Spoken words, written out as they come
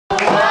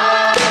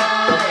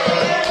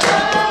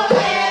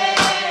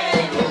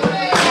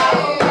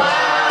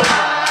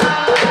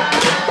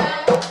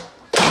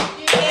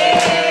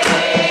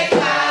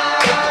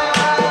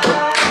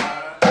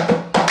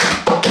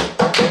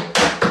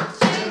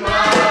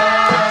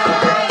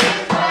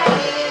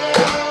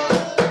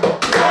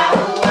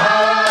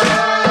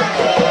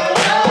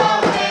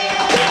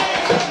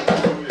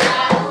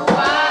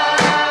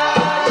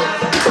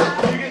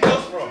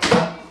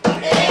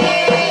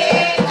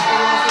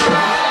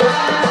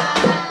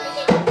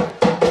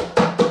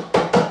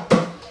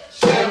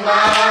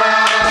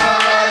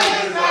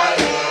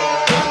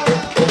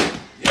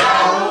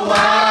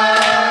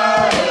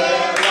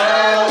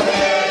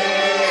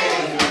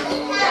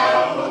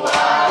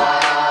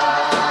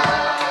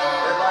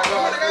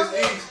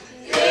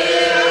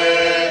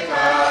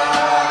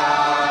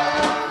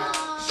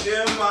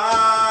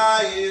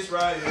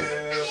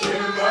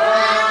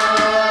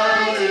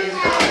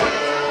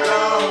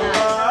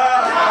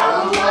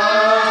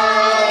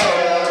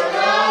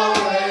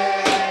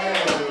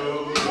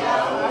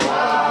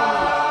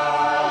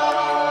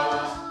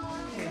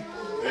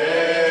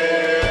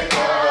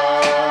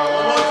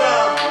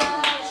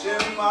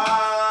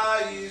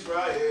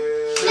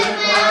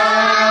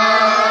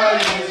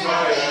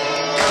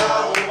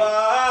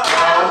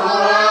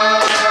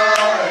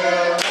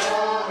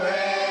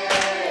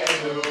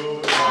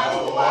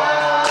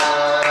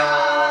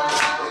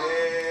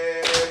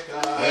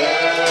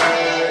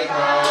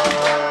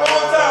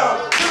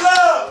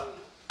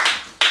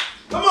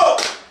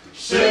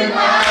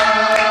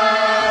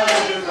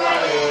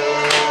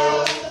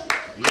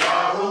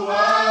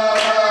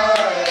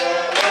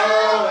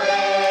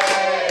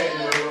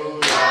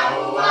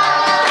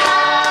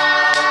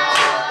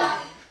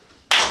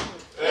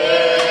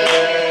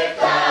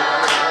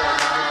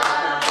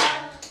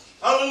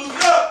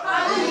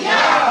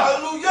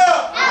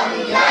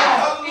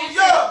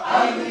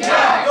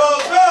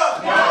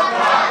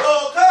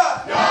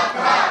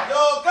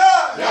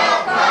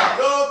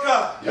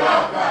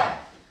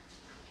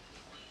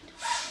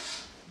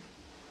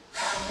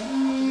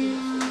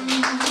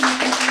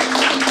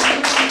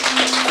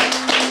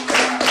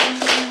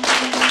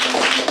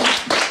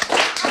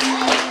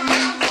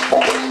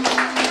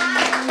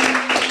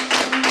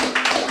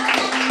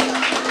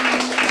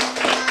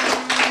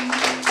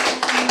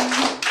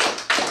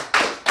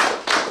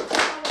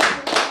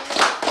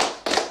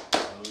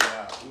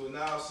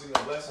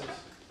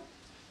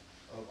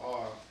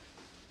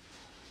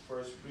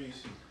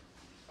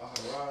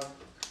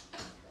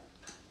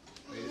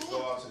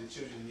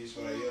children of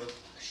YISRAEL,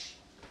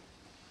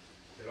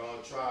 that all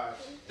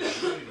tribes and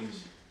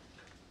communities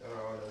that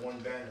are under one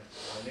banner,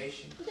 one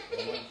nation,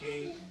 and one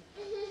king,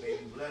 may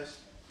be blessed,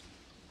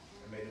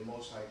 and may the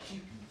Most High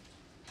keep you,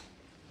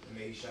 and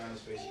may He shine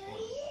His face upon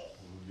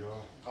you.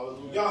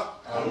 Hallelujah.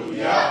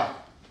 Hallelujah.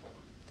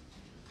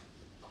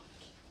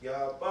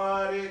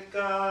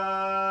 Yabareka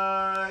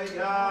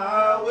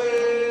Yahweh,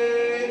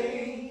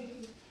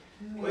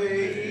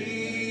 YHWH,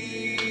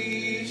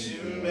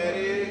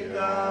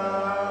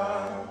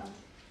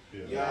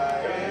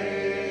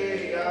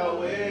 Yahweh,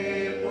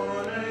 Yahweh,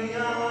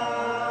 Bonaya,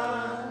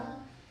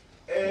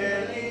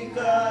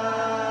 Elika,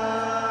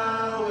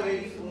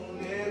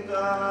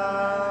 Wefuneka,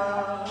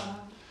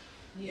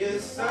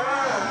 Yesan,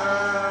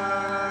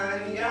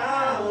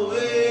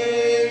 Yahweh,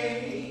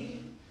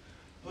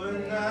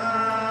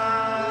 Benan,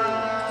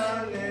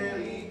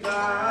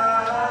 Elika,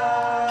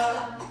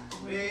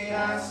 may I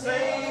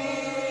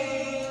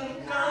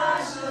sing God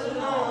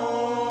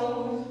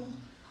Shalom,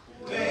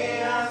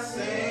 may I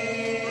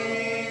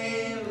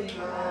sing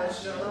God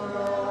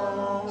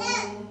Shalom,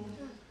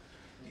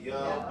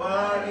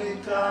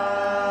 Yabarika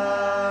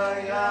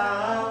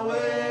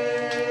Yahweh,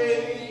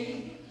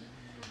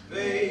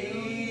 YHWH,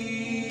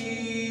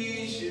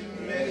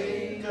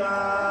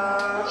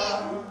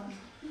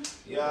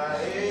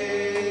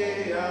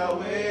 Yahweh,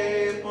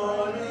 Yahweh,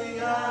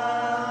 Bonaya,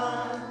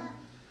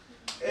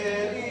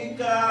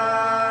 Elika,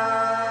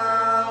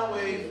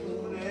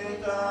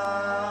 Wefuneka,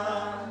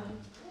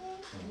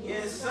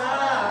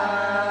 Yesai,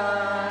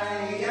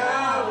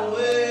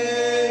 Yahweh,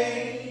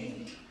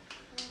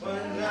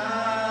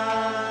 Banan,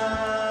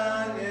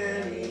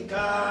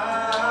 Elika,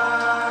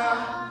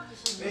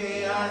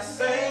 may I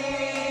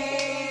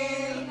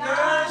sing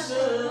God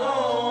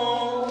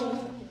Shalom,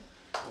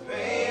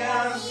 may I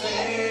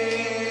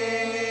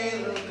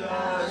sing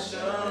God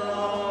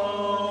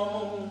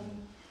Shalom,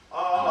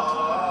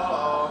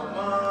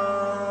 Amen.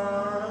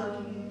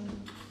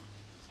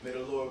 May the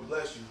Lord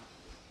bless you,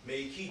 may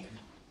He keep you,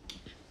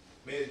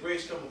 may His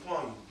grace come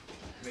upon you,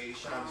 may He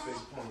shine His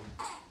face upon you.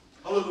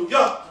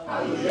 Hallelujah!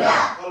 Hallelujah!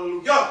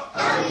 Hallelujah!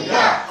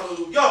 Hallelujah!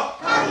 Hallelujah!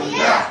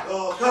 Hallelujah!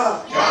 Lord God!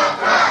 Lord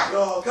God!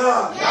 Lord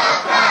God!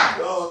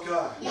 Lord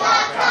God! Lord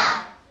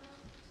God!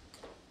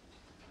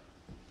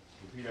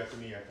 Repeat after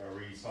me after I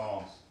read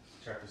Psalms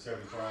chapter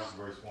 75,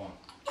 verse 1.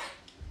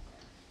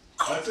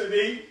 Unto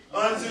thee,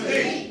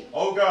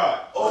 O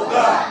God,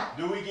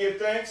 do we give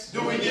thanks?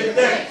 Do we give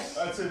thanks?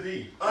 Unto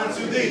thee,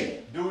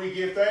 Do we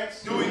give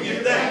thanks? Do we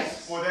give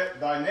thanks? For that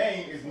thy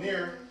name is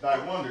near thy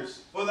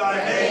wonders. For thy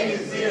name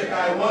is near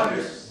thy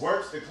wonders.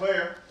 Works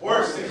declare.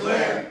 Works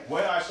declare.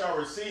 When I shall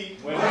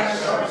receive.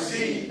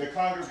 The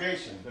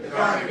congregation.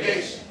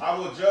 I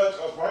will judge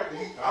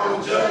uprightly.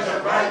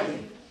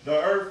 The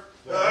earth.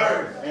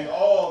 And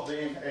all the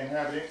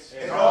inhabitants.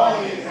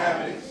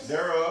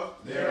 Thereof.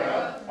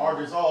 Are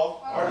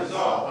dissolved.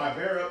 I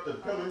bear up the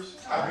pillars.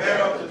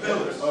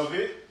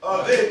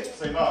 Of it.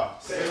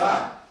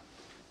 Selah.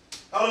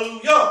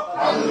 Hallelujah.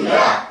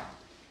 Hallelujah.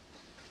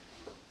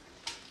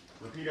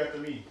 Repeat after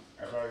me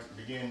as I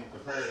begin the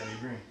prayer and the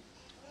agreement.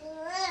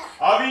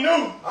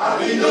 Avinu.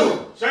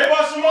 Sheba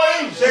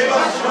Shemaim.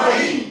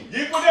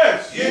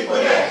 Yikodesh.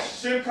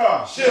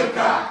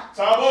 Shimka.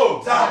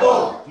 Tabo.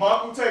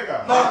 Makuteka.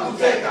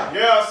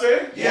 Yeah, I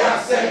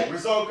say.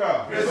 Rizoka.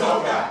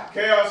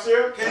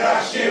 Keashir.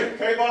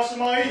 Keba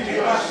Shemaim.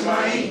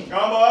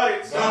 Gamba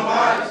Aretz.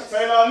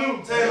 Telanu.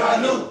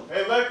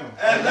 Elechem.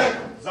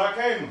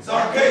 Zakenu.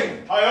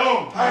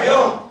 Hayom.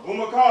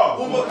 Umakal.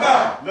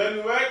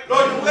 Lenuek.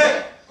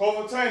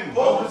 Kovatenu.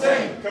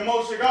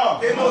 Kemoshagam.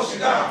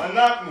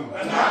 Anaknu.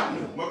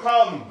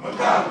 Makalnu.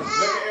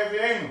 Leke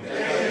Evienu.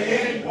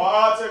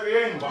 Waat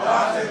Evienu.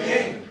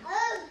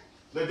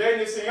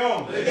 Ledeni Sion.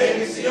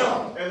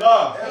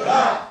 Elad.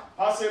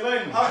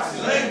 Hasilenu.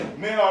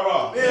 Minara.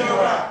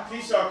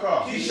 Kishaka.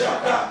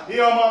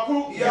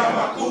 Hiyamakut.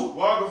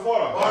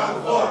 Wagafora.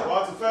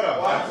 Watafera.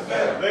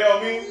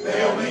 Leomi.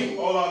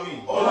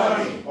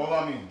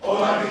 Olamin.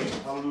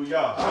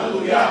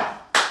 Hallelujah.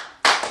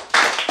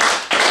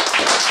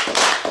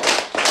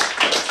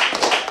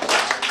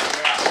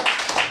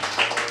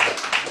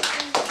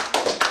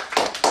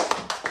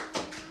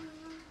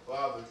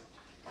 Father,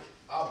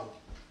 Abba,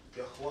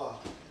 Yahuwah,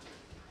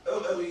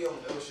 ELYON,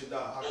 El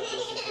Shaddai,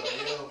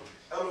 HaKadosh,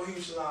 Elohim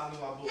Shalom,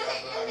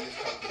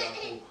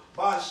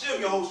 BAHSHEM,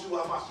 YAHOSHUA,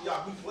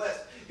 HaMashiach, we bless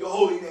your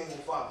holy name, O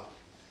Father.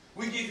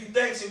 We give you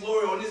thanks and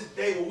glory on this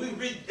day where we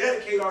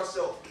rededicate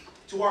ourselves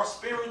to our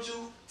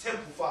spiritual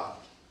temple, Father.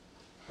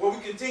 Where we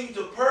continue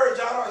to purge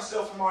out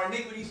ourselves from our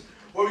iniquities,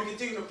 where we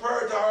continue to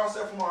purge out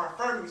ourselves from our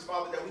infirmities,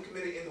 Father, that we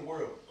committed in the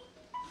world.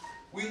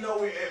 We know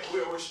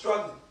we're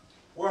struggling,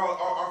 where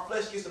our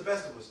flesh gets the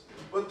best of us.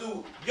 But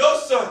through your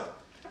Son,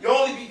 your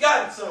only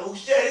begotten Son, who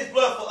shed his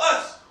blood for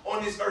us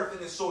on this earth and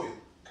this soil,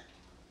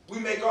 we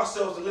make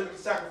ourselves a living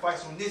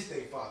sacrifice on this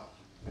day, Father.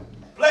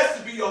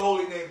 Blessed be your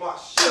holy name,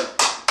 BAHSHEM.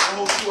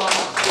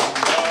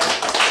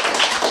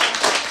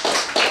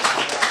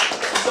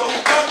 So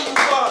we come to you,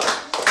 Father.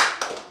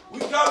 We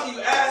come to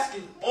you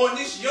asking on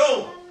this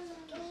yom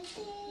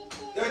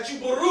you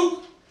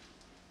baruch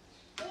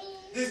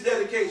this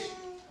dedication.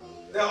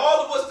 That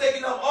all of us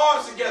taking up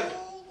arms together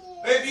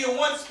may be in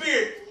one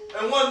spirit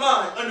and one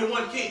mind under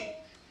one king.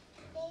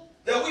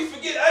 That we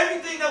forget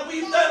everything that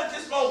we've done at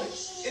this moment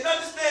and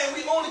understand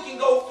we only can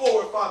go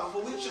forward, Father,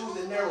 for we choose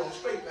the narrow and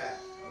straight path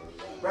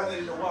rather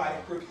than the wide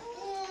and crooked.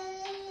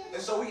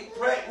 And so we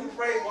pray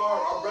for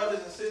our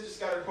brothers and sisters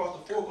scattered across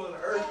the four corners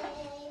of the earth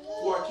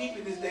who are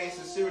keeping this day in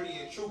sincerity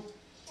and truth.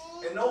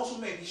 And those who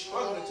may be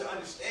struggling to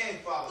understand,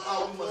 Father,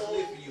 how we must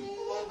live for you.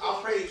 I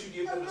pray that you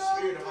give them the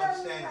spirit of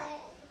understanding.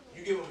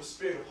 You give them the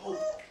spirit of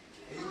hope.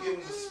 And you give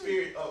them the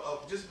spirit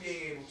of just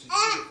being able to do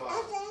it,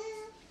 Father.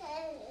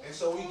 And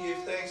so we give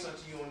thanks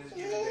unto you on this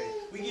given day.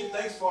 We give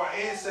thanks for our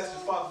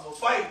ancestors, Father, for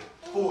fighting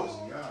for us.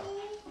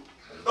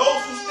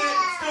 Those who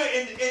stood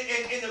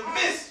in the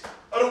midst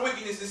of the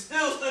wickedness and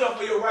still stood up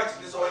for your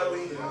righteousness, O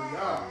Elohim.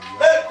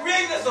 Let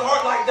create us a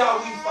heart like thou,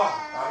 we, Father.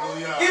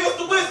 Hallelujah. Give us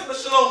the wisdom of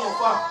Shalom,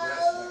 Father.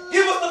 Yes.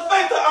 Give us the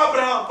faith of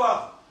Abraham,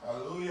 Father.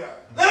 Hallelujah.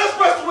 Let us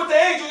wrestle with the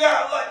angel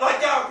like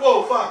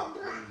Yahweh,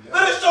 Father.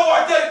 Let us show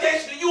our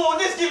dedication to you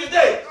on this given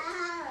day.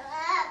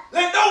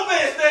 Let no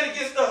man stand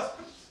against us.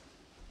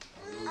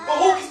 But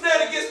who can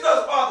stand against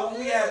us, Father, when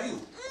we have you?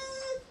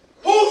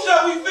 Who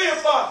shall we fear,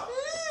 Father?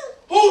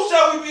 Who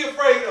shall we be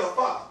afraid of,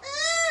 Father?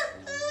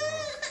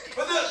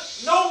 But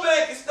no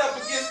man can step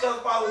against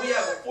us, Father. We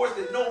have a force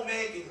that no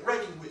man can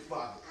reckon with,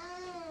 Father.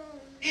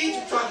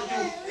 Egypt tried to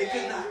do it, they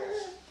could not.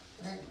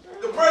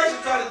 The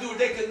Persians tried to do it,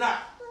 they could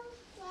not.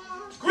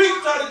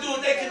 Greeks tried to do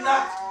it, they could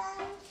not.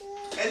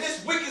 And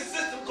this wicked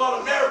system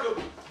called America,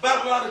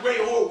 Babylon the Great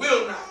Whore,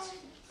 will not.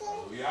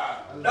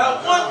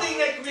 Not one thing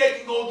they create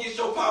can go against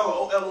your power,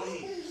 O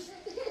Elohim.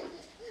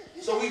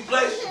 So we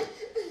bless you,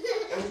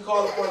 and we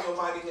call upon your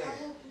mighty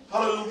name.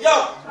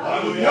 Hallelujah.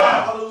 Hallelujah.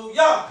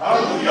 Hallelujah.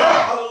 Hallelujah.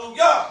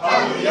 Hallelujah.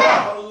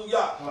 Hallelujah.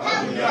 Hallelujah.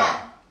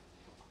 Hallelujah.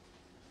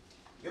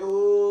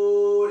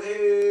 Yod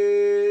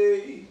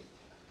hey,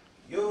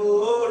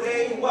 Yod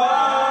hey,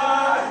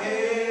 Wah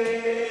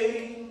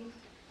hey,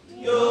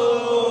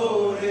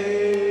 Yod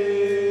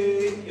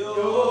hey,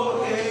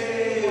 Yod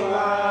hey,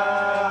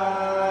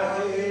 Wah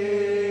hey,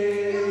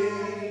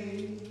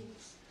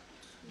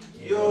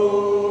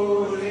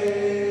 Yod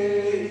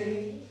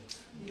hey,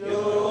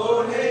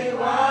 Yod hey,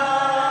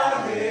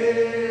 Wah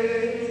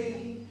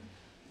hey,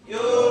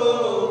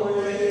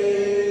 Yod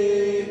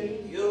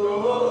hey,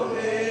 Yod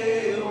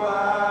hey,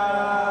 Wah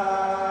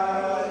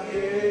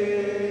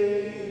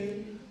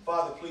hey.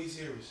 Father, please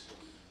hear us.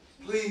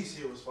 Please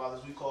hear us, Father,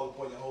 as we call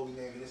upon your holy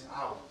name in this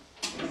hour,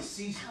 in this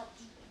season.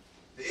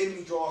 The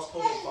enemy draws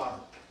closer,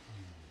 Father.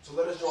 So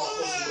let us draw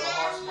closer with our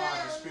hearts,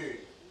 mind, and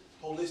spirit,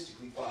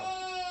 holistically, Father.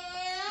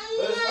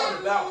 Let us find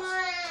a balance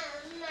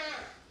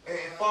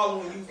and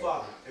following you,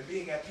 Father, and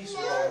being at peace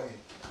with all men.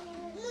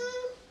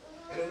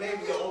 In the name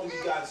of your only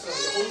begotten Son,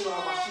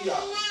 YAHOSHUA,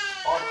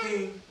 our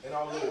King and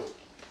our Lord.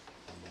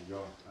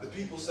 The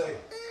people say,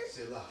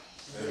 Selah.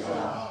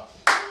 Selah.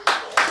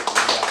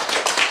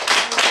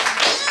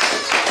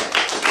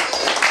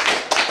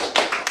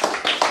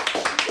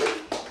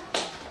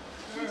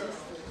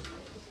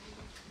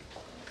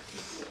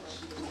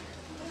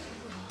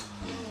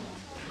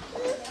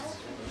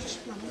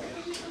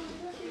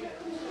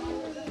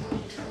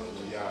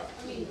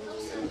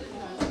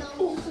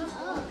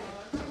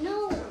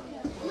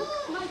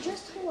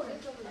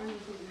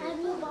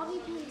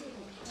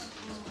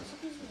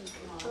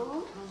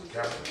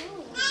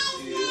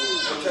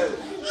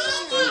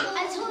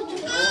 I told you.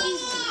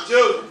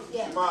 Children,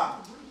 smile.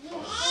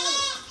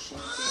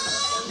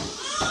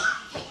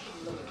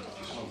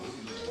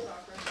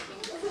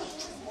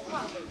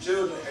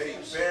 Children, hey,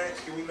 parents,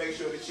 can we make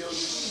sure the children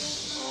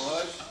on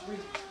hush?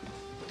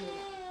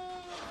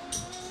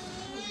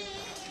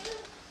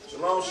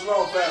 Shalom,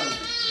 shalom, family.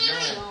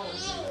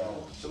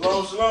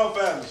 Shalom, shalom,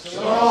 family.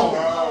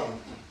 Shalom.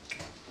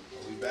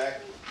 We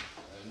back.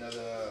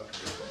 Another,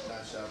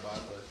 not Shabbat,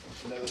 but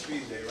another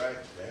feast day, right?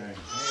 And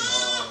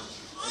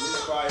this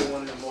is probably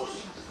one of the most,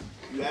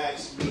 you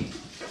ask me,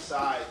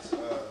 besides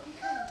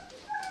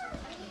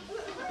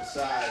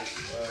YISRAEL,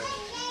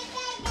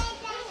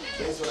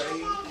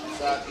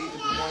 besides Egypt,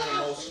 is one of the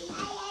most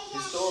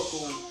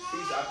historical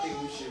feasts I think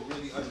we should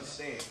really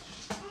understand,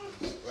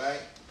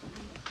 right?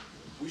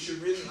 We should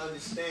really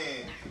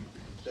understand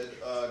that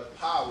the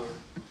power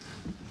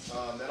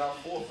that our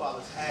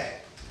forefathers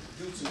had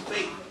due to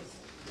faith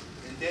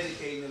and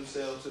dedicating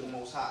themselves to the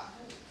Most High.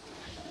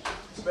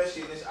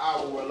 Especially in this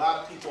hour where a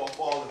lot of people are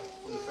falling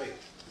from the faith.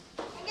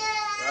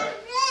 Right?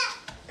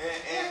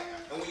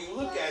 And when you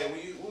look at it,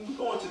 when you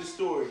go into the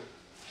story,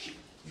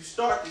 you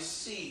start to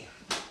see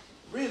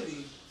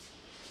really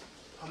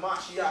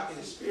Hamashiach in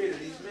the spirit of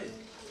these men.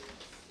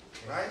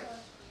 Right?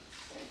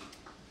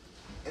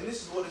 And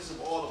this is what it's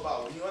all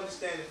about. When you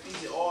understand the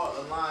feast, it all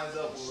aligns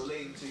up with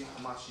relating to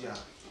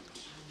Hamashiach.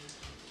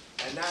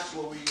 And that's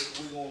what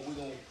we're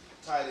gonna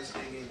tie this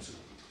thing into.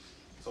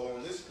 So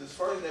on this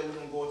first day, we're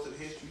going to go into the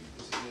history.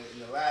 In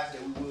the last day,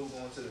 we will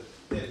go into the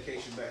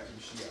dedication back to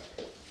Mashiach.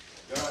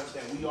 Y'all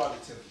understand? We are the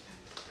temple.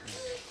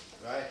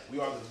 Right? We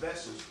are the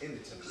vessels in the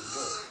temple as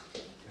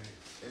well.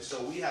 And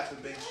so we have to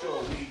make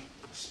sure we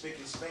spick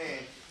and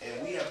span,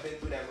 and we have been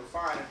through that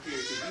refining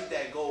period to beat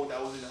that gold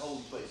that was in the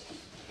holy place.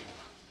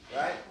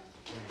 Right?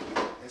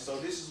 And so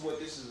this is what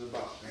this is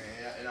about,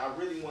 man. And I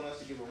really want us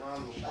to give a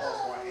round of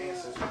applause for our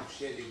ancestors who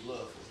shed their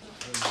blood for us.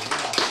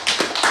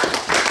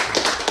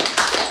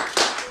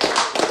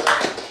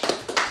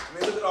 I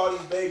mean, look at all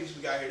these babies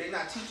we got here. They're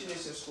not teaching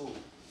this in school.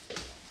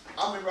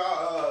 I remember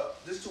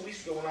just 2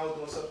 weeks ago when I was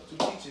doing substitute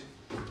teaching,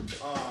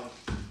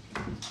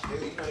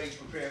 they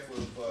preparing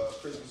for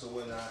Christmas or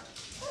whatnot,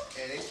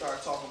 and they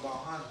started talking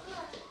about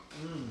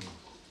Hanukkah.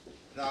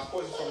 Now, of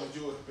course, from a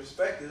Jewish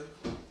perspective,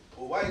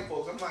 well, white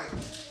folks, I'm like,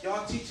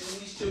 y'all teaching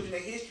these children their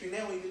history and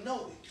they don't even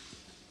know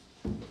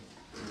it.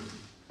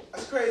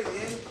 That's crazy,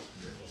 ain't it?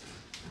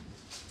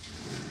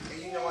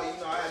 And you know, I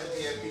had to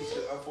be at peace,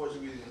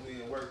 unfortunately, we in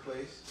the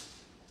workplace.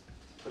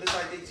 But it's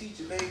like they teach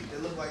a baby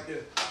that look like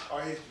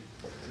our history.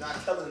 They're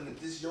not telling them that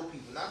this is your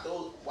people, not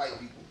those white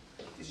people.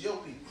 It's your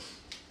people.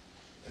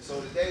 And so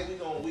today we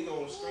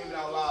gonna scream it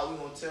out loud. We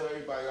gonna tell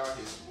everybody our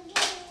history.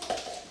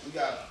 We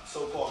got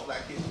so-called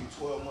Black History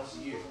 12 months a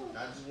year,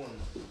 not just 1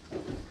 month.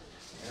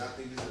 And I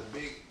think this is a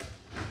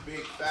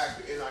big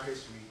factor in our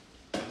history,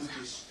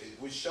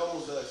 which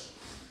shows us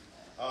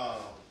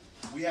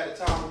we had a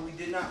time when we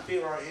did not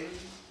fear our enemies,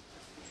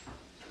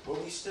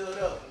 but we stood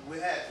up. We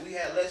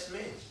had less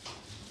men.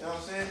 You know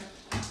what I'm saying?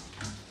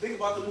 Think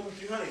about the movie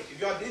 300. If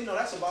y'all didn't know,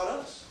 that's about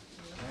us.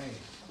 Dang.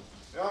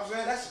 You know what I'm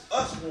saying? That's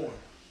us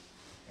warring.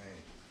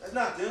 That's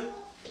not them.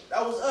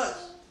 That was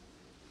us.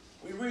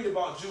 We read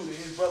about Judah and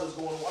his brothers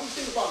going on. I mean,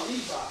 think about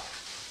Levi.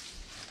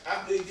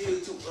 After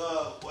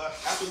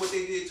what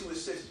they did to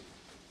his sister.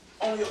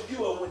 Only a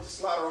few of them went to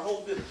slaughter a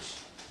whole village.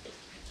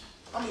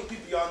 How many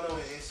people y'all know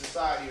in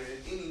society or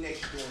in any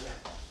nation doing that?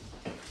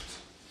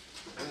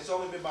 And it's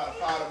only been by the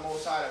power of the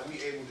Most High that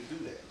we're able to do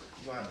that.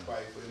 You're going to have to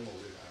fight for them over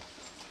there.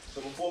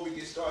 So before we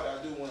get started,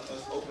 I do want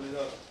us to open it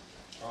up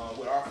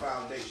with our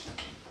foundation.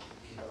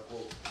 You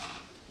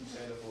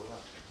stand up for it,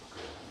 huh?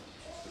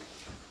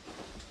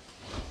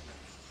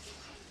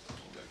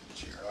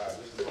 All right,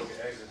 this is the book of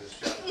Exodus,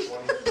 chapter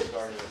 20,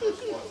 starting at verse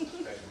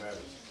 1, Ten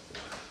Commandments.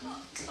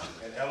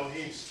 And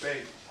Elohim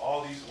spake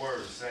all these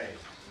words, saying,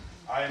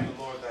 I am the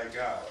Lord thy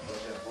God,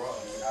 which hath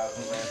brought thee out of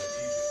the land of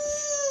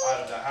Egypt, out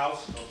of the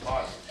house of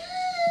bondage.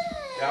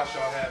 Thou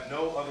shalt have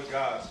no other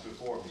gods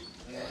before me.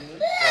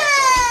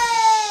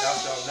 Thou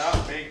shalt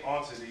not make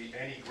unto thee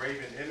any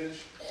graven image,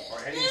 or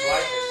any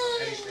likeness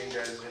of anything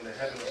that is in the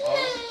heaven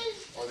above,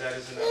 or that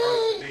is in the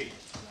earth beneath,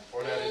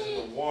 or that is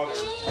in the water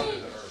under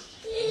the earth.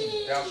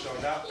 Thou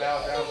shalt not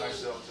bow down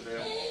thyself to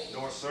them,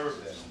 nor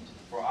serve them.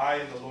 For I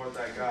am the Lord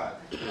thy God,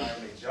 and I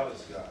am a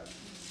jealous God,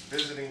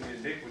 visiting the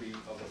iniquity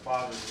of the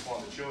fathers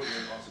upon the children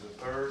unto the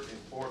third and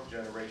fourth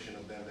generation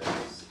of them that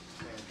hate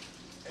me,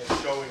 and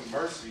showing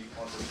mercy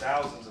unto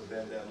thousands of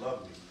them that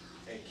love me,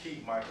 and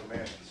keep my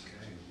commandments.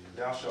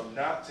 Thou shalt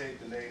not take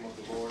the name of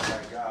the Lord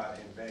thy God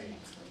in vain,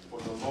 for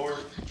the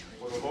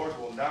Lord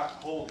will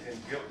not hold him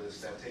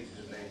guiltless that taketh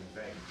his name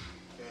in vain.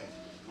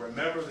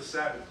 Remember the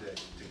Sabbath day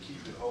to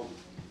keep it holy.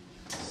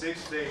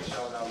 6 days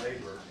shalt thou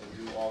labor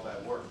and do all thy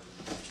work,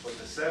 but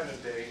the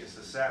 7th day is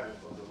the Sabbath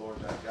of the Lord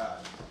thy God.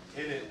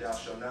 In it thou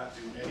shalt not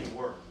do any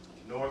work,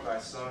 nor thy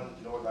son,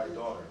 nor thy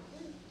daughter,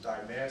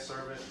 thy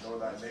manservant, nor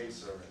thy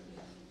maidservant,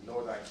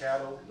 nor thy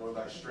cattle, nor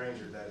thy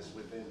stranger that is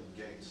within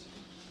the gates.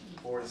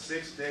 For in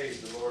 6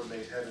 days the Lord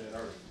made heaven and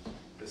earth,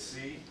 the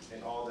sea,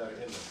 and all that are in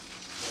them,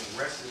 and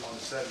rested on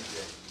the 7th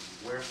day.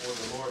 Wherefore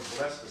the Lord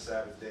blessed the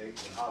Sabbath day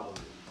and hallowed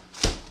it.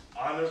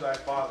 Honor thy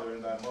father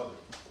and thy mother,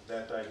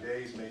 that thy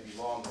days may be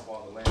long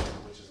upon the land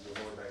which is the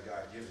Lord thy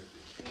God giveth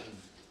thee.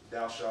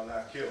 Thou shalt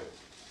not kill.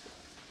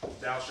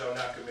 Thou shalt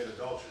not commit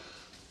adultery.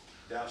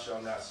 Thou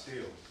shalt not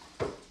steal.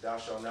 Thou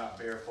shalt not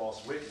bear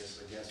false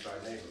witness against thy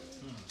neighbor.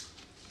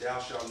 Thou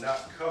shalt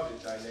not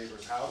covet thy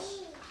neighbor's house.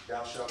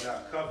 Thou shalt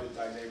not covet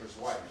thy neighbor's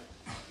wife,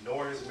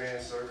 nor his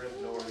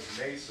manservant, nor his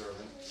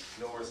maidservant,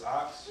 nor his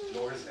ox,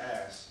 nor his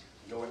ass,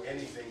 nor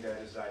anything that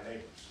is thy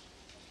neighbor's.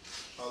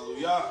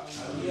 Hallelujah.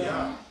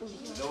 Hallelujah.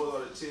 Those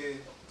are the 10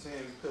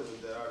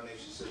 pillars that our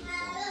nation sits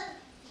upon.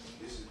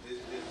 This is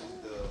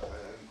the,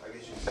 I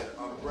guess you could say,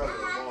 the umbrella of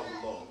all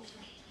the laws.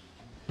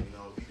 You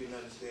know, if you can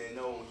understand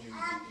those, you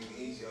can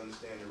easily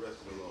understand the rest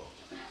of the law.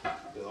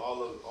 Because all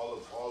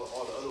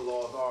the other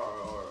laws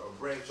are a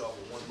branch off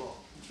of one law.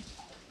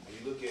 And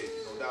you look at,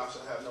 thou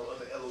shalt have no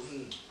other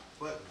Elohim.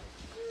 But,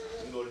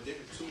 a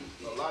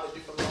lot of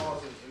different laws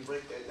and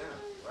break that down,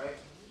 right?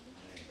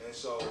 And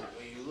so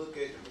when you look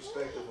at the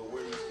perspective of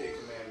where these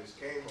 10 commandments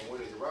came from, where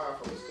they derived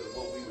from, is because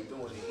what we were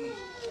doing in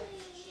Egypt,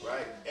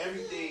 right?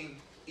 Everything,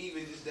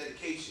 even this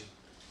dedication,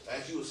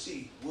 as you will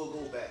see, will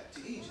go back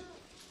to Egypt.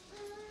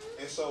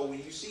 And so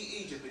when you see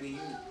Egypt and then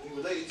you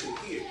relate it to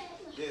here,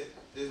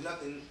 there's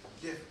nothing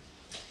different.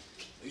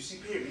 You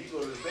see pyramids. You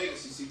go to Las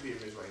Vegas, you see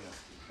pyramids right now.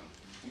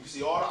 You can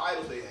see all the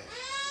idols they have.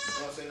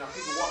 You know what I'm saying? Now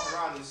people walk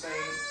around in the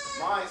same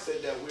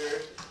mindset that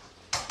we're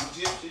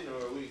Egyptian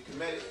or we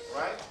Kemetic,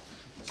 right?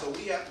 So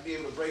we have to be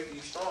able to break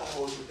these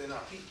strongholds within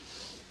our people.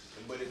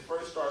 But it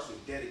first starts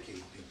with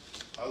dedicating people.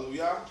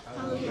 Hallelujah.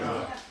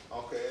 Hallelujah.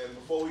 Okay, and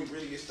before we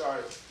really get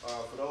started,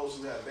 for those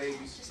who have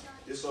babies,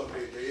 just so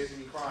if there is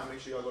any crime, make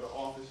sure y'all go to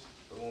office.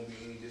 There won't be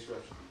any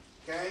disruption.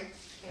 Okay?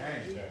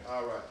 Okay.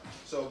 All right.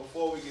 So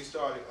before we get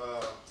started,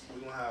 we're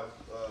going to have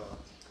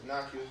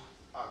KHADOSH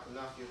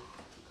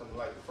come to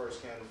light the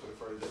first candle for the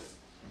first day.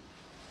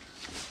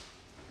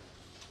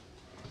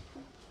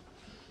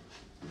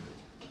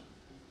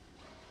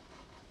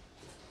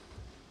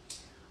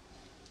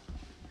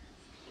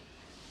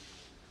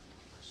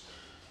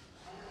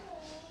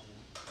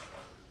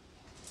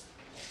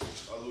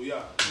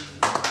 Hallelujah.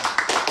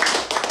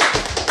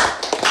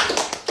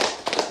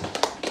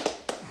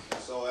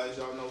 So as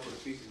y'all know, for the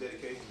Feast of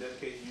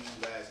Dedication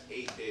usually lasts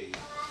 8 days.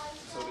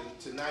 So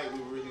tonight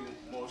we're really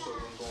more so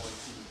going to go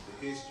into the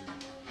history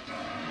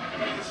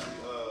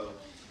of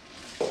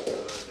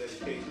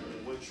dedication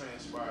and what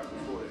transpired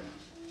before that.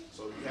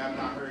 So if you have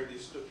not heard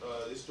this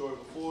story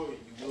before,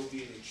 you will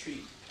be in a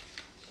treat.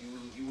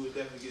 You will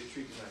definitely get a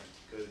treat tonight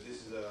because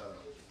this is a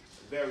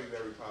very,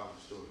 very powerful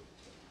story.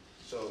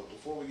 So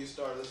before we get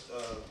started,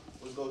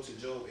 let's go to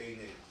Job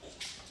 8:8.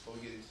 Before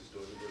we get into the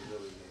story, let's go to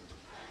Job 8:8.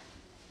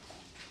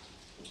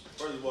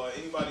 First of all,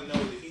 anybody know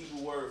the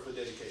Hebrew word for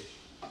dedication?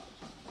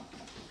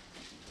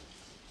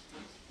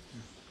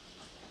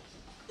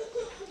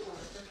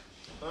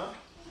 Huh?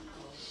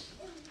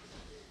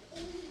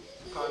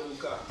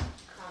 CHANUKKAH.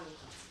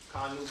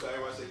 CHANUKKAH.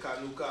 Everybody say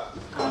CHANUKKAH.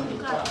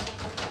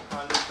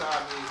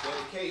 CHANUKKAH means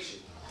dedication,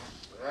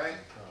 right?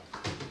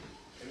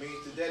 It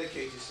means to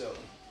dedicate yourself.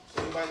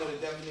 So anybody know the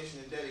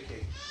definition of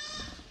dedicate?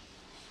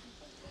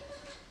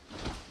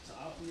 To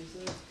offer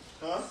yourself?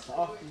 Huh? To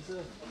offer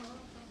yourself?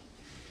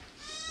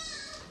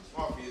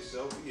 Offer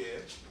yourself, yeah.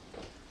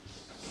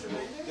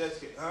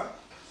 Dedicate, huh?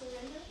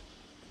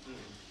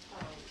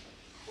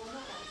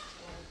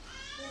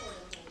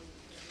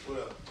 What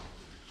up?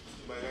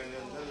 Anybody got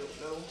another?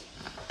 No?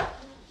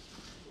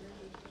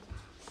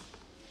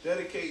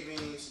 Dedicate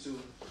means to,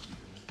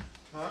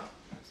 huh?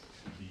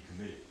 Be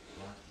committed,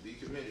 right? Be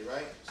committed,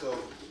 right? So,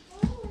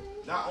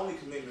 not only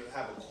commitment,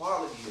 have a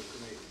quality of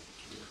commitment.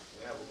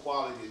 You have a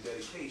quality of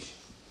dedication.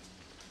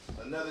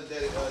 Another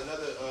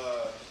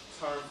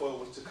term for it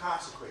was to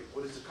consecrate.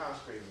 What does to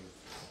consecrate mean?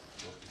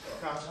 To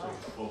consecrate.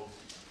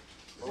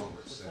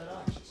 What's that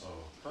off?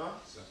 Huh?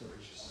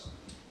 Separate yourself.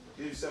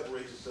 You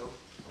separate yourself.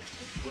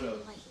 What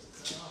else?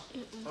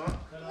 Huh?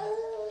 Cut off.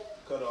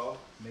 Cut off.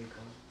 Make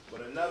them.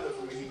 But another,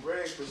 from a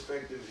Hebraic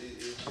perspective,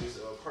 is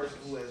a person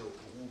who's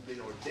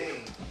been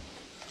ordained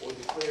or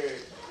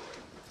declared,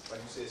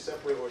 like you said,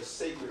 separate or a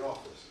sacred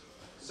office,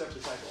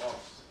 separate type of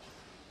office.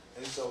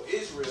 And so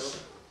Israel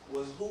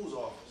was whose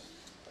office?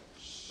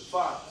 The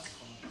Father,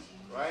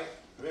 right?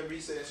 Remember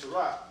he said in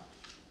Sirach,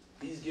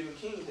 he's given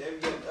kings to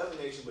every other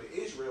nation, but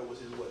Israel was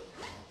his what?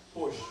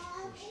 Portion.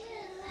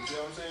 You see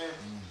what I'm saying?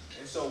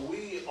 And so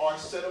we are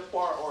set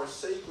apart or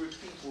sacred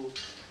people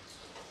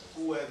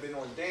who have been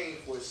ordained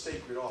for a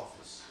sacred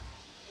office.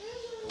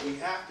 We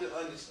have to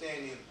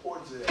understand the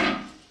importance of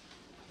that.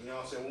 You know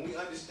what I'm saying? When we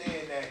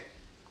understand that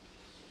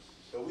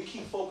we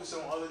keep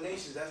focusing on other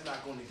nations, that's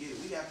not going to get it.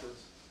 We have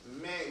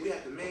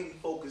to mainly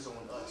focus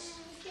on us.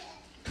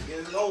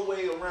 There's no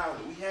way around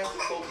it. We have to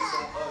focus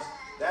on us.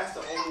 That's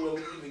the only way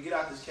we can even get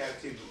out of this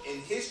captivity.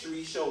 And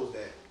history shows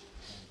that.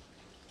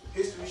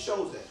 History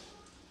shows that.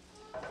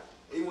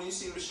 Even when you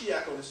see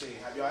Mashiach on the scene,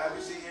 have y'all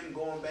ever seen him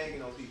going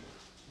banging on people?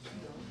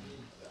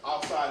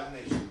 Outside his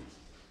nation.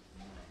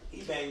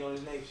 He banged on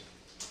his nation.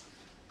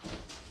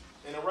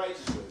 In a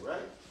righteous way,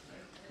 right?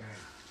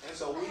 And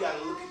so we got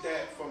to look at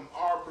that from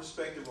our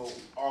perspective of,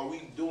 are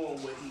we doing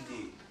what he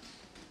did?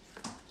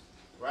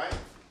 Right?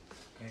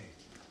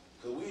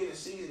 Because we in the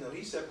season of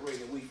he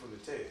separating the wheat from the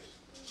tares.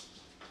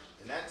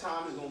 And that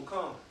time is going to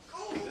come.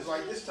 Just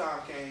like this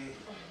time came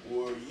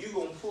where you're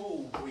going to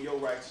prove where your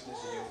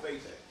righteousness and your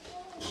faith at.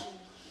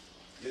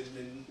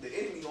 The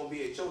enemy going to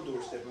be at your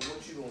doorstep, and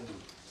what you going to do?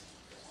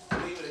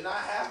 Believe it or not,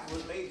 half of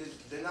us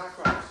they're not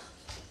Christ.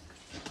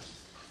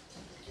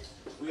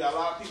 We got a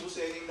lot of people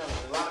saying they know.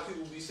 And a lot of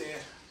people be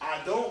saying,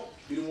 I don't,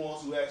 be the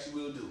ones who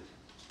actually will do.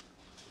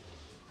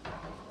 A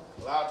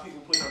lot of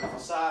people putting up a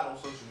facade on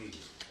social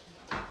media.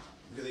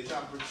 Because they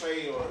trying to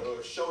portray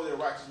or show their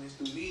righteousness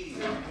through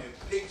media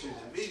and pictures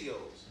and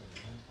videos.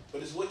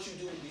 But it's what you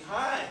do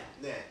behind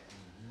that.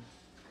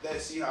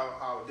 Let's see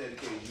how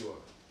dedicated you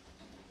are.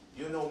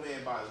 You know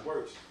man by his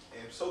works.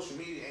 And social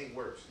media ain't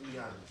works. To be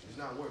honest, it's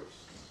not works.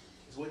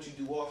 It's what you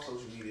do off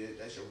social media,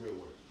 that's your real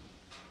work.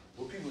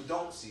 What people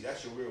don't see,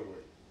 that's your real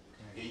work.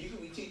 Yeah, you can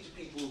be teaching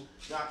people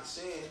not to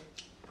sin,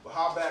 but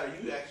how bad are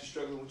you actually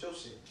struggling with your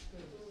sin?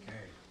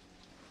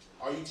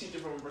 Are you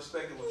teaching from a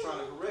perspective of trying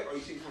to correct, or are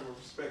you teaching from a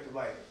perspective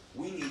like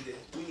we need to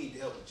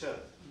help each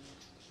other?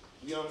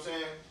 You know what I'm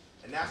saying?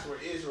 And that's where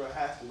Israel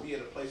has to be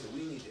at a place that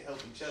we need to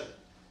help each other.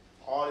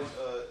 All this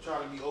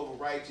trying to be over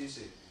righteous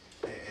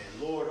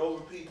and lord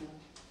over people,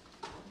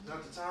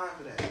 not the time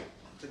for that.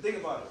 So think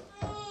about it.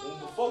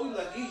 Before we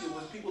left Egypt,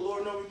 was people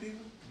lording over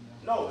people?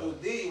 No, it was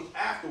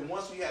after,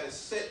 once we had a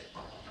set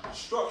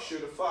structure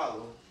to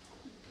follow,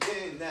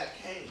 then that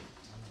came.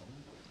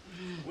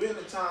 We're in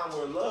a time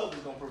where love is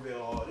going to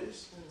prevail all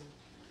this.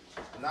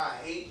 Not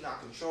hate,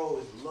 not control,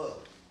 it's love.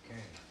 Okay.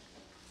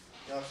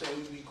 You know what I'm saying?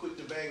 We be quick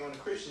to bang on the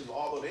Christians,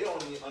 although they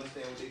don't even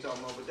understand what they're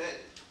talking about. But that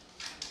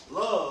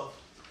love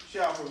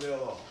shall prevail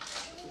all.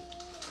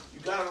 You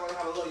got to learn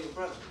how to love your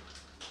brother.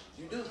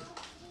 You do.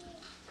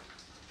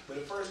 But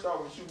it first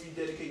starts with you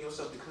rededicating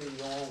yourself to clean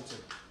your own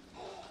temple.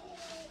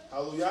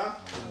 Hallelujah.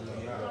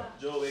 Hallelujah.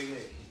 Job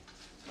 8:8.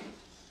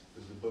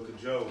 This is the book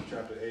of Job,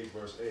 chapter 8,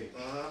 verse 8.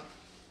 Uh-huh.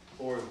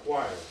 For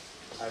inquire,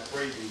 I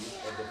pray thee,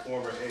 of the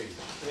former age.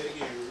 Say it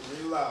again,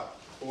 real loud.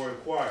 For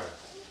inquire,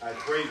 I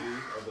pray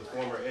thee, of the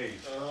former age.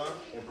 Uh-huh.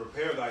 And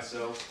prepare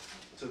thyself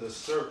to the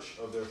search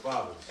of their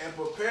fathers. And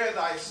prepare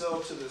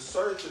thyself to the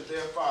search of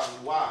their fathers.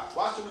 Why?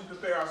 Why should we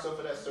prepare ourselves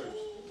for that search?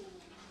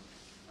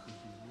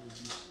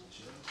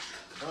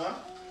 Huh?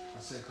 I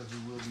said because you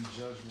will be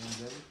judged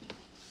one day.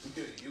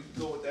 You can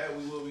go with that.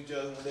 We will be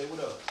judged one day. What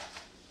else?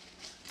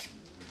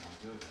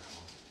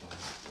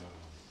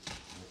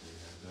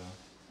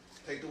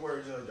 Take the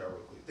word judge out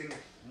real quick. Think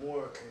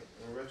more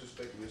in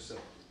retrospect of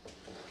yourself.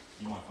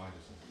 You might find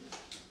yourself.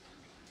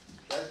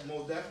 That's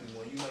most definitely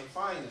one. You may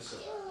find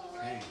yourself.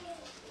 Hey.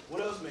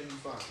 What else made you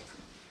find?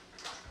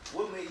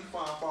 What made you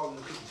find following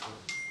the cookie plan?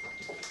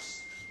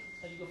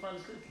 How you gonna find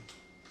the cookie?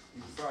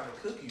 You can find a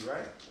cookie,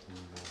 right?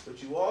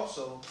 But you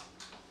also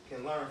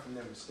can learn from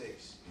their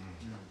mistakes.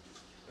 You know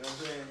what I'm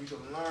saying? You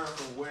can learn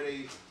from where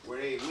they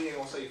we ain't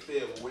gonna say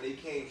fail, but where they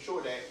came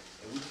short at,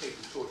 and we take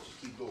the torch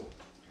and keep going.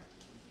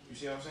 You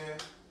see what I'm saying?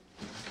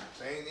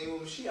 Same thing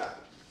with Mashiach.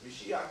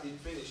 Mashiach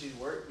didn't finish his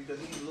work because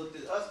he looked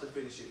at us to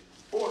finish it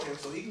for him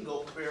so he can go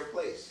prepare a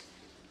place.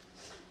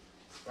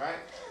 Right?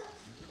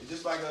 It's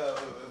just like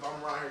if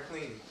I'm around here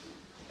cleaning,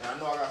 and I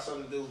know I got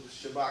something to do with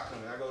Shabbat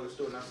coming. I go to the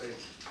store and I say,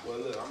 well,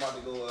 look, I'm about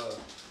to go,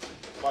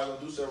 if I go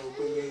do something real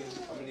quick,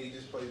 I'm going to need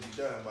this place to be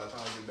done by the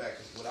time I get back.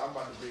 Because what I'm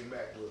about to bring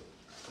back will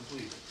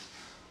complete.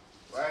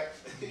 Right?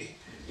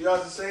 You know,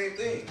 it's the same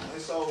thing.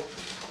 And so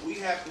we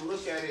have to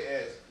look at it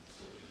as,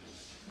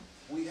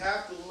 we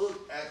have to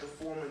look at the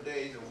former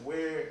days and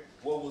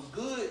what was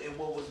good and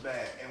what was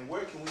bad. And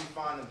where can we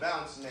find the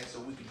balance in that so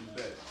we can do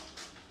better?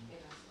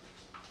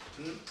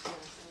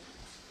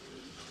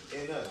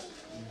 In us.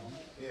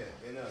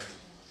 Yeah, in us.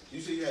 You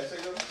see you had to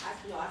say something? I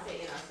said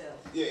in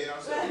ourselves. Yeah, in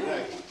ourselves.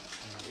 Exactly.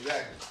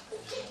 Exactly.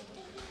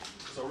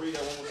 So read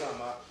that one more time,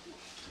 Mark.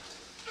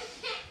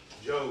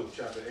 Job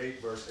chapter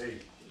 8, verse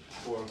 8.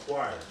 For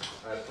inquire,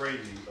 I pray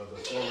thee, of the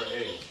former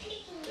age,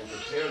 and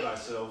prepare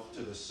thyself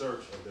to the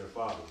search of their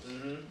fathers.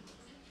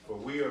 For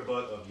we are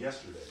but of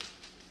yesterday,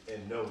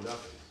 and know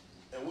nothing.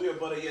 And we are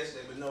but of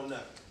yesterday, but know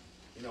nothing.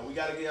 You know, we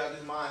got to get out of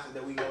this mindset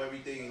that we know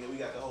everything and that we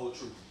got the whole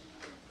truth.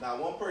 Now,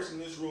 one person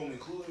in this room,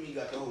 including me,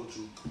 got the whole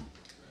truth.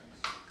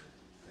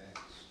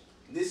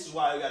 This is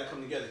why we got to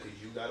come together,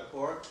 because you got a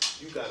part,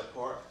 you got a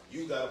part,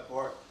 you got a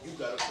part, you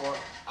got a part,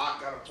 I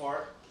got a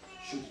part.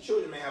 Shoot, the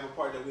children may have a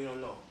part that we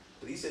don't know.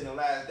 But he said in the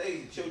last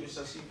days, the children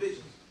shall see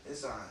visions and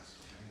signs.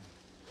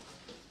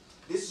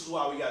 This is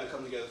why we got to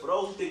come together. For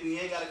those who think we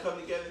ain't got to come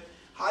together,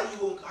 how you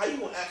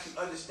gonna actually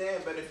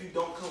understand better if you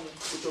don't come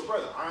with your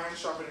brother? Iron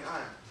sharpening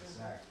iron.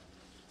 Exactly.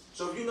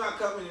 So if you're not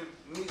coming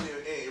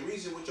and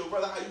reason with your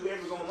brother, how you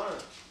ever gonna learn?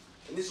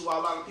 And this is why a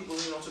lot of people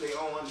lean on to their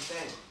own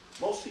understanding.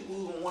 Most people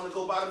who don't want to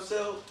go by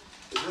themselves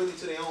is leaning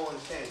to their own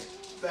understanding.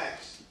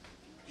 Facts.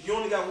 You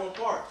only got one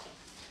part.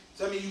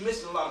 So that means you're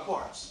missing a lot of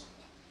parts.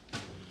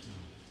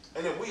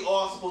 And if we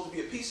all supposed to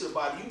be a piece of the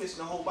body, you missing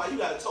the whole body. You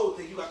got a total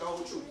thing, you got the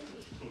whole truth.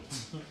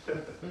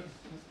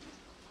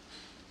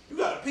 You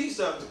got a piece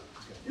of it.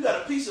 You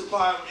got a piece of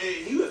pie,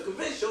 and you have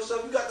convinced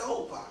yourself you got the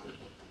whole pie.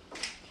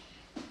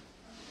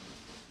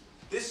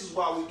 This is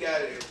why we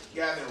gather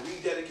and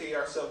rededicate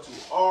ourselves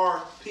to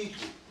our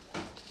people.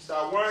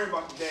 Stop worrying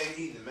about the dang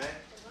heathen, man.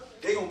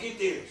 They gonna get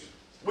theirs,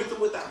 with or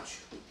without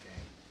you.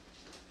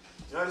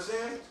 You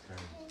understand?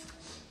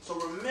 So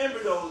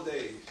remember those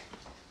days.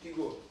 Keep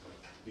going.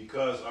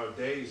 Because our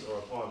days are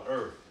upon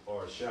earth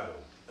are a shadow.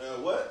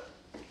 What?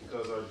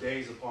 Because our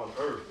days upon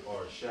earth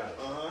are a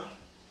shadow.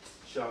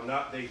 Shall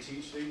not they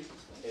teach thee?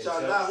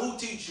 Shall not who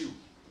teach you?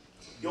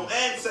 Your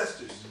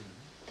ancestors.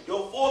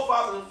 Your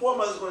forefathers and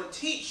foremothers are going to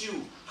teach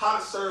you how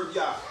to serve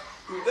Yah.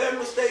 Through their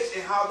mistakes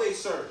and how they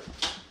serve.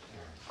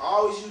 I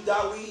always use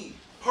Dawid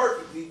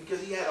perfectly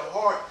because he had a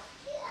heart.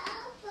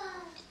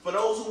 For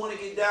those who want to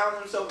get down on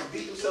themselves and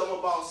beat themselves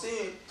about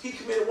sin, he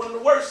committed one of the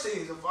worst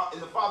sins. And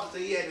the Father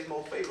said he had his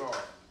most favorite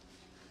heart.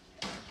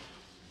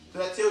 So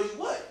that tells you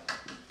what?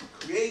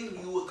 Creating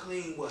you a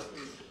clean what?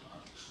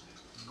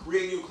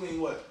 Creating you a clean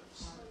what?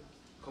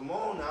 Come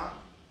on now.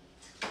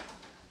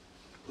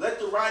 Let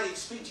the writings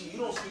speak to you. You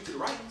don't speak to the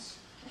writings.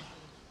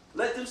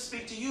 Let them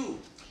speak to you.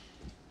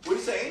 What do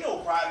you say? Ain't no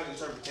private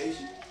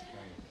interpretation.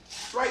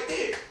 It's right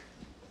there.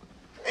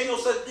 Ain't no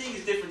such thing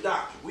as different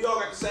doctrine. We all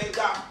got the same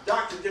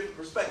doctrine, different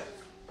perspective.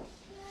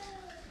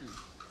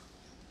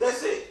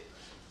 That's it.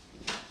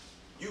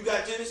 You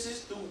got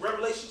Genesis through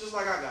Revelation just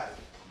like I got it.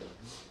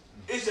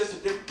 It's just a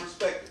different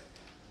perspective.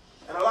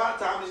 And a lot of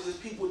times it's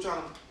just people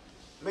trying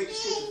to make the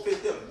scripture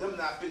fit them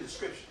not fit the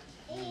scripture.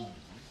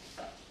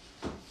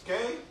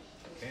 Okay?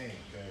 Okay.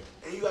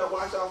 And you gotta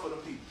watch out for them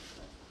people.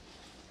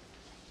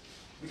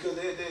 Because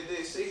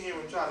they sit here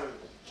and try to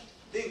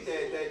think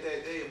that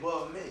they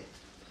above men.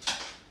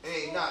 And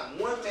ain't not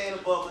one man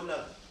above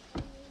another.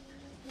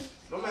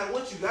 No matter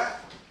what you got,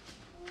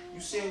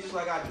 you sin just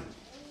like I do.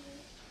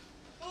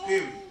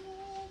 Period.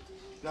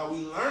 Now we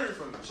learn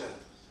from each other.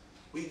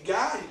 We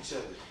guide each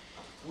other.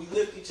 We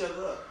lift each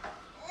other up.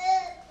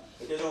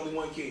 But there's only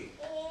one king.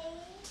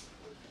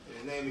 And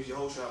his name is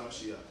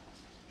YAHOSHUA.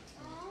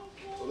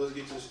 So let's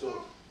get to the story.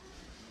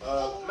 Matter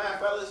of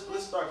fact,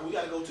 let's start. We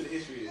got to go to the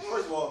history of this.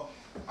 First of all,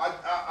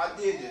 I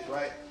did this,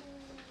 right?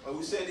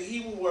 We said the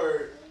Hebrew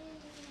word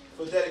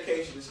for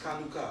dedication is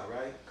CHANUKKAH,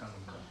 right?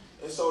 CHANUKKAH.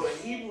 And so the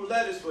Hebrew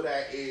letters for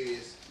that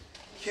is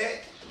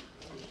Ket.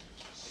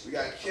 We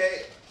got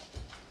Ket.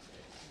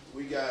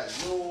 We got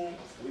Noon.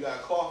 We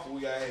got Kof.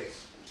 We got Hey.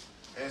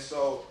 And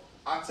so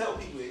I tell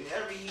people in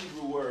every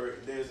Hebrew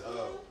word there's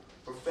a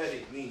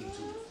prophetic meaning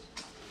to it.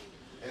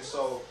 And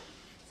so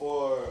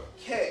for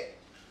Ket,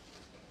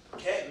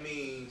 Ket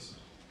means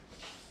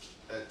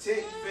a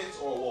tent, fence,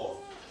 or a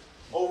wall.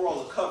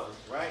 Overall, a cover,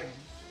 right?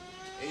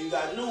 And you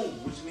got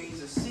Noon, which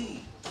means a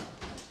seed,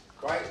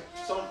 right?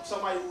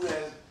 Somebody who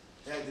has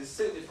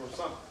descended from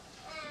something.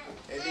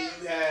 And then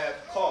you have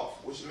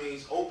Kof, which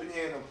means open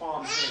hand and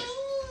palm hand.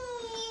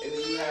 And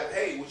then you have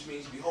Hey, which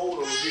means behold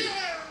or reveal.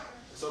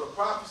 So the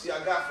prophecy I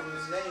got from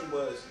this name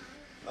was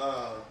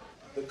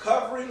the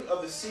covering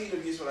of the seed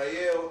of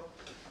YISRAEL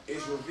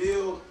is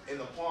revealed in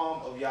the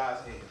palm of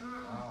Yah's hand.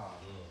 I'm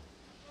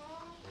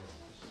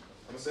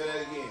going to say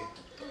that again.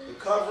 The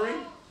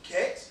covering,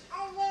 Ket,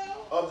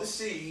 of the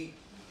seed,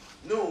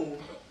 Noon,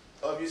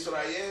 of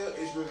YISRAEL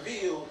is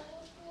revealed,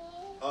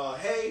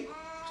 Hey,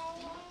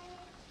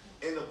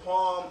 in the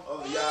palm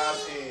of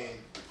Yah's hand,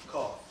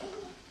 Kof.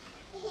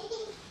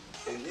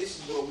 And this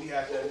is what we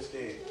have to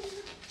understand.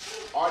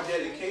 Our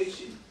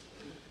dedication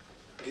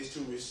is to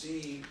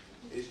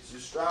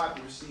strive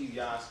to receive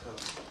Yah's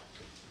covenant.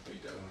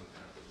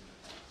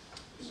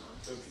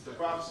 The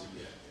prophecy.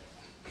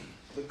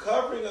 The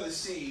covering of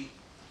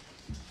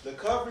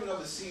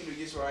the seed of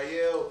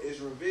YISRAEL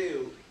is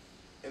revealed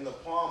in the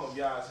palm of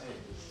Yah's hand.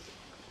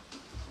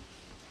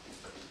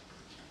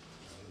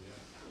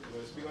 You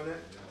want to speak on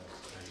that?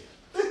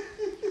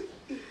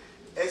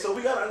 And so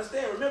we got to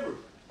understand, remember,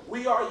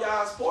 we are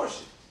Yah's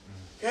portion.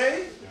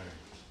 Okay?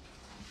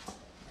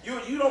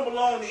 You don't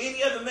belong to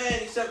any other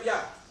man except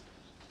Yah.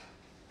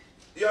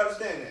 Do you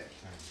understand that?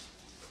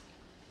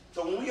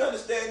 So when we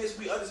understand this,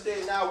 we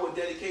understand now what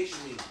dedication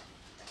means.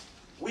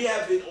 We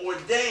have been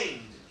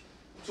ordained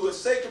to a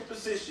sacred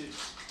position,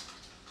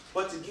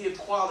 but to give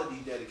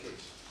quality dedication.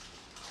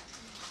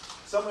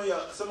 Some of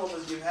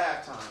us give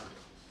half time.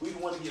 We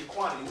want to give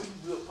quantity.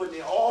 We put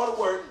in all the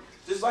work,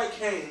 just like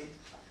Cain.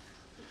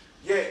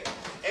 Yet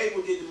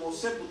Abel did the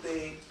most simple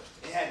thing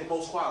and had the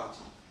most quality.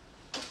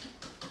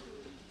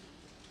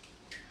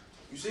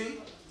 You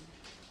see?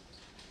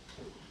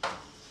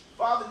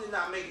 Father did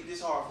not make it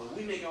this hard for us.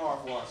 We make it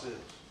hard for ourselves.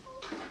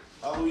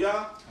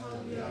 Hallelujah.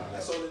 Hallelujah.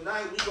 And so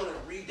tonight we're going to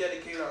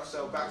rededicate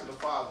ourselves back to the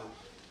Father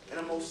in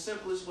the most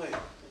simplest way,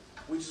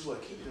 which is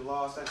what? Keeping the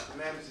laws, statutes, and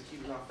commandments, and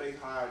keeping our faith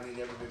higher than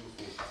it's ever been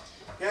before.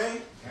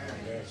 Okay?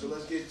 Amen. So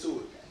let's get to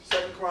it. 2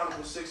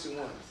 Chronicles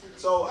 6:1.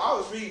 So I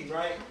was reading,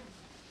 right?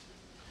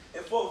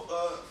 And for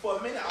a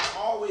minute, I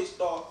always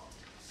thought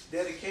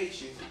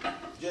dedication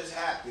just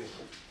happened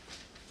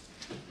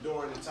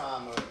during the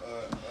time of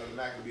the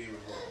Maccabean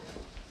Revolt.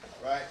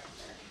 Right?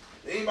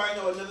 Anybody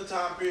know another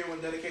time period when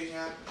dedication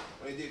happened?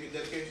 When they did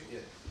dedication?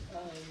 Yeah.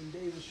 When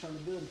David was trying to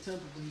build a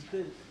temple, but he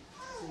couldn't.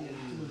 So he had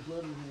too much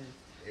blood in his hand.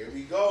 Here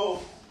we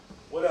go.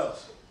 What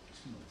else?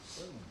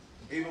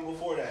 Even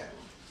before that.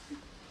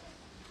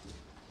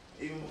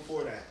 Even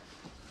before that.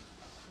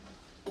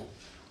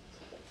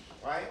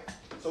 Right?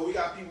 So we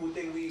got people who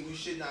think we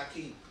should not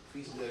keep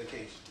feast of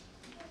dedication.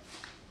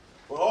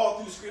 But all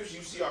through Scripture,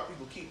 you see our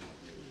people keep it.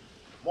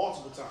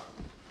 Multiple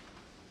times.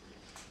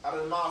 Out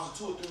of the mouths of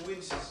 2 or 3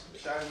 witnesses,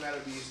 shall this matter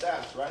be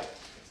established, right?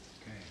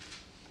 Okay.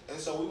 And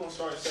so we're going to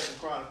start in 2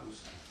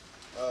 Chronicles.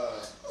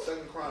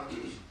 2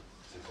 Chronicles,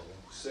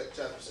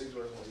 chapter 6,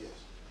 verse 1, yes.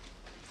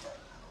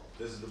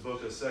 This is the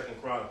book of 2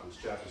 Chronicles,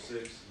 chapter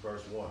 6,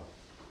 verse 1.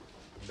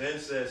 Then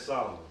said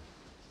Solomon,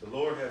 the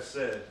Lord hath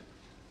said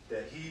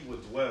that he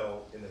would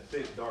dwell in the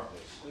thick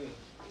darkness.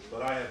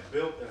 But I have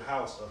built a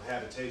house of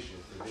habitation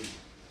for thee,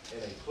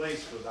 and a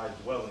place for thy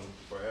dwelling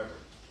forever.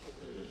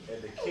 And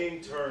the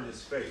king turned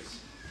his face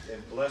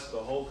and blessed the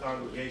whole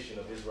congregation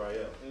of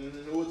Israel.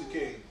 Who was the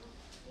king?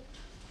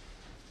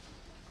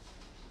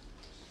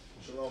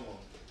 Shalom.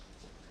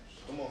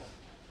 Come on.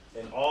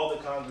 And all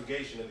the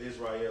congregation of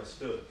Israel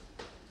stood.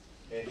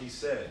 And he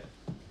said,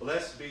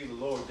 Blessed be the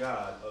Lord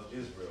God of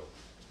Israel,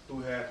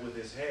 who hath with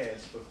his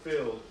hands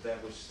fulfilled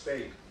that which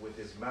spake with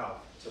his mouth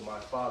to my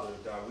father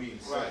David.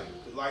 Right,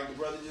 like the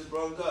brother just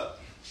brought up.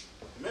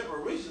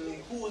 Remember, originally,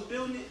 who was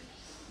building it?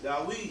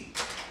 David.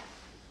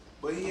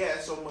 But he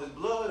had so much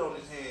blood on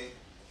his hand,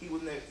 he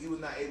was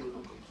not able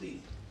to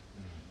complete it.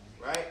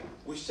 Right?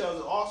 Which tells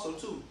us also,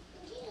 too,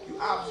 You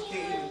obviously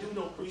can't even do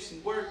no priestly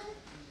work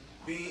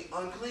being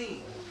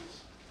unclean.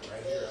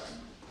 Right here.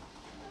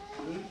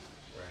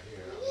 Right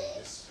here. I mean,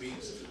 it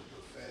speaks to the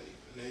prophetic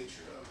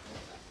nature of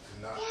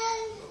not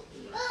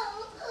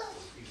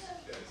piece of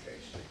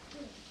dedication.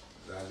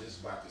 I was just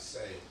about to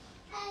say,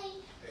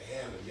 the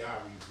hand of Yah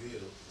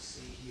revealed.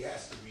 See, he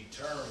has to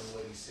return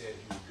what he said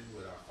he would do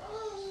with our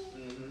fathers.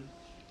 You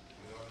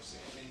know what I'm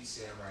saying? And he's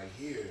saying right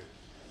here,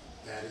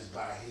 that is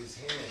by his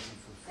hand he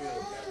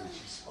fulfilled that which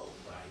he spoke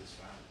by his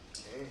father.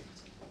 You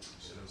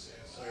see what I'm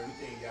saying? So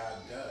everything God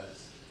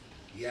does,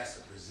 he has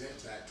to present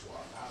that to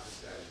our fathers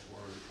that his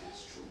word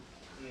is true.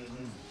 You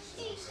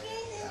see what I'm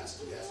saying? He has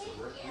to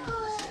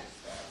represent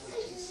that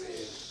which he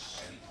said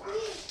and he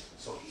promised.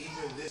 So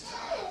even this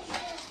time,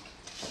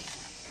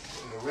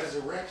 in the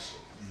resurrection,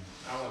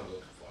 I don't want to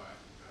go too far,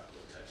 I'll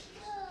go touch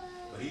this.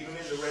 But even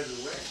in the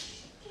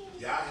resurrection,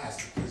 Yah has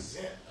to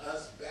present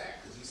us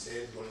back because he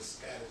said he's going to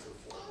scatter to the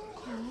four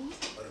corners,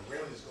 but a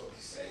remnant is going to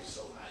be saved.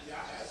 So Yah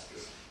has to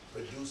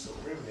produce a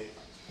remnant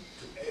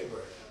to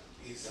Abraham,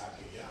 Isaac,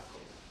 and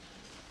Jacob.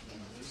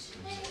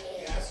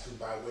 He has to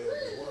by way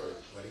of the word,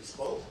 but he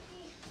spoke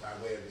by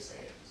way of his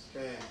hands.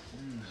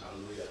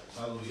 Hallelujah.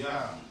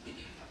 Hallelujah.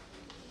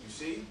 You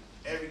see?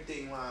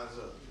 Everything lines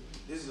up.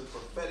 This is a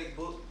prophetic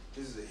book.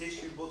 This is a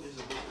history book. This is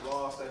a book of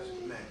law, statutes, and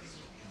commandments.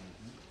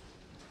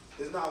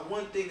 There's not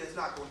one thing that's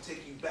not going to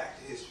take you back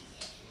to history.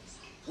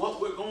 What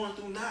we're going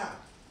through now,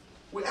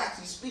 we're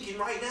actually speaking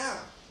right now.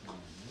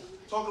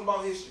 Talking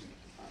about history.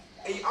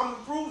 And I'm going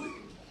to prove it.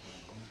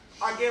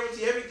 I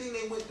guarantee everything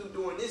they went through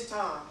during this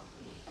time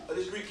of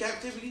this Greek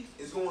captivity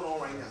is going on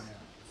right now.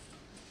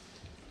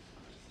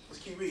 Let's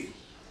keep reading.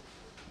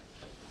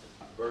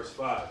 Verse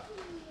 5.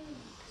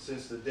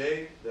 Since the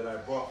day that I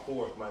brought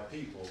forth my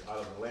people out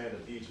of the land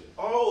of Egypt.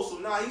 Oh, so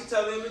now he's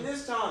telling him in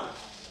this time.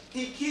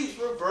 He keeps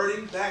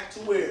reverting back to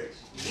where?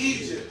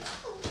 Egypt.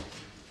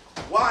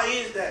 Why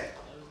is that?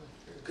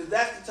 Because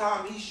that's the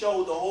time he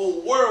showed the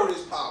whole world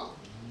his power.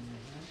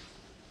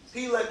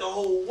 He let the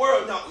whole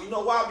world know. You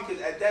know why?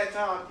 Because at that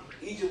time,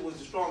 Egypt was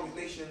the strongest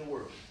nation in the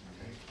world.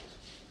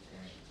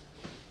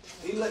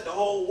 He let the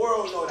whole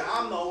world know that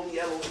I'm the only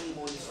Elohim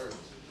on this earth.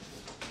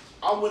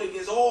 I went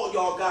against all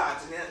y'all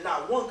gods, and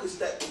not one could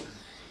step in.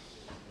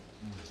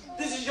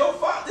 This is your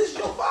father. This is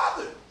your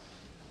father.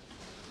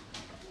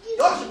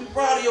 Y'all should be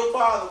proud of your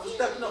father for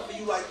stepping up for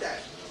you like that.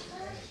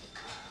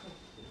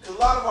 Because a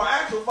lot of our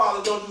actual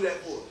fathers don't do that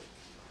for us.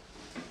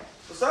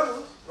 For some of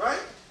us,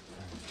 right?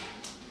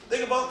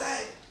 Think about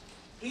that.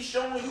 He's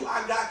showing you,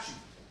 I got you.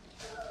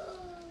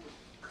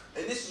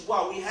 And this is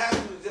why we have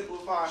to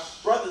exemplify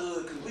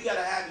brotherhood, because we got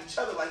to have each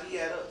other like he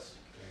had us.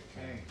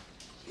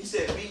 He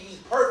said, be ye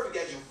perfect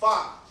as your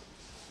father.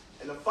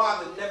 And the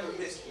father never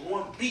missed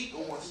one beat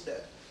or one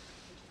step.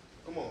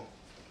 Come on.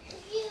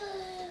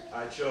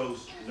 I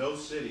chose no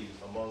city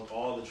among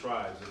all the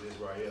tribes of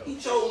Israel. He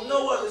chose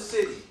no other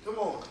city. Come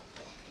on.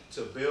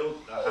 To build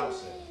a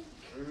house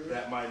in,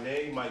 that my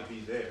name might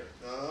be there.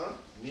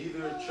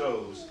 Neither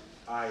chose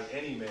I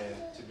any man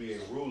to be a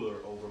ruler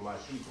over my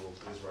people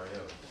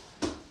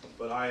Israel.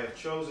 But I have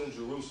chosen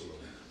Jerusalem,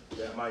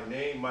 that my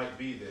name might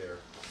be there,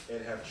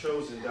 and have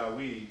chosen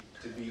David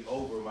to be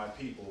over my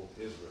people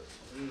Israel.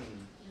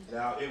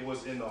 Now it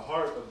was in the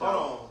heart of David.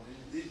 Hold on.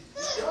 Did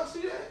y'all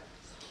see that?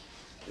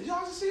 Did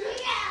y'all just see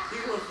that?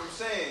 He went from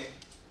saying,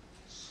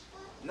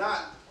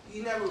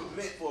 he never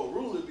meant for a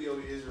ruler to be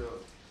over Israel,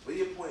 but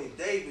he appointed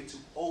David to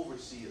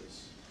oversee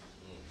us.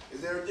 Is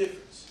there a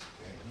difference?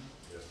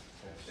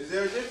 Is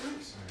there a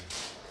difference?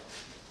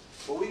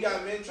 But we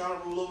got men trying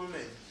to rule over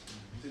men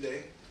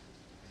today.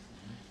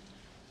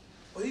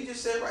 But he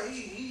just said, right,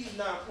 he's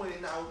not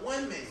appointed not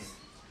one man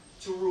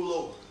to rule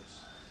over us.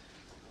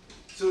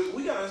 So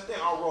we got to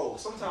understand our role.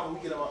 Sometimes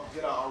we get out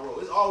our role.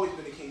 It's always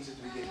been the king since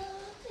the beginning.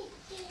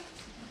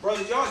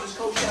 Brothers, y'all just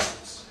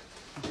co-shepherds.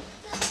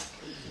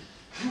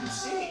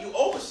 You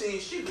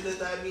overseeing sheep, but does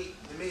that mean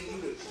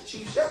you the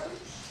chief shepherd?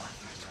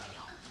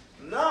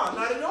 No,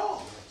 not at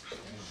all.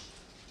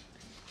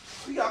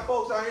 We got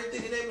folks out here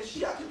thinking they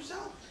Mashiach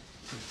himself.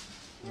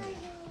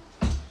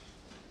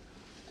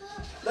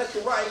 Let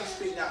the writing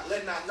speak now.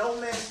 Let not no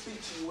man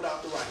speak to you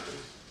without the writing.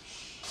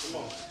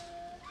 Come on.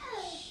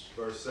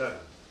 Verse 7.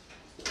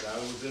 Now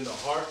it was in the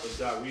heart of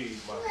David,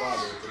 my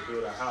father, to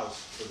build a house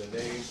for the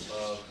name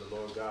of the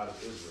Lord God of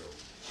Israel.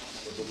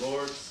 But the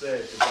Lord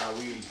said to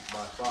David,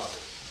 my father,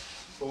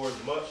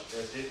 forasmuch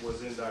as it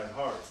was in thine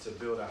heart to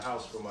build a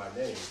house for my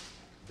name,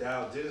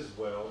 thou didst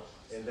well,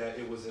 and that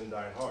it was in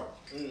thine heart.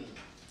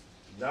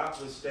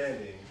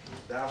 Notwithstanding,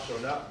 thou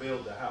shalt not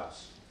build the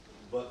house,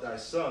 but thy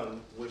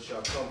son, which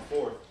shall come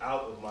forth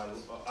out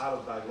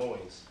of thy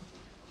loins,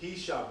 he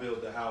shall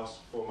build the house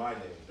for my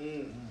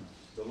name.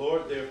 The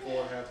Lord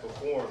therefore hath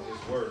performed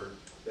his word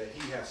that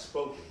he hath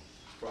spoken.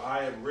 For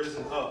I am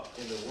risen up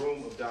in the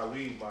room of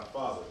David my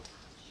father,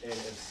 and am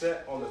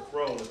set on the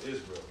throne of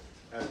Israel,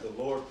 as the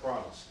Lord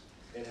promised,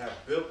 and have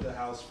built the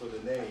house for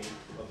the name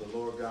of the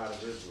Lord God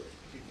of Israel.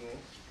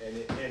 And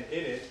in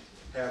it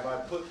have I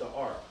put the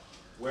ark,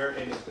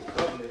 wherein is the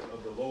covenant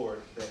of the Lord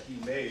that he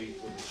made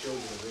with the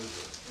children of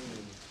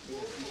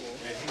Israel.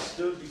 And he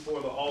stood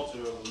before the altar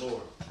of the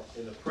Lord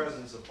in the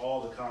presence of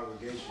all the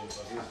congregation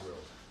of Israel,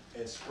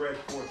 and spread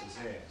forth his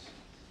hands.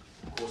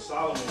 For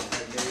Solomon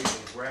had made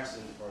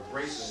a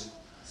brazen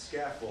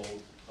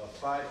scaffold of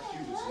 5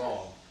 cubits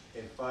long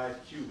and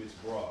 5 cubits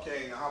broad.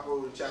 Okay, now hop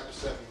over to chapter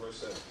 7, verse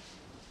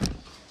 7.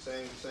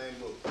 Same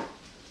book.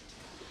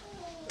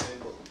 Same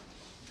book.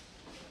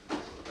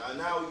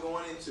 Now we're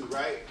going into,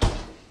 right?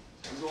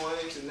 We're going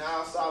into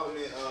now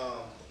Solomon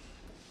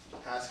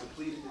has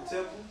completed the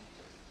temple,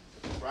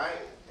 right?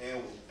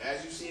 And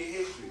as you see in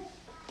history,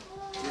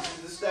 this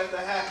is the step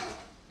that happened.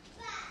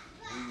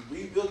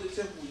 We rebuilt the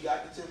temple, we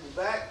got the temple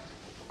back.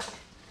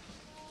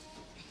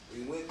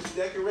 We went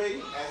through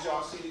decorating, as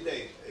y'all see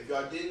today. If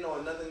y'all didn't know,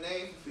 another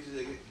name for Feast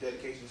of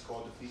Dedication is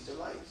called the Feast of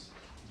Lights.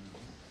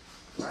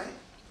 Right?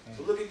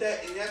 So look at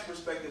that in that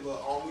perspective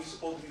of, are we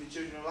supposed to be the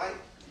children of light?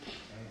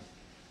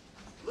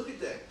 Look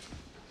at that.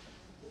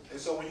 And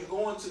so when you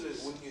go into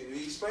when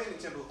you explain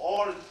the temple,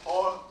 all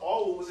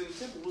what was in the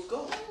temple was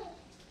gold.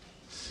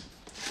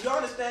 You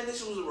understand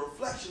this was a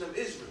reflection of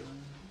Israel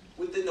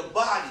within the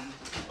body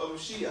of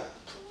Mashiach.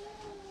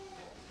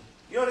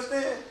 You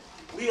understand?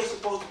 We are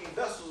supposed to be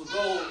vessels of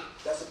gold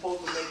that's supposed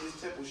to make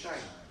this temple shine.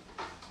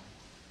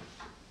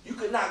 You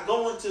could not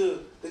go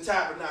into the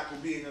tabernacle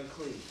being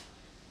unclean.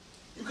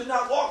 You could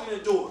not walk in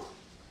the door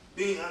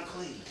being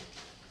unclean.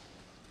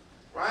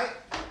 Right?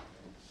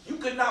 You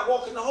could not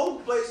walk in the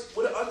holy place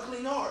with an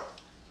unclean heart.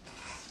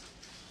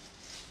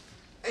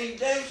 And you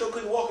damn sure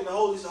couldn't walk in the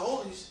holies of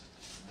holies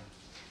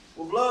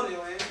with blood in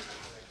your hands.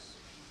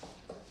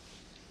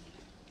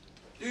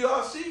 Do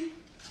y'all see?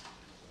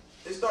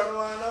 It's starting to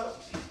line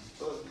up.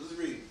 So let's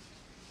read it.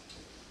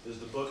 This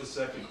is the book of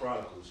 2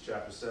 Chronicles,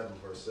 chapter 7,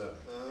 verse 7.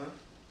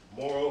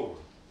 Moreover,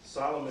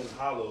 Solomon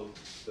hollowed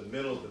the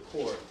middle of the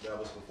court that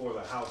was before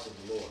the house of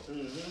the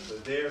Lord. For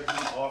there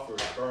he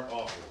offered burnt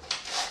offerings.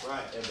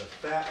 Right. And the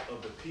fat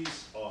of the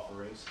peace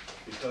offerings,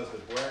 because the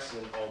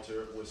brazen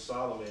altar which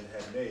Solomon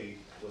had made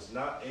was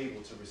not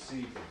able to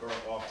receive the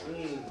burnt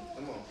offerings,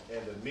 Come on.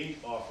 and the meat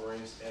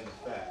offerings and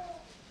the fat.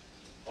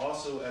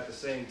 Also at the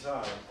same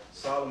time,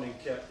 Solomon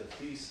kept the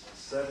feast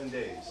 7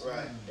 days,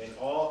 Right. and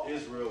all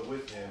Israel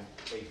with him,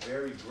 a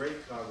very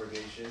great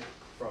congregation,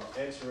 from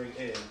entering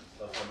in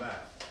of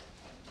Hamath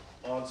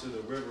onto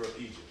the river of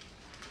Egypt.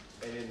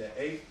 And in the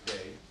 8th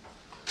day,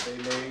 they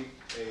made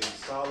a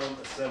solemn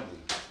assembly,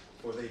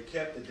 for they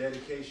kept the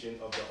dedication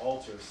of the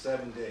altar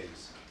 7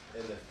 days,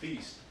 and the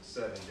feast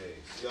 7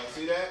 days. Y'all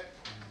see that?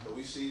 So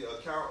we see the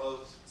account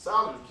of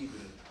Solomon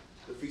keeping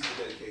the Feast of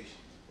Dedication,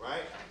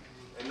 right?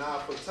 And now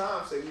for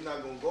time's sake, we're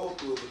not going to go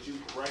through it, but you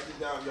write it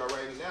down. If y'all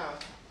write it down,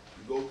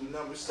 you go through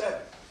number 7.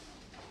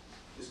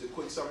 Just a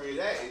quick summary of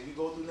that. If you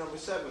go through number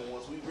 7,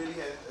 once we really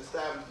had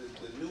established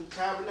the new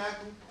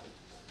tabernacle,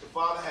 the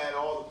Father had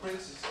all the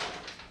princes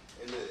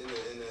and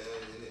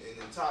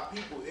the top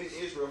people in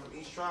Israel from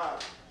each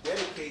tribe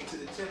dedicate to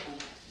the temple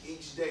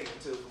each day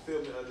until the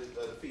fulfillment of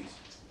the feast.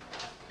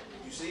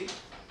 You see?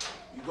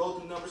 You go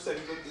through number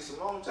 7. It's a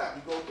long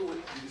time. You go through it,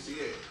 you can see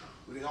it.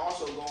 We can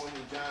also go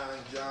into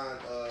John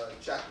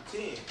chapter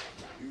 10.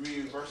 You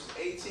read verses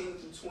 18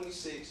 through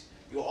 26.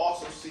 You'll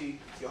also see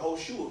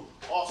YAHOSHUA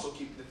also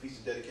keeping the Feast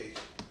of Dedication.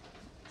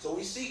 So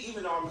we see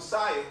even our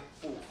Messiah,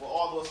 for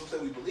all of us who say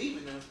we believe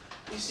in him,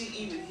 we see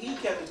even he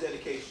kept the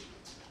dedication.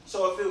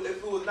 So if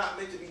it was not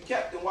meant to be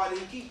kept, then why did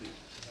he keep it?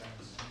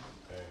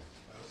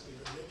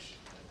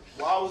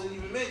 Why was it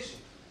even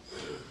mentioned?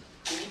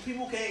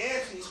 People can't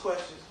answer these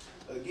questions.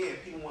 Again,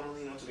 people want to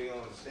lean onto their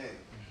own understanding.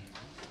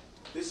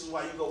 This is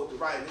why you go with the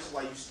writing. This is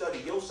why you study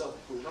yourself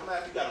approved. No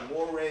matter if you got a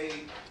MOREH,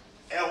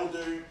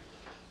 elder,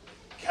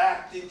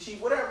 captain, chief,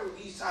 whatever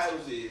these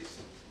titles is,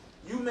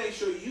 you make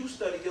sure you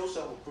study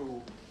yourself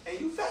approved and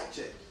you fact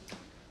check.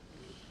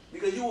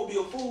 Because you will be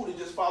a fool to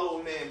just follow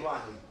a man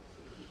blindly.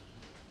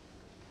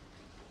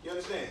 You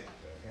understand?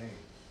 Okay.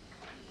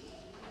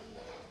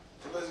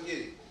 So let's get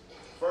it.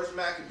 First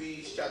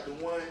Maccabees chapter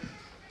 1,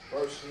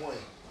 verse 1.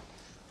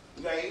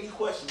 You got any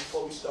questions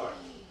before we start?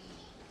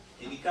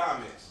 Any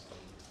comments?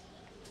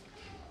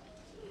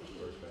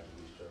 First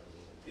Maccabees chapter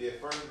 1. Yeah,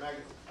 first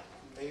Maccabees.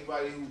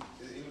 Anybody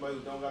who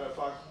don't got a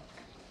pocket?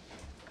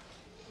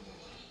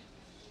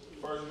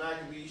 First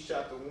Maccabees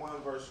chapter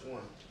 1, verse 1.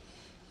 All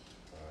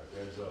right,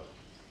 hands up.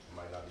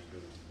 Might not be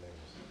good with these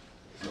names.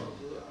 It's all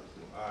good.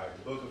 All right,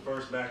 the book of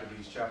First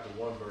Maccabees chapter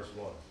 1, verse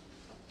 1.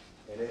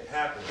 And it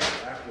happened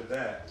after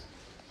that,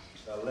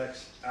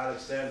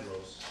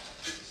 Alexandros,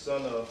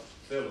 son of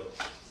Philip,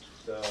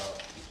 the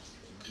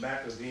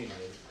Maccabean,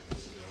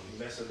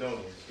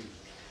 Macedonian,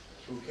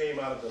 who came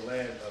out of the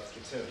land of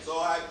Kittim. So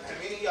have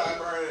any of y'all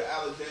ever heard of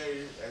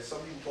Alexander, as some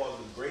people call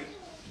him the Great?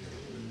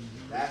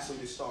 That's what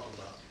it's talking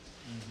about.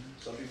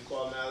 Some people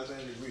call him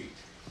Alexander the Greek.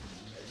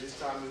 At this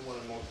time, he was one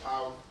of the most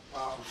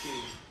powerful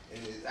kings,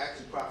 and it's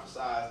actually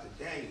prophesied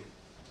to Daniel,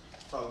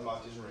 talking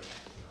about this reign.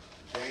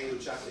 Daniel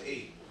chapter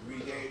 8. You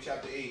read Daniel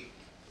chapter 8,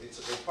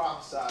 it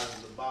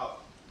prophesies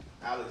about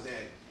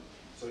Alexander.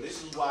 So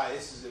this is why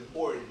this is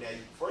important that,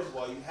 first of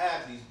all, you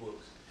have these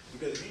books.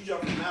 Because if you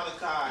jump from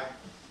Malachi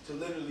to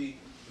literally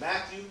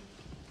Matthew,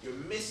 you're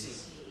missing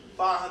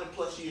 500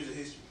 plus years of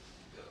history.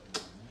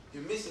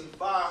 You're missing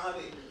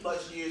 500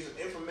 plus years of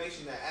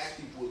information that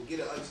actually will get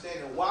an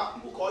understanding of why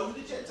people call you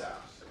the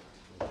Gentiles.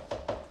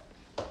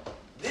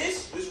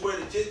 This is where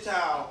the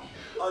Gentile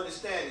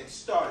understanding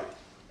started.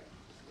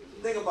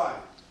 Think about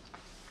it.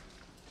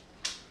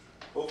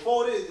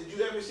 Before this, did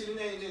you ever see the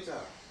name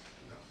Gentile?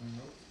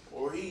 No.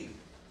 Or heathen?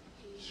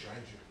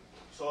 Stranger.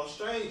 So a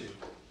stranger.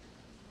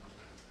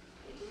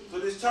 So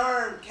this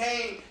term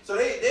came, so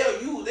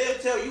they'll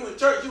tell you in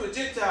church you a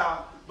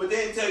Gentile, but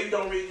then tell you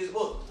don't read this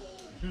book.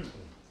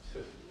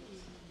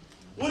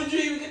 Where did you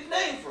even get the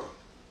name from?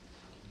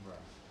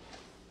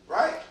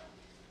 Right?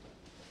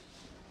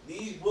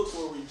 These books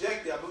were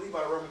rejected, I believe,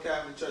 by the Roman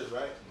Catholic Church,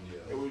 right? Yeah.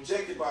 They were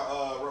rejected by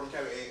Roman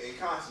Catholic and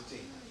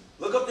Constantine.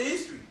 Look up the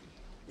history.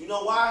 You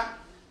know why?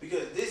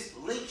 Because this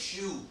links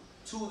you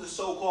to the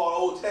so-called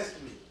Old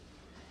Testament.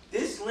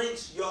 This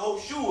links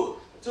YAHOSHUA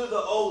to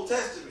the Old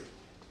Testament.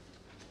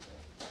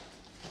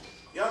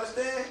 You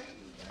understand?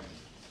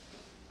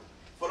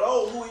 For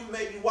those who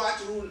may be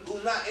watching who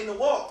not in the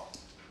walk,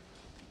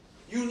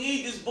 you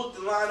need this book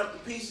to line up the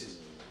pieces.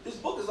 This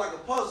book is like a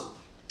puzzle.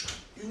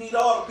 You need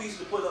all the pieces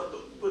to put a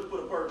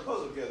perfect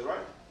puzzle together,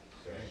 right?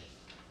 Okay.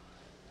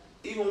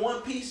 Even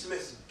one piece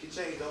missing can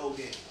change the whole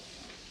game.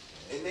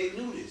 And they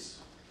knew this.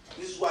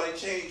 This is why they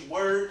changed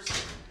words.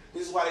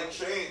 This is why they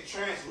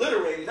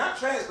transliterated, not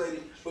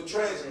translated, but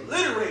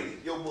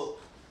transliterated your book.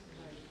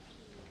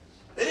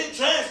 They didn't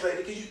translate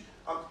it because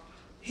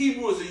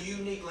Hebrew is a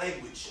unique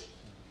language.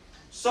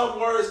 Some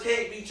words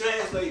can't be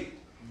translated.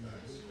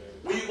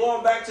 When you're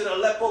going back to the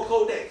Aleppo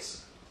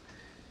Codex,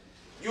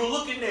 you're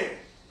looking there.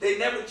 They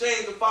never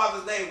changed the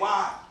father's name.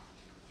 Why?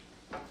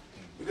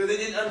 Because they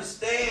didn't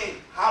understand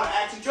how to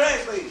actually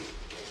translate it.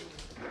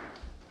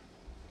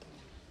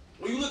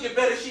 When you look at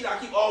BAHSHEM, I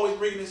keep always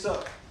bringing this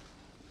up.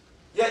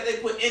 Yet they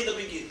put in the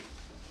beginning.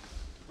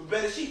 But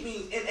BAHSHEM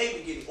means in a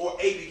beginning or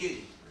a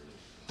beginning.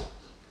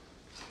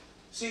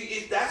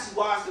 See, that's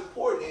why it's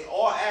important in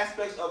all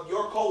aspects of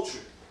your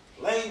culture,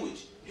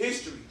 language,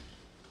 history,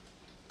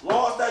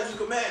 law, statutes,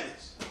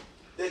 commandments,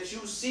 that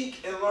you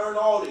seek and learn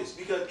all this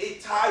because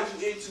it ties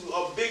you into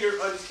a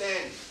bigger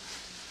understanding.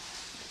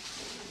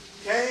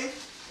 Okay?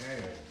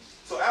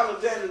 So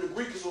Alexander the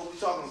Greek is what we're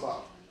talking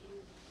about.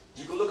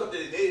 You can look up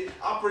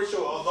I'm pretty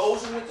sure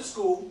those who went to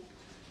school,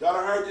 y'all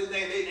done heard this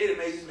name, they'd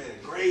made this man a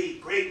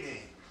great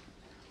name.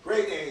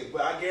 Great name.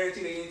 But I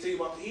guarantee they didn't tell you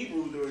about the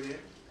Hebrews during him.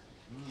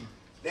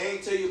 They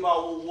ain't tell you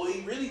about what he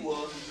really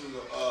was, which was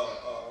a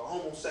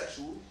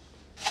homosexual,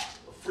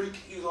 a freak.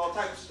 He was all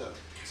types of stuff.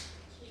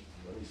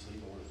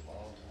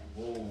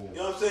 You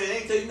know what I'm saying? They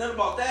ain't tell you nothing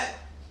about that.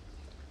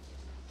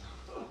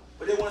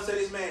 But they want to say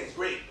this man is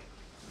great.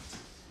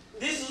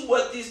 This is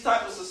what this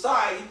type of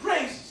society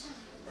praises.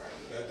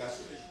 Right. That's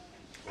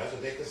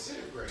what they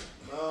consider great.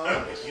 You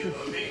know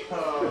what I mean?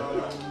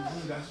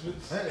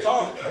 So,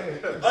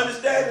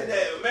 understanding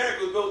that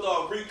America was built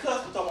off Greek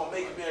custom, talking about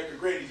making America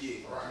great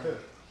again. Right.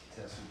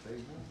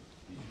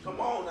 Come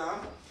on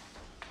now.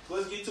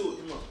 Let's get to it.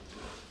 Come on.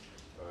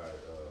 All right.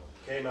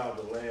 Came out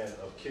of the land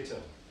of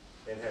Kittim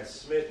and had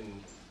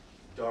smitten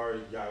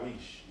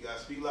YHWH. You gotta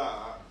speak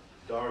loud.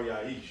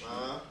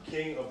 YHWH,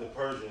 king of the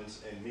Persians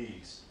and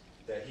Medes,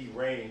 that he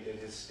reigned in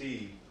his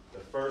stead, the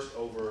first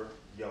over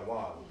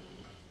Yawan,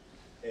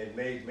 and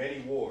made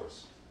many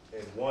wars,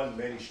 and won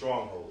many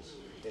strongholds,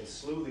 and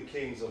slew the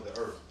kings of the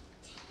earth,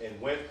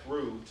 and went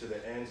through to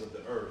the ends of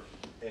the earth,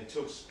 and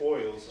took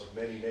spoils of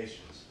many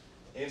nations,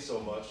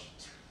 insomuch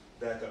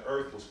that the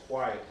earth was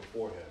quiet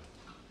before him.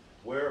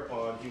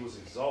 Whereupon he was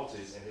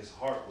exalted, and his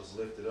heart was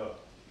lifted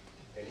up.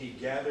 And he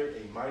gathered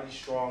a mighty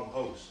strong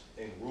host,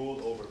 and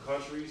ruled over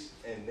countries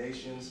and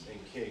nations and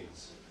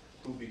kings,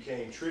 who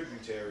became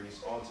tributaries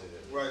unto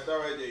him. Right,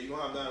 start right there. You're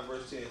going to have down in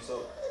verse 10.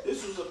 So,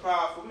 this was a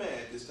powerful man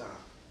at this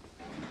time.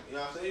 You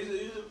know what I'm saying?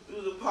 He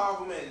was a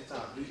powerful man at this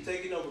time. He was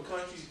taking over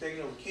countries, he was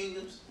taking over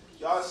kingdoms.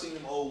 Y'all seen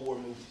them old war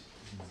movies.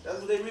 That's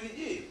what they really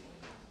did.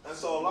 And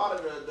so, a lot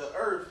of the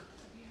earth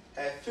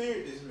had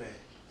feared this man,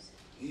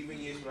 even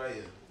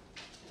YISRAEL.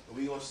 And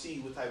we're going to see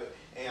what type of...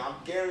 And I'm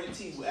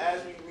guaranteed,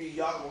 as we read,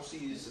 y'all going to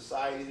see this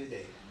society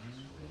today.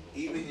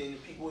 Even in the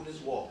people in this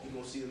walk, you're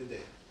going to see them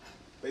today.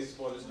 Based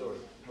upon the story.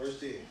 Verse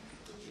 10.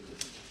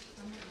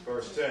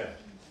 Verse 10.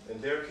 And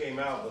there came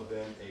out of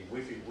them a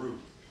wicked root,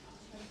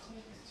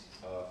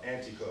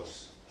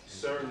 Antiochus,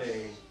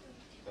 surnamed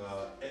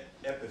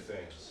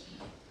Epiphanes,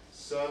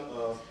 son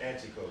of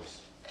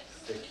Antiochus,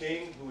 the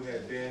king who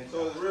had been...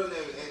 So his real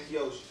name is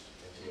Antiochus.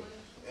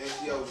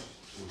 Antiochus.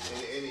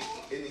 And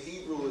in the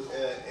Hebrew is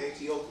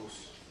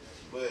Antiochus.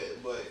 But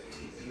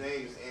his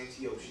name is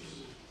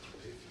Antiochus.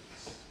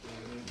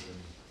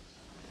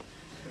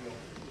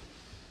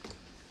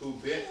 Who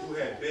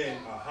had been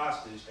a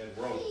hostage at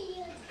Rome,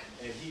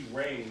 and he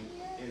reigned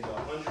in the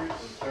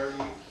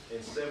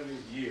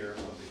 130th year of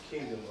the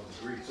kingdom of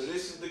the Greeks. So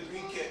this is the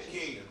Greek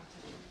kingdom.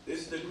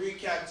 This is the Greek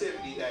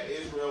captivity that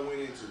Israel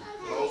went into.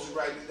 For those who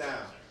write this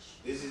down.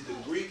 This is the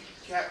Greek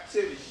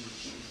captivity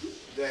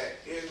that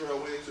Israel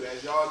went into.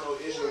 As y'all know,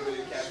 Israel been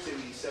in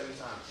captivity 7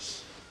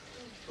 times.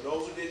 For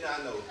those who did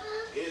not know,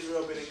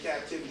 Israel been in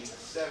captivity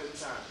 7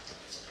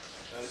 times.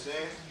 You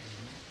understand?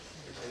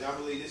 And I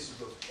believe this is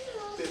the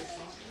 5th.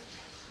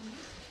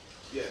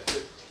 Yeah,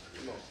 5th.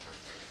 Come on.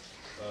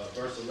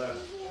 Verse 11.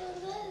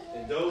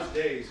 In those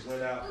days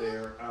went out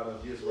there out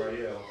of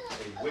YISRAEL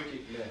a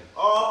wicked man.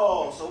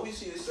 Oh, so we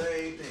see the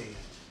same thing.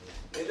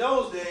 In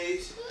those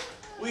days,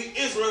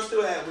 Israel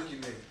still had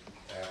wicked men.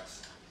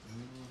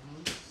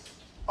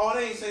 Oh,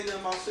 they ain't say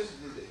nothing about sisters,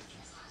 did they?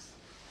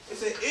 They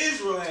said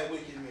Israel had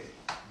wicked men.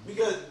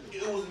 Because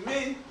it was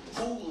men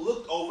who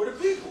looked over the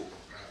people.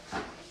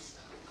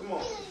 Come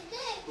on.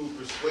 Who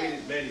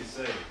persuaded many,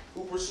 saying.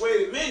 Who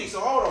persuaded many. So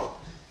hold on.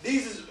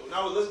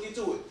 Now let's get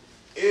to it.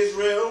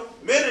 Israel,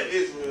 men of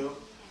Israel,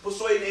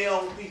 persuading their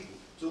own people.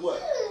 To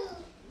what?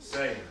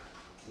 Saying,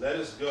 let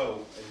us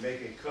go and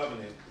make a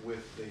covenant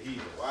with the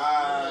heathen.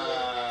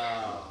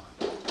 Wow.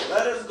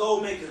 Let us go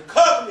make a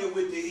covenant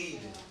with the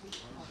heathen.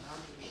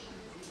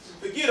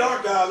 Forget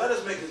our God. Let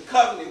us make a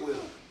covenant with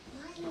them.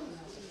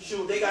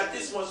 Shoot, they got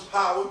this much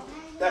power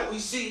that we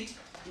see.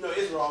 You know,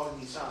 Israel always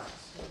needs signs.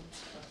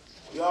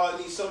 We all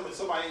need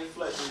somebody in the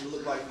flesh to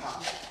look like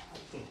power.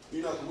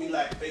 You know, we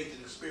lack faith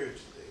in the spiritual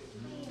thing.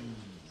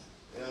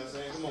 You know what I'm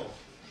saying? Come on.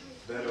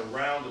 That are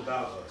round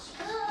about us.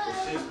 But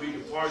since we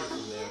departed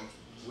from them,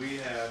 we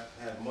have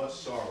had much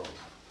sorrow.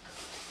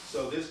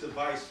 So this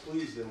device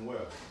pleased them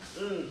well.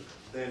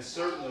 Then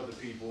certain of the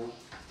people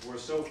were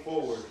so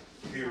forward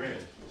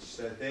herein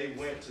that they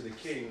went to the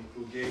king,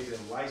 who gave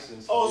them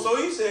license. Oh, so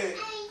he said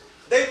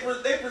they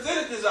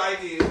presented this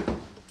idea,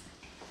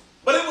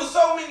 but it was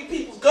so many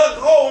people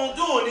gung-ho on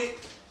doing it.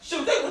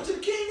 Shoot, they went to the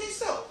king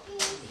themselves.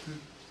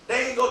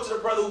 They didn't go to the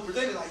brother who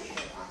presented, like,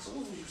 yeah, so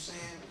what was you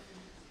saying?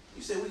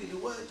 You said we can do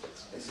what?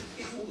 They said,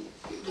 yeah,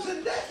 he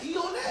presented that. He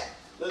on that.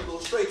 Let's go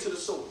straight to the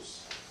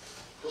source.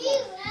 Come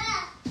on.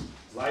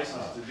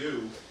 License to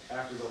do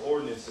after the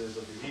ordinances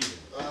of the heathen.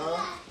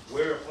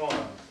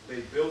 Whereupon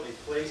they built a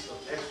place of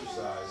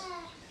exercise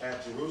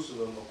at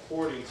Jerusalem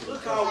according to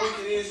Look how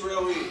wicked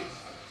Israel is.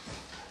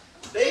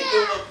 They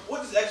built up,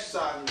 what does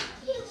exercise mean?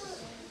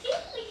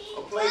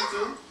 A place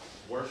to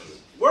worship.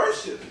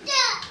 Worship.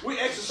 We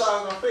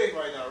exercising our faith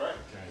right now, right?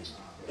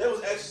 They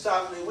was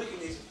exercising their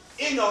wickedness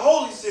in the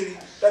holy city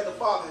that the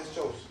Father has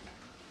chosen.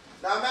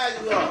 Now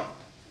imagine y'all,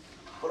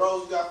 for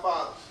those who got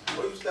fathers,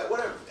 or you step,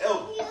 whatever,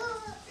 elders,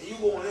 and you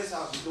go in his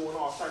house and doing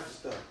all types of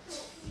stuff.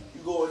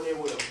 You go in there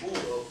with a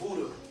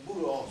Buddha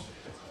altar.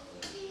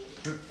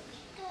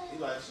 You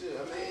like, shit,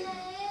 I mean,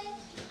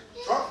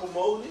 Trump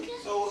promoting it,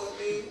 so I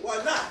mean, why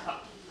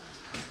not?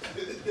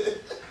 You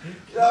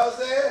know what I'm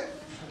saying?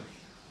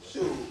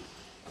 Shoot.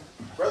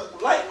 Brother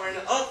Light wearing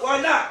the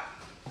why not?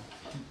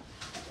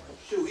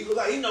 Shoot, he look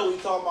like he know what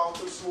he talking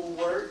about with some smooth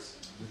words.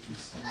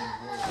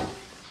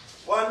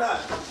 Why not?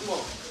 Come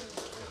on.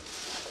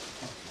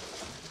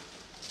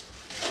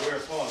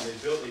 Whereupon they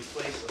built a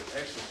place of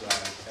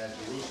exercise at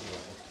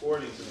Jerusalem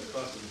according to the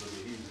customs of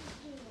the heathen,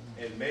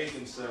 and made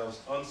themselves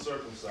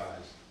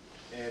uncircumcised.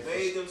 And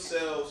made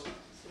themselves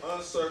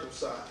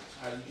uncircumcised.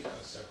 How do you get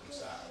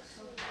uncircumcised?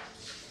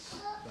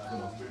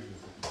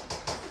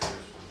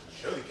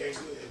 Surely can't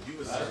do it if you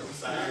were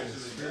circumcised.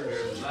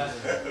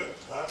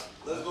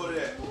 Let's go to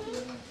that.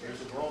 Here's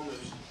the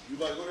Romans. You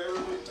like to go there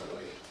real quick?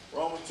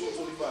 Romans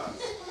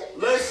 2:25.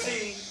 Let's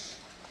see.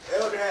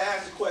 Elder had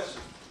asked a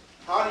question.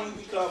 How do you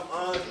become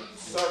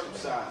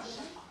uncircumcised?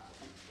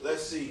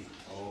 Let's see.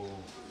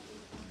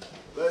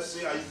 Let's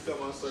see how you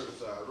become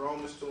uncircumcised.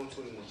 Romans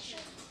 2:21.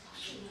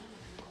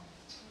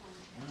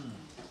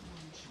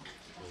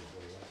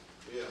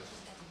 Yeah.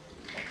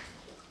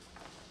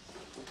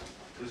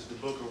 This is the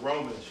book of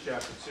Romans,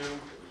 chapter 2,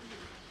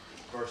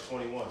 verse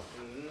 21.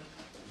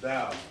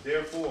 Thou,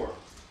 therefore,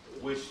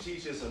 which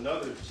teachest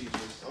another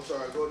teachest. I'm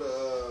sorry, go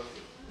to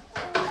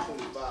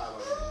 25. My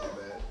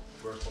bad.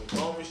 Verse 25.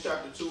 Romans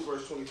chapter 2,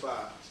 verse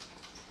 25.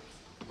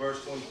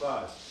 Verse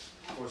 25.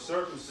 For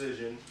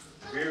circumcision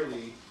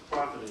verily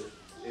profiteth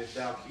if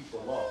thou keep the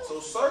law. So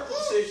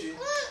circumcision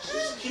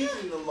is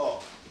keeping the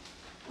law.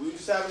 We were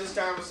just having this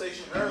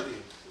conversation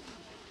earlier.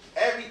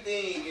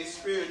 Everything is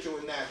spiritual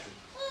and natural.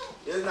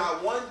 There's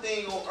not one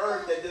thing on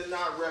earth that does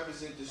not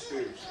represent the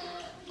spiritual.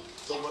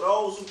 So for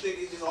those who think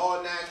it's just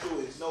all natural,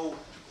 it's no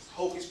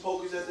hocus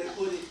pocus as they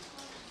put it,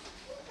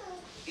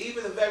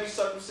 even the very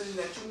circumcision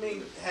that you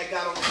may had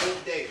got on the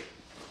 8th day,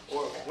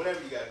 or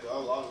whatever you got to do, a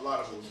lot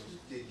of them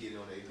did get it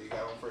on the 8th day, they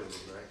got on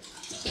first day, right?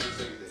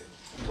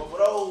 But for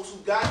those who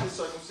got the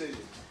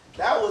circumcision,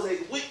 that was a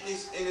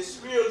witness in the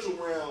spiritual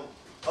realm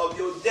of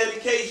your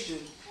dedication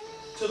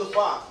to the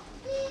Father.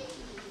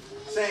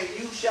 Saying,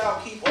 you shall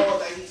keep all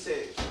that he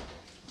said.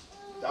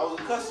 That was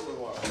a custom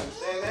of ours.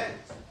 Understand that?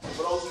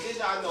 For those who did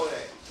not know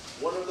that,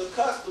 one of the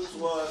customs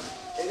was,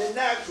 in the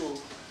natural,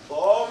 for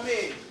all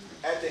men,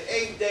 at the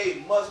 8th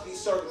day must be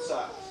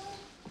circumcised.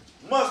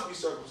 Must be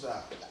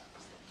circumcised.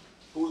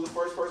 Who was the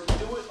first person to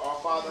do it? Our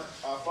father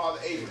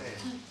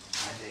Abraham.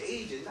 At the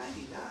age of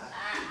 99.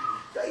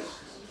 Gracious.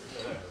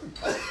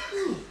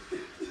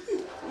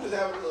 was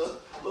having a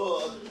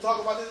little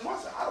talk about this.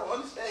 I said, I don't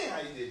understand how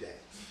you did that.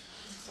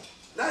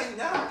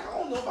 99, I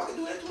don't know if I can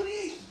do that at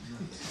 28.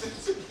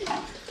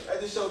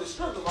 That just showed the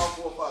strength of our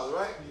forefathers,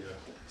 right? Yeah.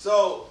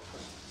 So,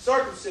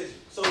 circumcision.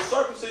 So,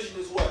 circumcision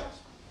is what?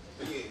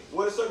 Again,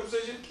 what is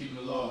circumcision? Keeping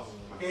the law.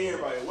 I can't hear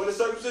everybody. What is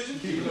circumcision?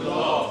 Keeping the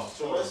law.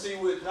 So, let's see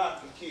what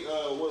not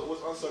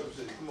what's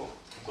uncircumcision. Come on.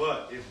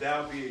 But if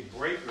thou be a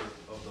breaker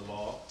of the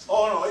law,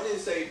 Oh, no, it didn't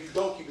say if you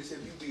don't keep it. It said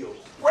if you be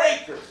a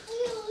breaker.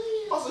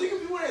 Also, you can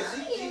be wearing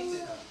ZGs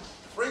and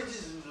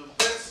fringes and the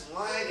best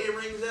lion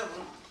earrings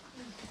ever.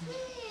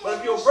 But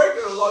if you're a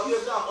breaker of the law, you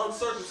have not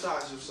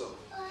uncircumcised yourself.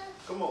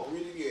 Come on,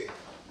 read it again.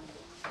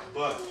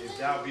 but if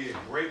thou be a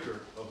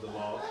breaker of the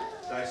law,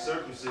 thy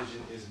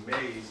circumcision is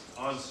made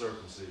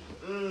uncircumcision.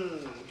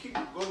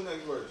 Go to the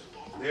next verse.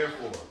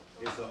 Therefore,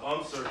 if the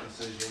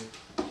uncircumcision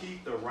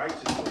keep the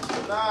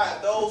righteousness,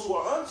 Not those who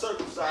are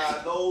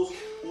uncircumcised, those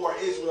who are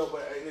Israel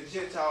but in a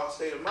Gentile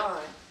state of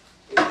mind,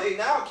 if they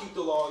now keep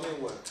the law,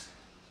 then what?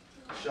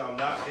 shall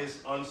not his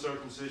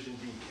uncircumcision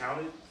be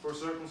counted for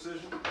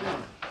circumcision?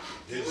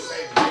 Didn't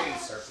say made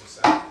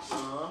circumcised.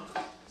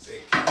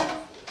 Say counted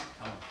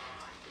for.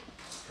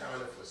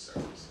 Counted for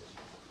circumcision.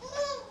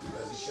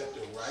 Because he kept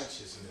the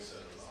righteousness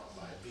of the law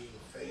by being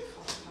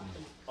faithful.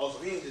 Oh, so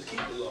he didn't just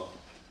keep the law.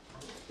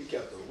 He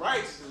kept the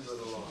righteousness of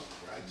the law.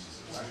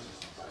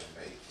 Righteousness by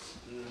faith.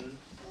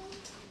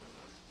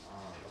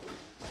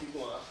 Keep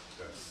going.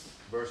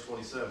 Verse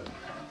 27.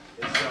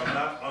 And shall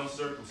not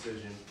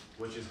uncircumcision,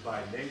 which is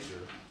by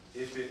nature,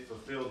 if it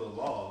fulfill the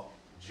law,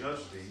 judge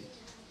thee,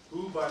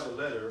 who by the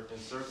letter in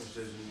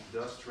circumcision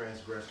does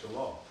transgress the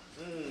law?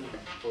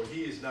 For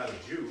he is not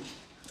a Jew,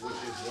 which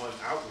is one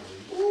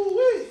outwardly,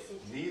 Ooh-wee.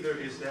 neither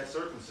is that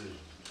circumcision,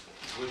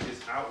 which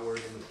is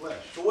outward in the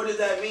flesh. So what does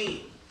that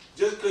mean?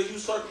 Just because you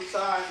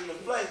circumcised in the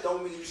flesh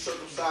don't mean you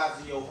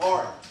circumcised in your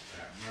heart.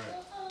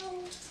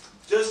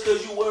 Just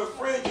because you wear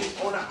fringes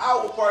on the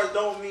outward part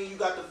don't mean you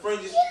got the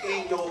fringes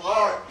in your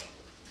heart.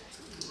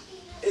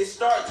 It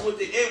starts with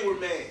the inward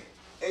man.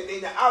 And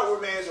then the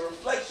outward man is a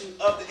reflection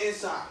of the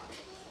inside.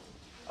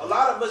 A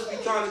lot of us be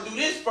trying to do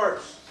this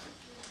first.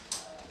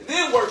 And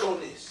then work on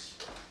this.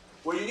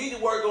 Well, you need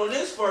to work on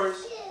this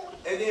first.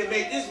 And then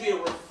make this be a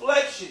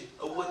reflection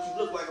of what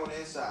you look like on the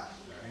inside.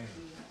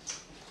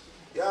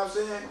 You know what I'm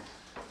saying?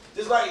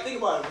 Just like, think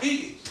about it,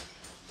 vegans.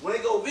 When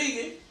they go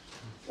vegan,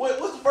 what's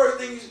the first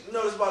thing you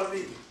notice about a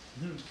vegan?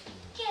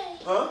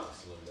 Huh?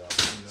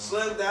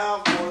 Slim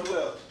down for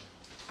well.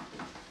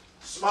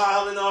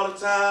 Smiling all the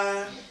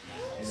time.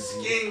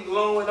 Skin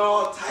glowing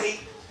all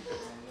tight.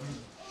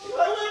 You're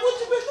like, man, what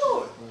you been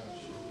doing?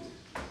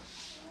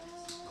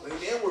 Clean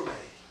the inward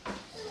man.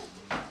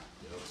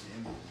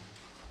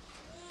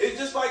 It's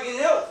just like in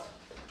health.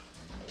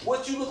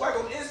 What you look like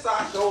on the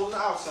inside shows on the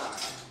outside.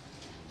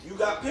 You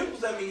got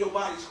pimples, that mean your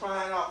body's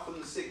crying out from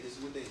the sickness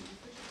within you.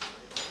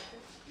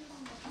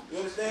 You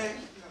understand?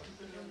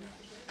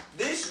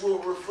 This will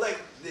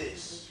reflect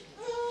this.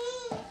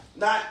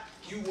 Not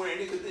you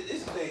wearing it, because this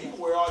is the thing, you can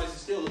wear all this and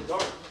still look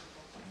dark.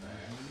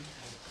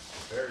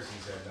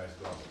 Pharisees had nice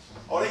garments.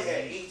 Oh,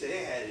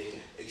 they had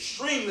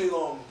extremely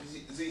long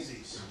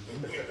ZZs.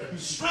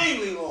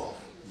 Extremely long.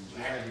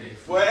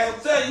 Well, I'm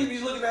telling you, you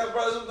be looking at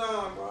brother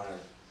sometimes, bro.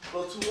 A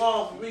little too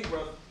long for me,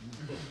 brother.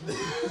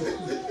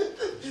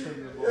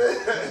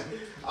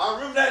 I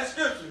remember that in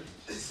scripture.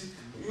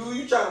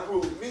 You trying to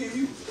prove it. Me and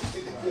you.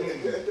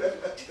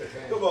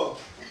 Come on.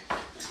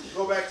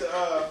 Go back to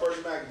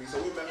 1 Maccabees. So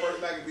we're at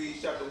 1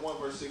 Maccabees chapter 1,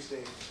 verse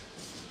 16.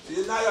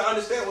 See, now you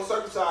understand what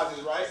circumcised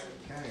is, right?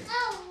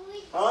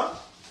 Huh?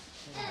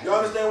 You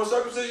understand what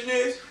circumcision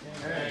is?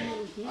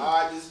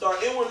 Alright, just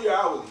start inwardly or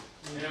outwardly?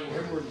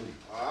 Inwardly.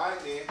 Alright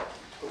then.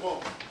 Come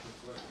on.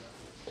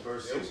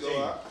 Verse There we 16.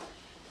 go.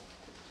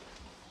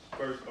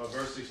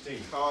 Verse 16.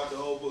 Call out the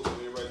whole book so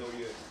everybody know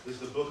yet. This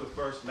is the book of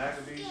 1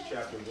 Maccabees,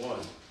 chapter 1,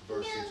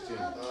 verse 16.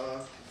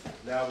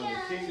 Now when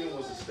the kingdom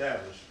was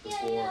established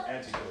before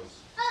Antiochus,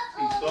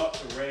 he thought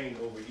to reign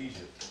over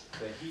Egypt,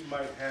 that he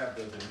might have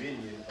the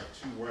dominion of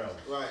 2 realms.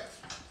 Right.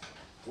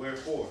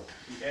 Wherefore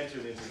he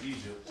entered into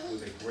Egypt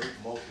with a great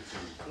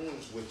multitude,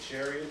 with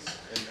chariots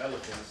and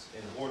elephants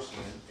and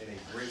horsemen and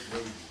a great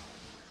navy,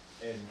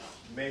 and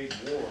made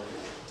war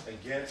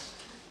against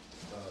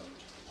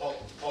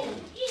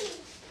Ptolemy,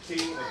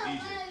 king of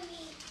Egypt.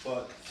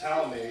 But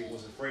Ptolemy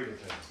was afraid of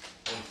him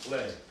and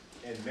fled,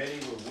 and many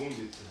were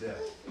wounded to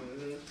death.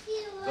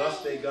 Thus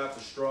they got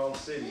the strong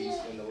cities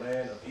in the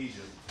land of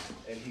Egypt,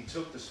 and he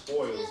took the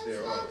spoils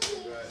thereof.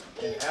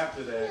 And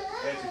after that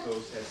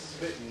Antiochus had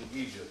smitten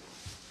Egypt,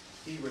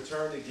 he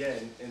returned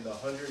again in the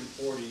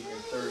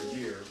 143rd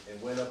year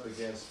and went up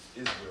against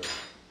Israel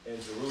and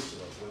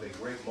Jerusalem with a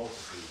great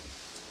multitude,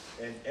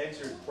 and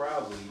entered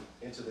proudly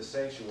into the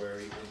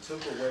sanctuary and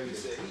took away He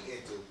said he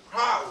entered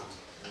proudly.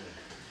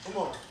 Come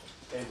on.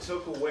 and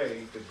took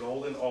away the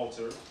golden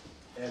altar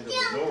and the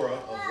menorah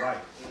of light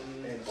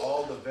and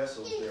all the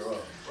vessels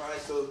thereof. Right.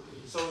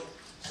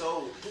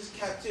 So this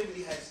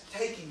captivity has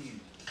taken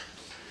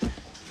you.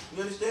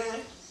 You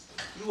understand?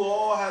 You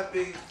all have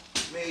been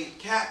made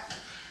captive.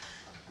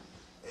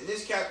 And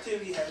this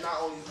captivity has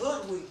not only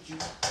hoodwinked you,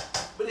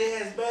 but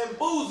it has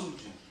bamboozled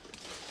you.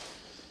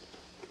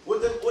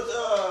 Was it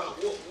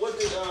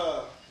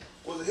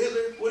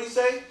Hitler? What did he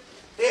say?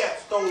 They have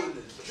stolen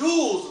the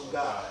jewels of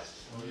God.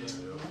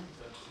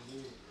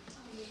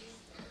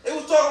 They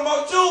was talking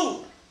about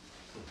you.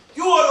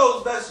 You are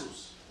those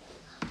vessels.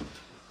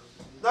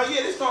 Now,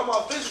 yeah, they're talking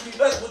about physically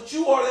vessels, but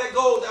you are that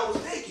gold that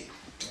was taken.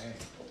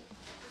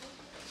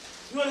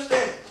 You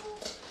understand?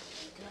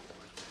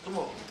 Come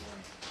on.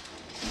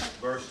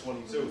 Verse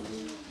 22.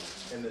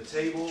 And the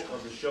table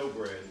of the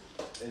showbread,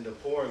 and the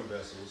pouring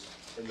vessels,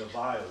 and the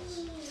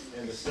vials,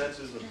 and the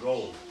censers of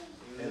gold,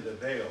 and the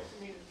veil,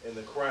 and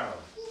the crown,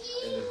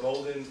 and the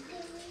golden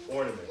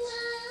ornaments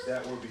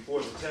that were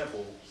before the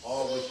temple,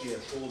 all which he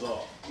had pulled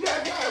off.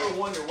 Yeah, y'all ever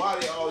wonder why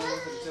they always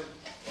went to the temple?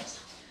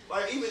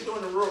 Like, even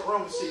during the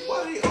Roman city,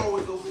 why do they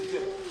always go to the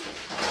temple?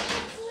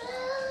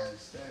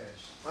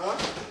 Stash. Huh?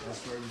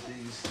 That's where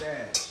everything is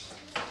stashed.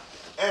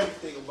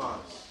 Everything about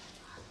us.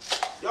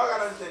 Y'all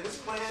gotta understand, this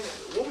plan,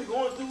 what we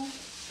going through,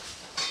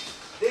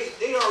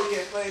 they already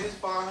had planned this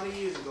 500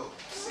 years ago,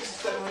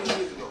 600, 700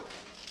 years ago.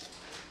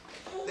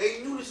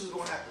 They knew this was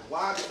going to happen.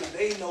 Why? Because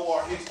they know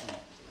our history.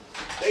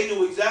 They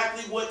knew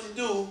exactly what to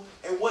do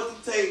and what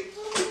to take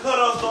to cut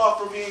us off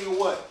from being a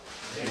what?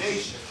 A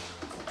nation.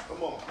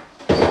 Come on.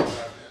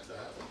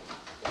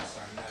 That's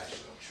our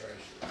national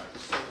treasure.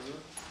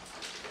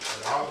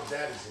 And all of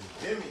that is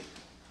endemic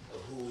of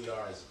who we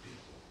are as a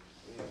people.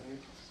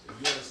 If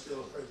you want to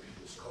still approach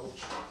people's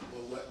culture,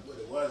 well, what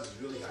it was is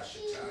really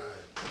Hashatan.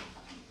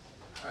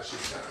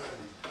 Hashatan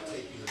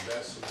taking the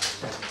vessels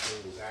and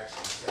everything was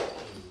actually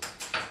taking,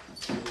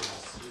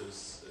 it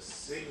was a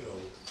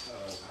signal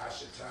of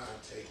Hashatan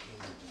taking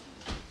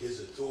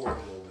his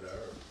authority over the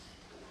earth.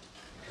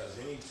 Because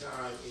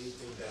anytime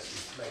anything that's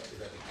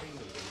reflected of the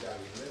kingdom, you got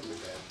to remember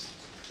that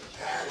the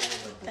pattern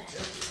of the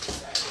temple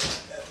is that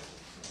in heaven.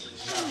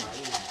 It's not my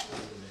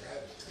kingdom in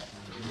heaven.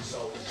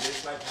 So it's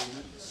just like when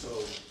you,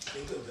 so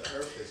think of the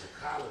earth as a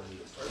colony.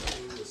 The first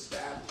thing you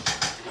establish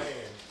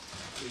land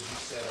is you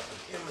set up an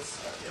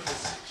emissary.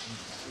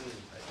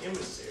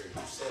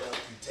 You set up,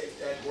 you take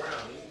that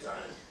ground.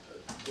 Anytime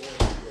you go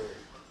into a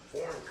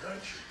foreign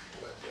country,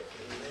 like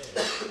in land,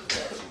 you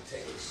actually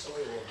take the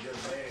soil of your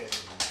land and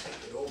you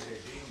take it over there,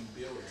 then you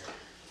build it.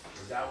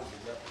 Because that would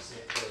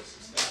represent what's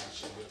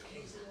establishing your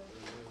kingdom.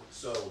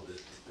 So the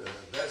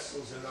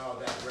vessels and all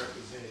that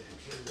represented the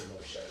kingdom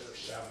of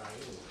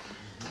Shamayim.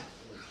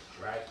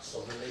 Right? So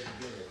when they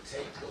began to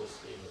take those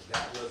things,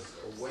 that was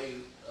a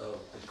way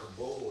of the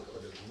kabod or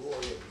the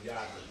glory of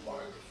Yah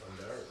departing from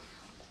the earth.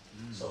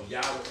 So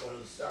Yahweh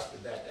only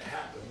suffered that to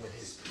happen when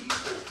his people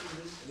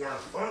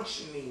weren't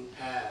functioning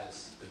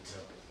as the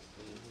temple.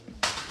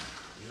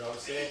 You know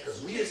what I'm saying? Because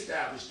we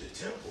established the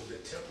temple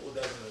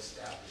doesn't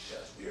establish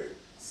us. We're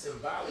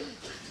symbolic.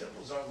 The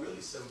temples are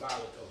really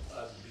symbolic of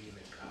us being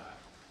a God,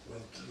 when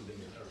kingdom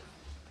in earth.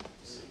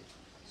 You see?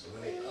 So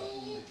when they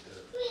uprooted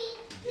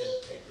begin to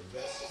take the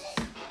vessels,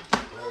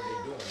 what are they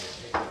doing?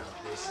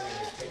 They're saying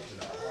they're taking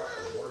the heart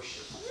of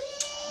worship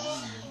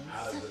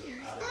out of the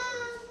earth.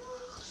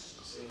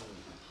 You see?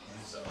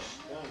 And so,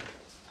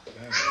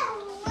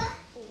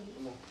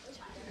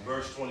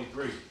 Verse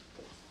 23.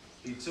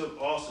 He took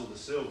also the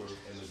silver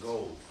and the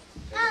gold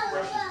and the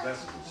precious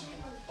vessels.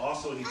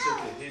 Also he took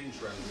the hidden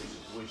treasures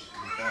which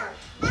he found.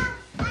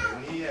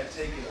 And when he had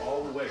taken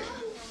all away,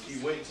 he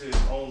went to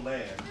his own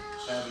land,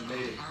 having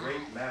made a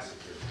great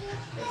massacre,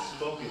 and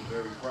spoken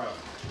very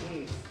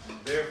proudly.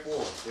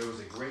 Therefore there was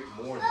a great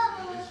mourning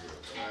in Israel,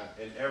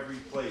 in every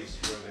place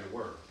where they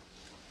were,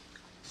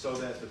 so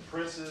that the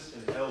princes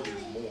and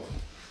elders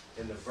mourned,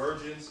 and the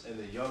virgins and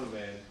the young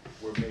men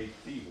were made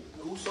feeble.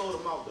 Who sold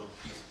them out, though?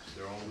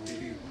 Their own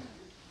people.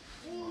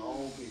 My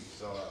own people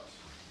sold out.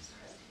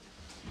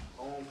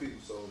 Own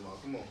people sold them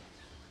out. Come on.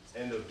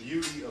 And the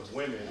beauty of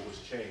women was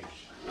changed.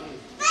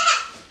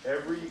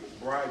 Every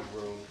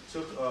bridegroom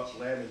took up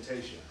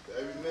lamentation.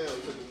 Every male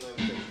took up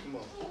lamentation. Come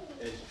on.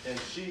 And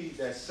she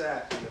that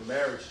sat in the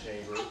marriage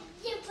chamber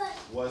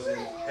was in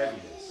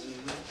heaviness.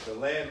 The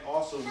land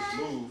also was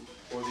moved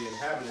for the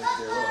inhabitants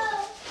thereof.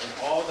 And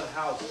all the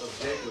house of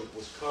Jacob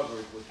was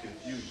covered with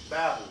confusion.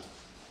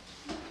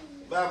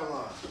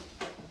 Babylon.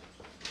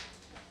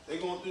 They're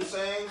going through the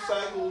same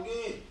cycle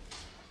again.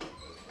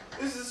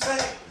 This is the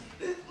same.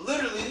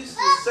 Literally, this is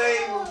the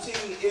same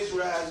routine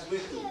Israel has been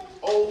through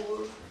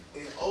over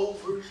and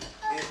over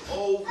and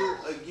over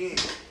again.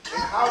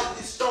 And how did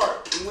it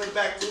start? It went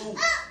back to who?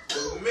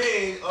 The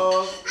men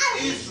of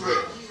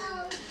Israel.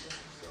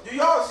 Do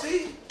y'all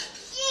see?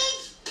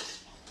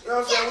 You know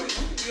what I'm saying? We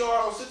can be all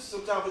our sisters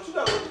sometimes, but you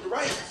gotta look at the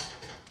rights.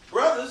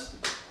 Brothers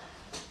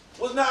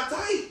was not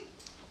tight.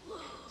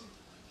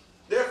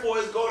 Therefore,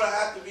 it's going to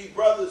have to be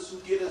brothers who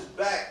get us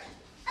back.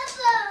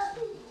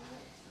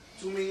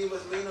 Too many of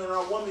us lean on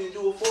our women to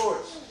do it for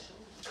us.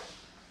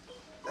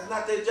 That's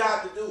not their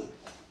job to do.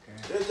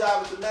 Okay. Their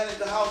job is to manage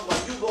the house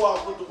while you go out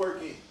and put the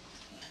work in.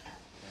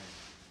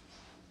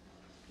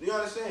 Do you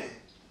understand?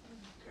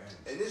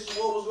 Okay. And this is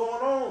what was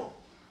going on.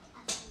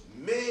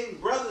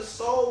 Men, brothers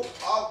sold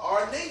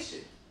our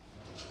nation.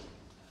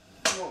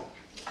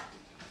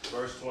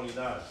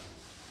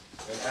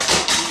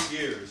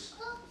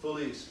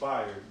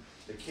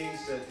 the king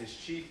sent his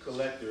chief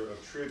collector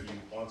of tribute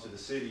unto the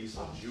cities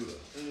of Judah,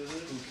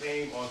 who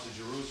came unto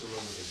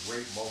Jerusalem with a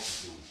great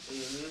multitude,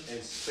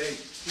 and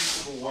spake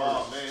peaceable words.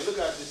 Oh man, look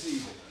at this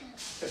evening.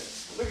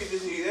 Look at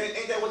this evening.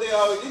 Ain't that what they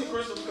always did?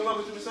 Christopher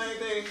Columbus do the same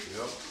thing?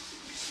 Yep.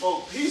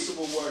 Spoke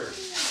peaceable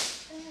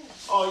words.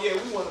 Oh yeah,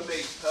 we want to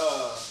make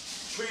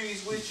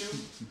treaties with you.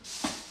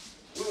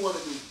 We want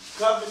to do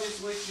covenants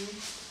with you.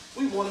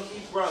 We want to be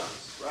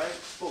brothers, right?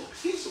 Spoke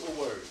peaceable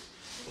words.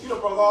 You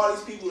done brought all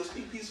these people to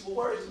speak peaceable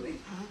words to me.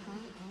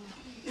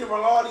 You done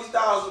brought all these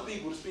thousands of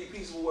people to speak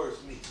peaceable words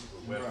to me.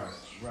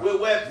 With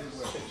weapons.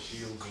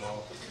 Shields and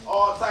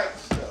all types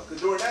of stuff.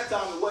 Because during that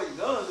time it wasn't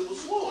guns, it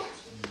was swords.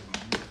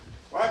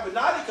 Right? But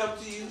now they come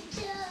to you,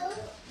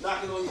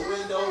 knocking on your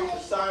window with the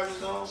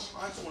sirens on.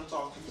 I just want to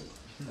talk to you.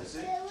 That's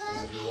it. As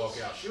soon as you walk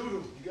out, shoot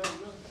him. You got to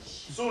run.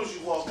 As soon as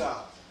you walk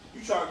out,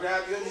 you try to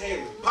grab your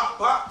hand. Pop,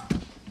 pop.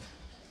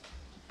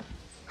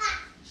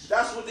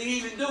 That's what they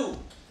even do.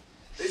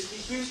 They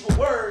speak peaceable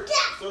words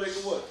so they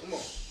can what? Come on.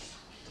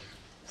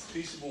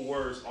 peaceable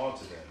words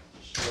unto them.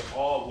 But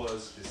all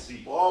was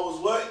deceit. All was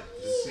what?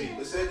 Deceit.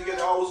 Let's say it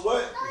together. All was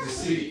what?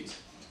 Deceit.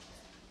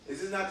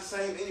 Is this not the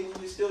same enemy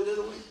we still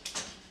dealing with?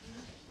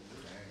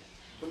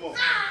 Come on.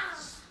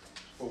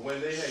 For when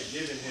they had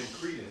given him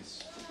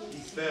credence, he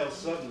fell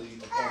suddenly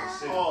upon the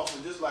city. Oh, so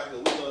just like we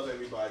love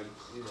everybody,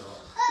 you know.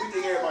 We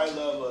think everybody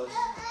love us.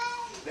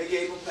 They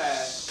gave him a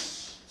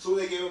pass. So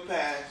they gave him a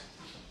pass,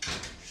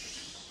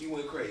 he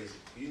went crazy.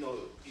 You know,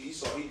 he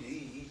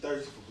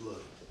thirsty for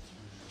blood.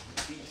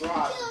 He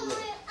thrives for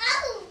blood.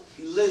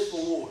 He lives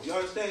for war. You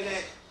understand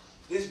that?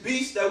 This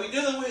beast that we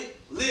dealing with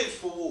lives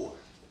for war.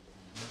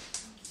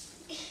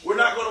 We're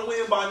not going to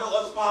win by no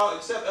other power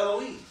except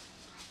Elohim.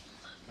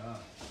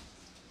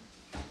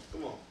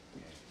 Come on.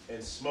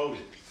 And smote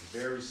it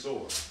very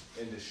sore,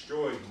 and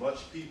destroyed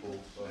much people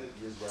of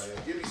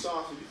YISRAEL. Give me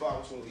Psalm 55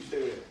 and 21. You stay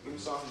there. Give me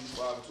Psalm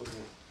 55 and 21.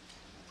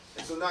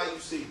 And so now you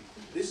see,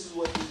 this is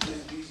what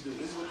these beasts do.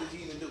 This is what the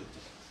heathen do.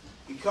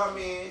 He come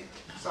in,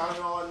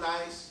 sounding all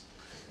nice,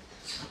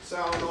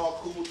 sounding all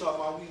cool,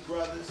 talking about we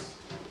brothers.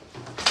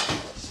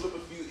 Slip a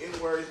few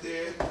N-words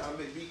there. I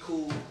mean, be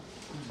cool.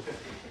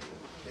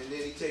 And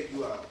then he take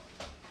you out.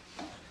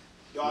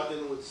 Y'all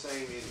dealing with the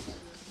same enemy.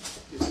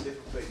 Just a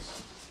different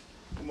face.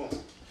 Come on.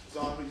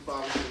 Psalm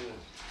 55 and 21.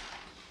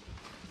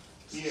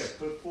 He had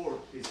put forth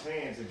his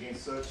hands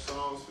against such.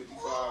 Psalms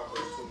 55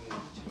 verse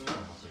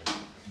 21.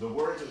 The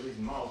words of his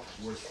mouth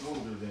were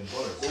smoother than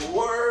butter. The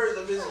words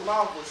of his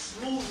mouth were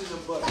smoother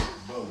than butter.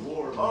 But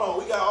war. Hold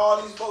on, we got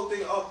all these folk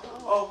thinking,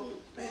 oh,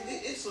 man,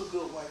 it's some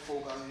good white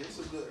folk out here. It's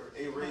some good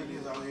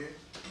Arabians out here.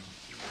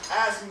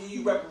 Asking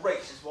you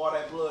reparations for all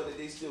that blood that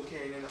they still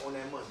carrying on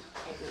that money.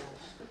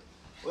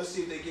 Let's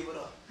see if they give it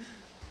up.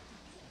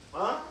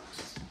 Huh?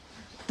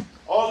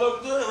 All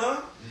look good,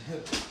 huh?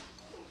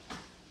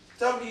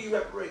 Tell them to give you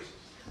reparations.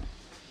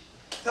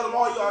 Tell them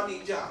all y'all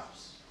need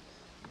jobs.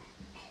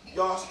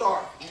 Y'all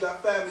starving. You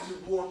got families who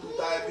going through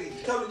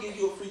diabetes. Come and give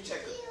you a free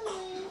checkup.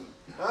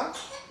 Huh?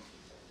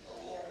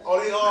 Oh,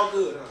 they all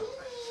good,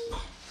 huh?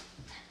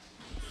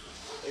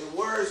 Their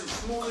words are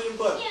smoother than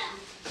butter.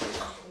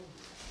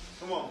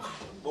 Come on.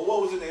 But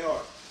what was in their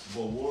heart?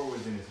 But war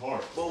was in his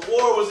heart. But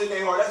war was in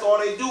their heart. That's all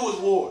they do is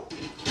war.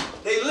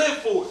 They live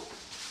for it.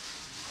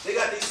 They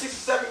got these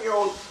 6 or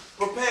 7-year-olds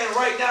preparing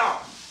right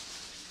now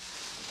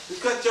to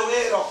cut your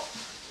head off.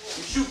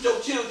 You shoot your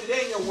children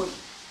and your women.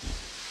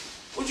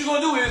 What you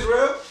gonna do,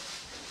 Israel?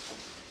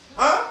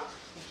 Huh?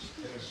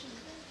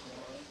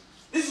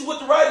 This is what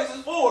the writings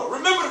is for.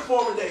 Remember the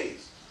former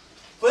days,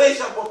 for they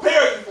shall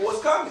prepare you for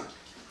what's coming.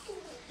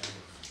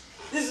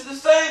 This is the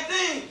same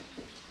thing.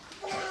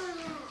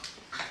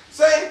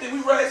 Same thing.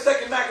 We read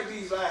 2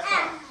 Maccabees last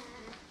time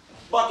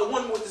about the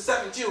woman with the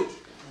 7 children.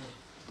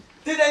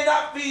 Did they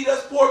not feed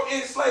us pork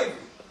in slavery?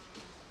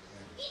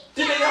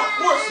 Did they not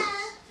force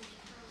us?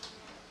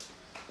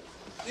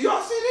 Do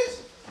y'all see this?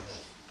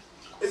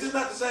 Is this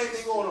not the same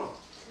thing going on?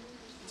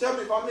 Tell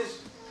me if I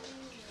missed it.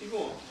 Keep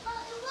going.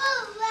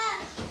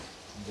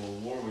 But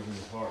war was in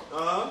his heart.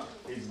 Uh-huh.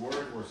 His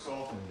words were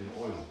softened in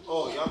oil.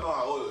 Oh, y'all know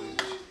how oil is.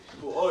 You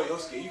put oil, your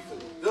skin, you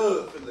feeling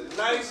good, feeling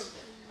nice.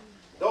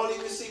 Don't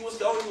even see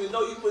don't even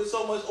know you put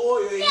so much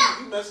oil in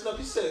you messing up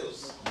your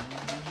cells.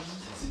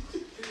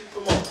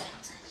 Come on.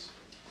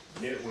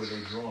 Yet were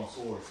they drawn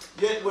swords.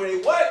 Yet were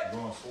they what?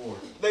 Drawn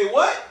swords. They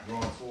what?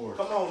 Drawn swords.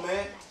 Come on,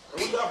 man.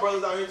 And we got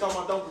brothers out here talking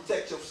about don't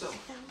protect yourself.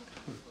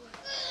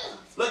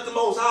 Let the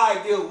Most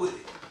High deal with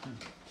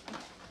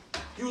it.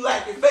 You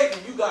lacking faith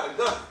and you got a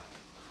gun.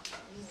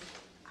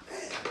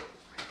 Man,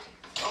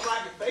 I'm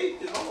lacking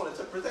faith and I want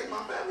to protect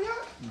my family.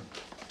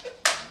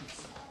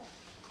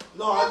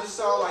 No, I just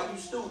sound like you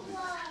stupid.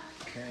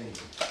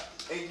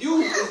 And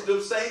you is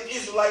the same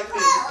Israelite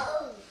thing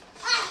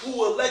who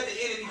will let the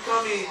enemy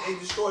come in and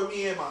destroy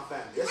me and my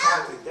family. That's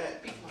how I take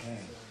that.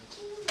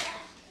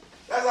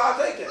 That's how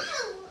I take that.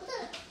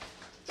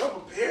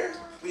 Don't prepare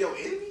for your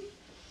enemy.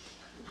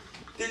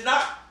 Did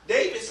not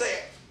David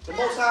say, the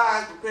Most High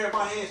has prepared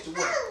my hands to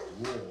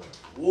what?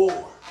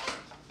 War.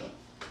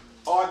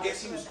 Oh, I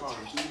guess he was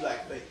crying. So you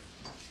lack faith.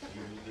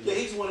 Yeah,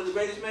 he's one of the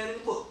greatest men in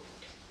the book.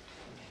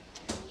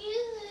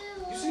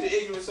 You see the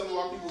ignorance some of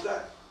our people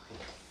got?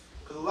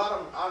 Because a lot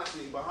of them,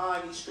 honestly,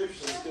 behind these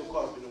scriptures are still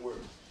caught up in the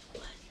word.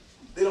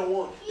 They don't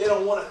want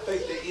to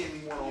face their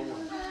enemy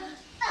one-on-one.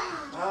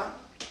 Huh?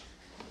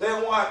 They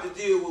don't want to have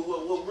to deal with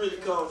what really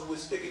comes with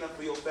sticking up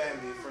for your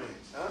family and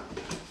friends. Huh?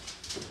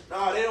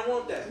 Nah, they don't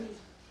want that.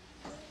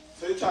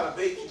 So they try to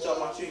bait you,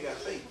 talking about you ain't got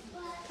faith.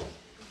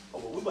 Oh,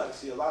 well, we about to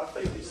see a lot of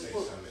faith in this Say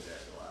book. some of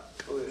that,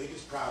 though. The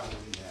biggest problem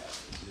we have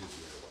is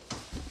Israel.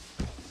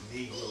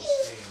 Negroes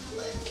staying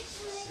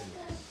blameless and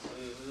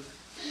sinless.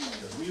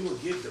 Because we will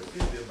get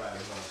defended by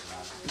the Most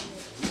High.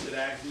 We could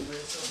actually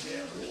win some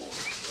damn war.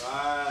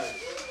 Right.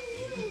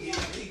 And you get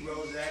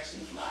Negroes that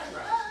actually fly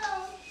right.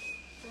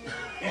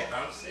 And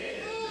I'm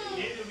saying,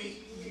 the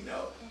enemy, you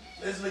know,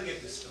 let's look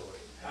at the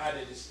story. How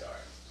did it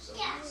start? So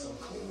some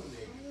cool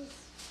niggas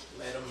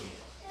let them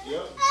in.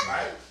 Yep.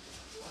 Right?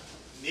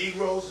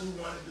 Negroes who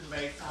wanted to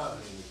make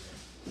covenant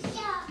with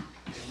them.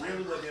 And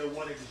really what they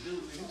wanted to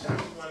do, anytime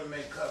you want to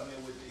make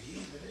covenant with the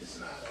heathen, it's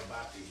not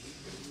about the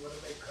heathen. You want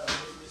to make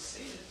covenant with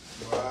sin.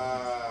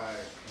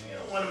 Right. You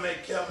don't want to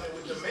make covenant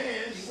with the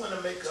man. You want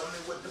to make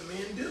covenant with the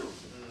men do.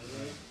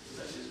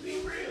 Let's just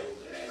be real.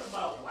 It ain't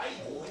about white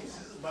boys.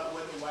 It's about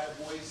what the white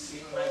boys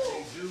seem like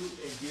they do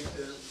and get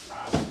the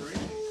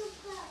prosperity.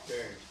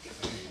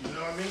 You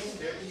know what I mean?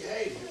 Their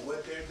behavior,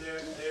 what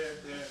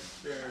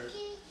their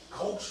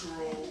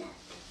cultural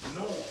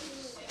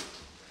norms.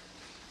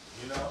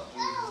 You know?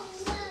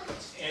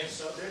 And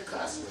so their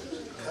customs,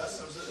 the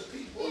customs of the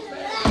people.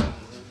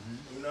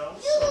 You know?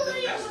 So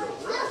that's the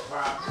real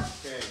problem.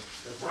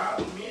 The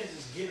problem is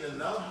getting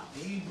enough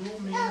Hebrew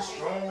men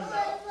strong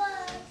enough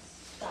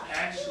to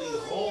actually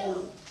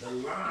hold the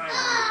line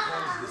when it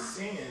comes to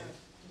sin.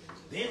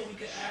 Then we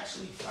can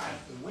actually fight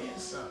and win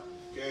something.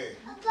 Okay.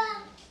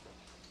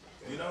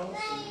 You know,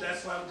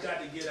 that's why we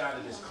got to get out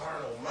of this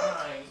carnal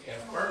mind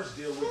and first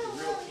deal with the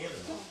real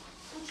enemy.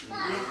 The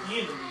real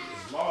enemy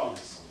is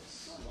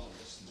lawlessness.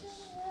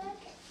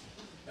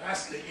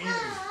 That's the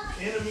enemy.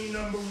 Enemy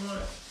number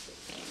one.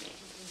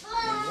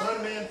 When one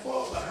man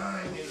fall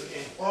behind and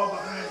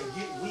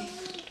get weak,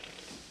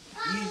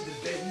 he's the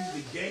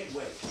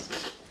gateway.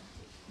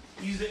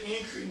 He's the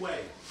entryway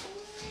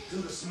to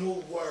the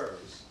smooth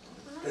words.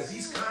 Because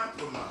he's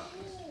compromised.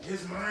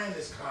 His mind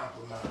is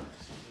compromised.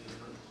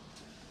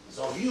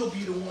 So he'll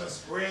be the one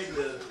spreading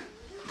the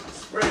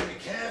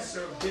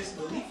cancer of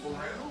disbelief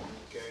around.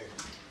 Okay.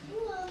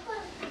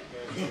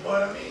 You know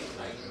what I mean?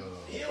 Like,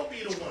 he'll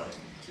be the one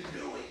to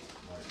do it.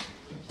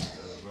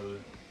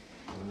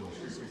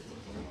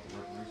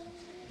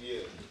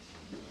 Yeah.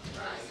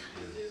 Right.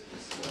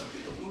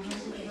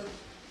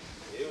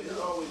 It's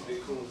always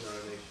been cool,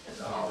 honey.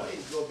 It's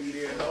always going to be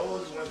there.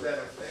 Those ones that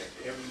affect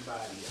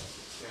everybody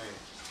else. Okay.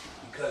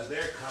 Because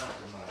they're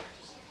compromised.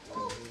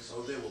 So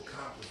they will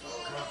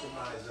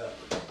compromise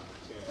others.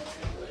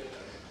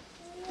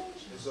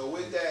 And so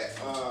with that,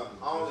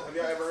 have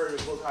y'all ever heard of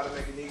the book, How to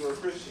Make a Negro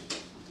Christian?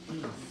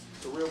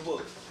 It's a real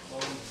book.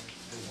 Oh,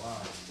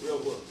 wow. Real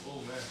book.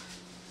 Oh, man.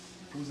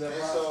 Who's that by?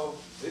 And so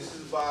this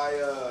is by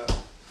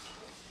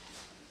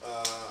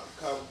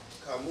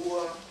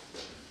Kamua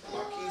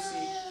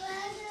Makisi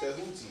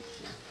Tehuti.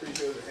 Pretty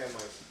sure it's a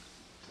Hamite.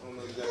 I don't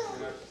know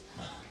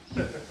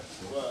exactly.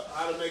 Well,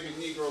 How to Make a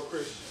Negro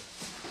Christian.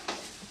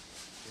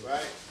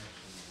 Right?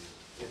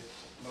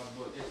 My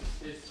book,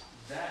 it's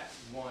that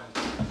one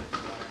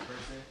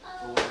person,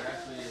 but what it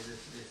actually is,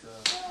 it's a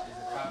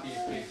copy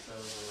and paste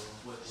of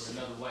what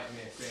another white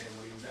man said, and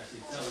what he was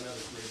actually telling other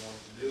slave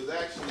owners to do. It was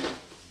actually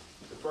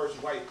the first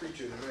white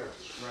preacher in America.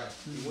 Right.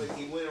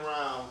 He went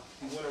around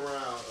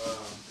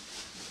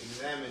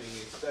examining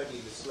and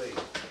studying the slaves.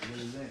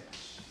 What is that?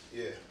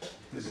 Yeah.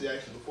 This is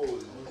actually before it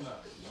was.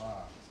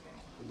 Wow.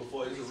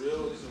 Before it's a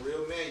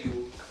real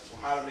manual on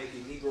how to make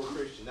a Negro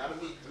Christian. Not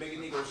to make a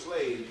Negro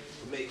slave,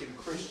 but make him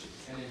Christian.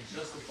 And then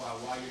justify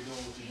why you're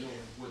doing what you're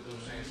doing with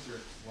those same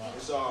scripts. Wow. And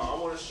so I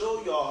want to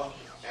show y'all,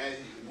 and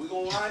we're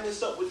gonna line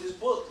this up with this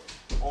book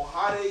on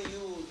how they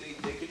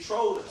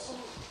controlled us.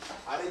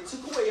 How they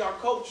took away our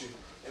culture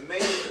and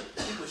made it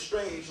keep a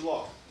strange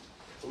law.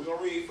 So we're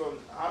gonna read from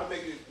How to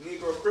Make a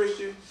Negro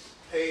Christian,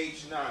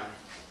 page 9.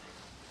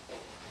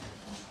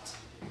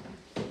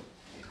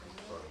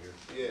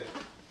 Yeah.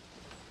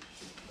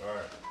 All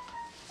right.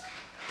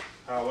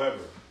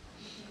 However,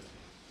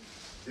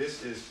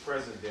 this is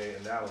present-day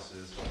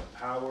analysis of the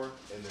power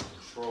and the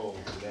control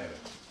dynamic.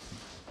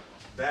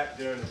 Back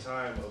during the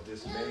time of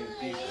this main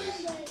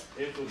thesis,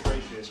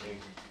 infiltration and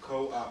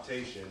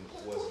co-optation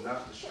was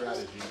not the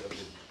strategy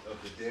of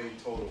the day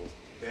total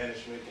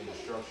banishment and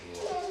destruction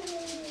law.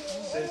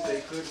 Since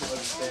they couldn't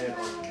understand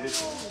our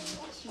conditions,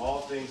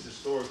 all things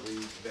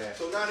historically that...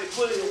 So now they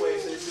put it away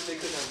since they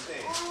couldn't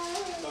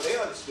understand. No, they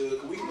understood,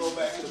 because we can go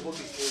back to the book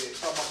and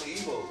talk about the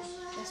Evos.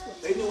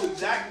 They knew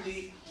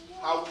exactly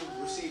how we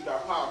received our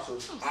power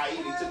source, i.e.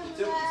 they took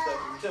the temple stuff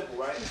from the temple,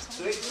 right?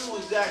 So they knew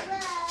exactly.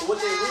 So what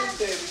they really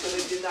said, because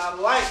they did not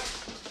like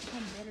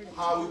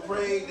how we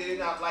prayed, they did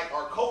not like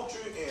our culture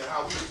and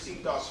how we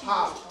received our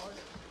power.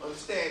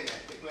 Understand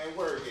that. They playing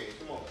word games.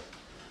 Come on.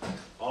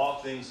 all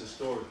things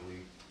historically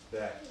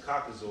that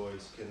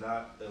caucasoids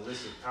cannot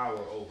elicit power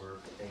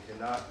over and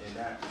cannot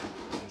enact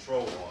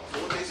control on.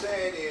 So what they're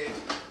saying is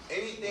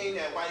anything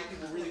that white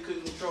people really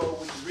couldn't control,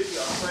 which is really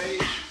our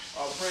praise,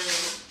 our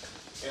praying,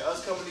 and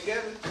us coming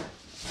together,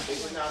 they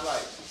could not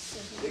like.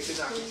 They could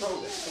not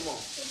control that. Come on.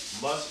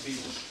 Must be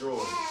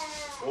destroyed,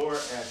 or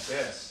at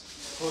best,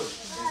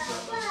 pushed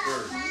into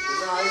obscurity. So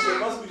now he said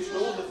must be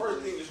destroyed. What was the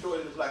first thing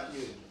destroyed in the black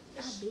community?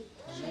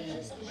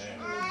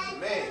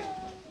 Man.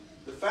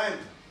 The family.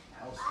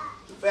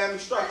 The family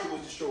structure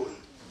was destroyed.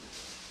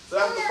 So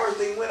that was the first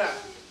thing went out.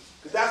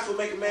 Because that's what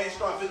make a man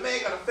strong. If a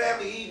man got a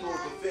family, he will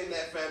defend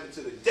that family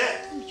to the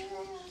death.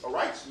 A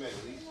righteous man,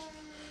 at least.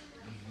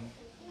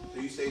 So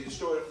you say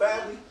destroy the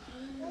family,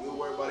 we'll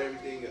worry about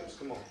everything else.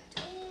 Come on.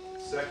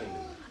 Secondly,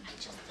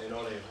 and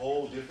on a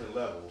whole different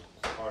level,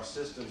 our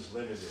system's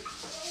limited.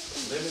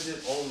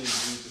 Limited only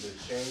due to the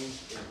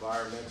changed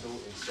environmental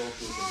and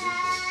social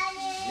conditions,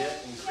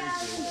 yet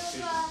increasing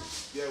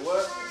efficiency. Yeah,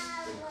 what?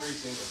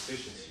 Increasing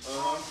efficiency.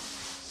 Uh-huh.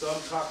 Some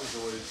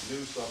caucasoids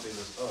knew something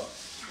was up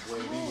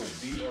when we would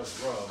beat our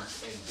drums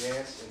and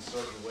dance in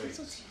certain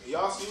ways.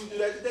 Y'all see we do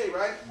that today,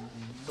 right?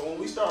 So when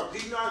we start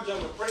beating our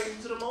drum and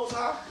praising to the Most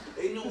High,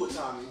 they knew what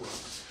time it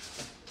was.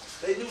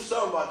 They knew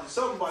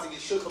somebody get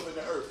shook up in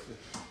the earth.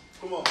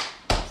 Come on.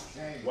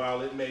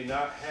 While it may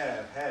not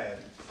have had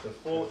the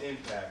full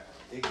impact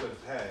it could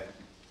have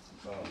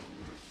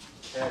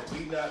had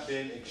we not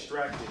been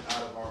extracted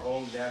out of our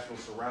own natural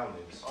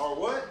surroundings. Or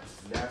what?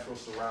 Natural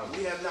surroundings.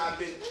 We have not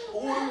been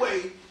pulled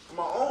away from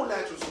our own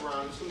natural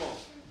surroundings. Come on.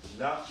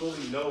 Not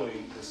fully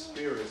knowing the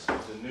spirits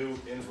of the new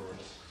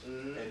inverts,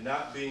 and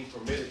not being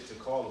permitted to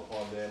call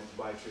upon them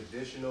by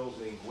traditional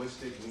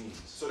linguistic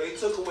means. So they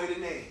took away the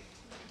name.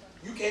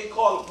 You can't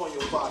call upon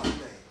your father's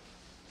name.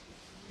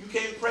 You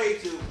can't pray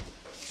to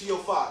your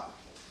father.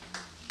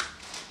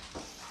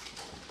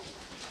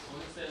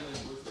 When you say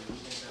linguistic, you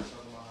think that's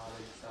talking about how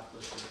they stopped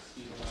us from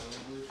speaking our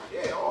language?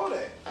 Yeah, all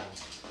that.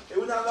 They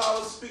would not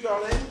allow us to speak our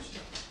language.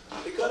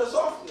 They cut us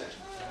off from that.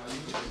 How you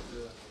get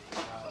to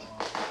how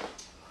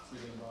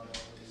speaking about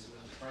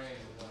praying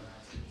and whatnot,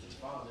 speaking to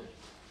the Father,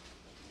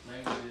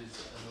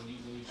 languages, when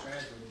you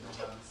translate, they don't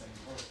have the same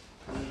point.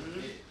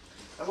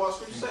 That's why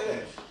scripture say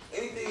that.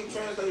 Anything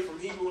translated from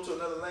Hebrew into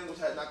another language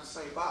had not the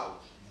same power.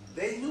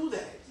 They knew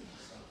that.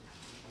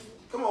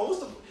 Come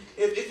on,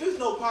 if there's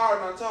no power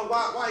in our tongue,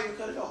 why even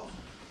cut it off?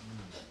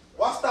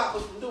 Why stop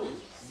us from doing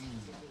it?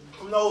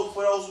 For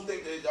those who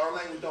think that our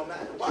language don't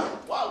matter, why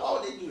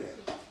would they do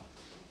that?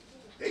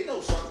 They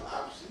know something,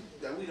 obviously,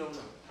 that we don't know.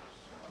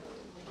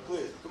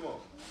 Clear, come on.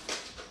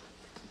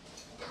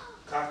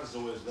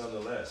 Caucasoids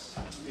nonetheless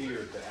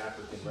feared the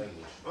African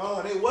language.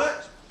 Oh, they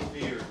what?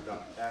 Feared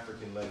the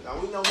African language. Now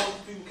we know most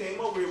of the people came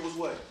over here was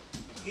what?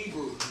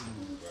 Hebrew.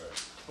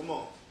 Right. Come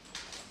on.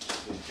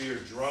 They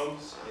feared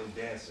drums and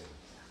dancing,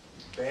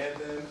 banned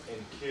them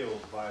and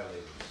killed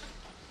violators.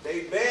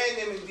 They banned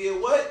them and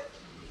did what?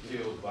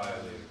 Killed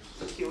violators.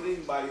 They killed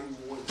anybody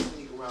who wanted to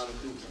sneak around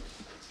and do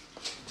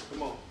it.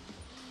 Come on.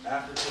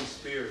 African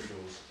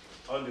spirituals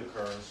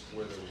undercurrents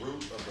were the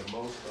root of the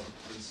most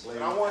of enslaved.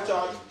 And I want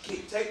y'all to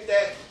take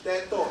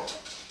that thought.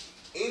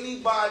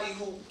 Anybody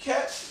who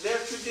kept their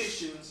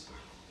traditions,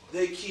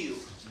 they killed.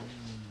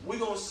 We're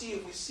going to see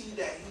if we see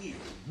that here.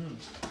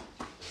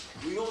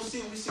 We're going to see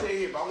if we see that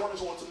here. But I want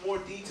to go into more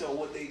detail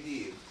what they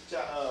did.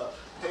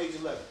 Page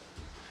 11.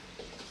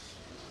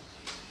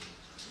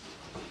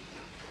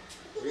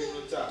 Read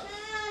from the top.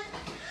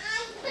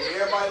 Hey,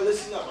 everybody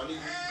listen up. I need you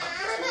to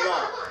speak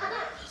loud.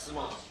 Come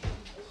on.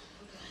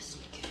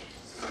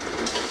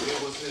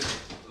 It was this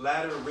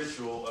latter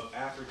ritual of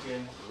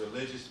African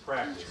religious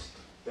practice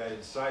that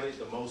incited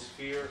the most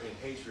fear and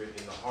hatred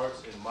in the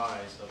hearts and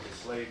minds of the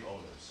slave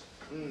owners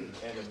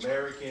and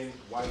American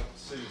white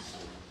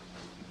citizens.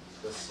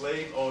 The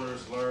slave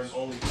owners learned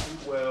only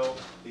too well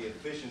the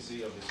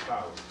efficiency of his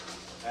power.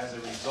 As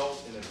a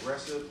result, an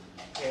aggressive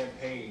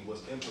campaign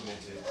was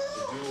implemented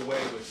to do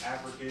away with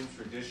African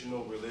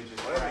traditional religious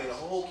They made a practice.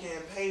 whole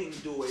campaign to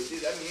do away with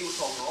it. I mean, he was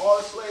talking to all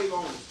the slave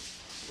owners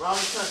around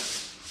the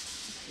country.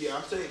 Yeah,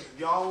 I'm saying, if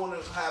y'all want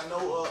to have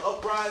no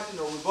uprising,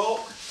 no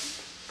revolt,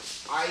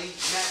 i.e.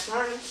 Nat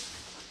Turner,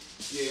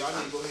 yeah, y'all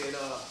need to go ahead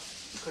and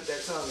cut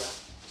that tongue out.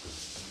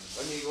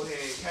 I need to go ahead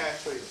and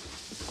castrate them.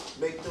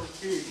 Make them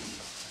fear you.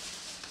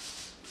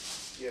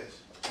 Yes.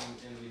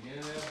 In the beginning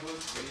of that book,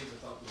 they even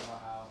talked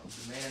about how the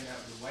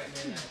white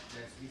man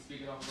that he's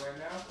speaking of right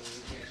now,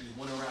 he actually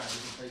went around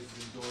different places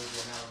in Georgia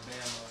and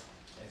Alabama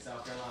and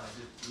South Carolina,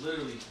 just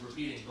literally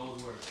repeating those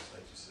words.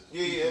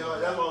 Yeah,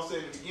 that's what I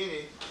said in the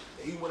beginning.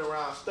 He went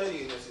around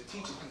studying this and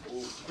teaching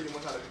people pretty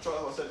much how to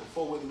control. As I said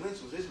before, Willie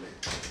Lynch was this man.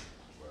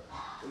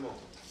 Come on.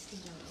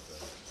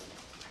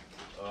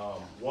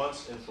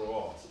 Once and for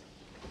all,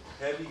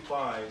 heavy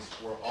fines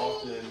were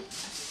often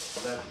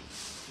levied.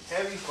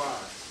 Heavy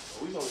fines.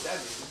 We know what that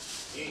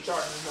means. You ain't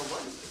charging us no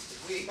money.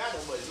 We ain't got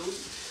no money, dude.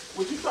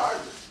 What you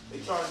charging?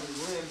 They charging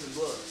us limbs and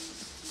blood.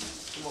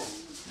 Come on.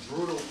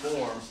 Brutal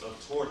forms of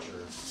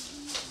torture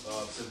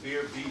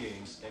severe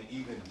beatings and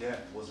even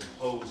death was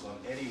imposed on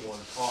anyone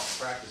caught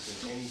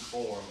practicing any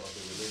form of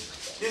the religion.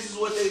 This is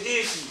what they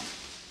did to you.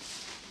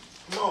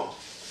 Come on.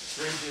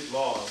 Stringent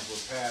laws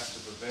were passed to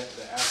prevent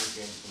the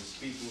Africans from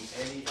speaking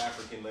any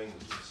African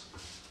languages,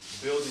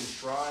 building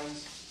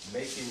shrines,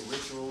 making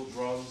ritual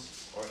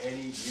drums, or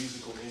any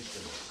musical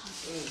instruments.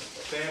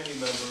 Family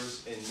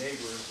members and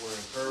neighbors were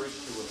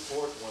encouraged to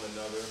report one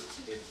another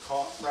if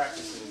caught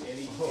practicing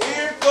any form.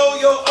 Here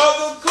go your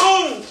other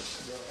coon.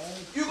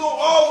 You gonna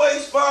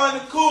always find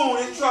a coon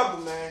in trouble,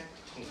 man.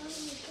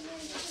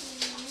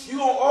 You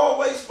gonna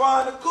always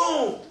find a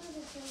coon.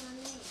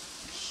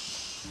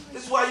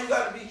 This is why you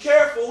got to be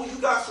careful who you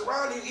got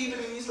surrounding you, even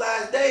in these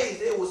last days.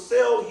 They will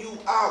sell you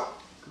out.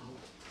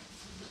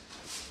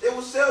 They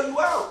will sell you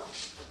out.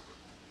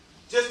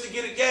 Just to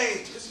get a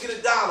game, just to get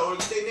a dollar, or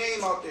get their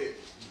name out there.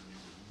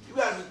 You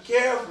got to be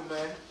careful,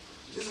 man.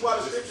 This is why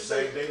the scriptures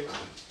say,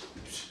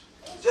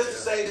 just to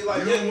say, they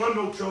like, you don't want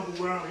no trouble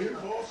around here,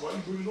 boss. Why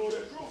you bringing all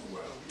that trouble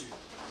around here?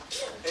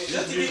 And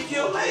just to get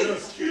killed later.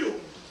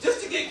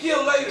 Just to get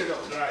killed later,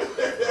 though. Right.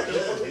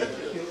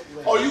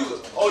 Or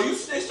you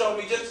snitched on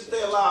me just to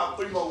stay alive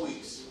 3 more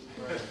weeks.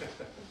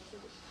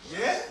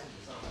 Yeah?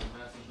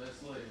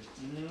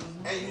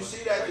 And you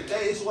see that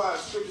today. This is why the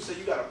scripture says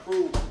you got to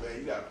prove, man.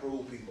 You got to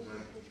prove people,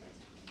 man.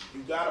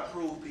 You got to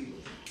prove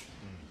people.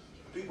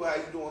 People have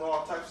you doing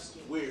all types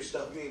of weird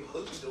stuff you ain't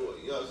supposed to do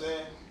it. You know what I'm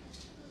saying?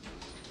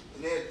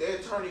 And they'll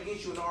turn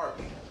against you in a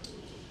heartbeat.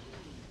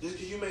 Just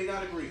because you may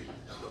not agree.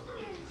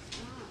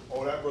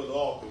 Oh, that brother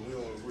Alton, we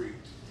don't agree.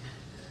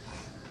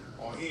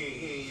 Oh, he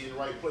ain't in the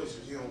right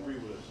places. He don't agree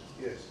with us.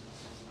 Yes.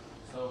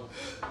 So,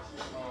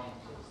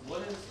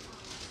 what is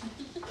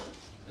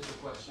a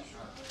question?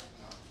 Shoot,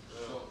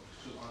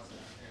 answer.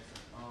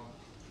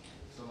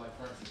 So, like,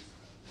 for instance,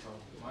 so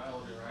my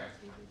elder, right?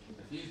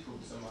 If he's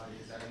proved somebody,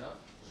 is that enough?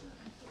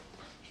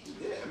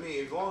 Yeah, I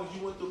mean, as long as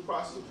you went through the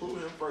process of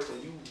proving him first,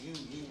 and you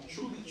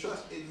truly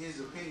trust in his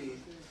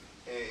opinion,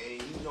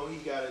 and you know he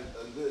got a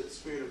good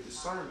spirit of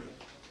discernment,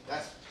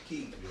 that's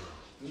key.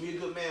 You be a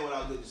good man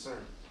without good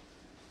discernment.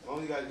 As long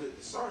as you got good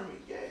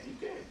discernment, yeah, you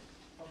can.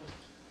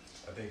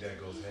 I think that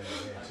goes hand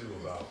in hand too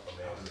about a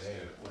man's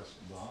name.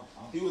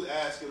 He was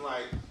asking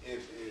like,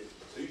 if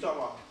so you talking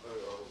about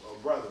a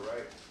brother,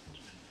 right?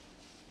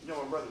 You know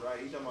my brother,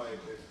 right? You talking about if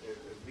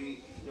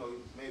he, you know,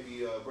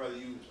 maybe brother,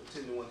 you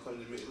attended one come to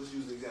ministry. Let's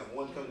use an example.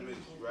 One come to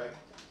ministry, right?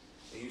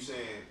 And you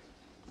saying,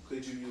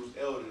 could you use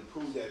elder to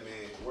prove that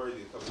man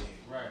worthy of coming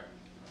in? Right.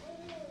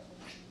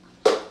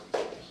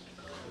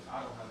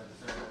 I don't have that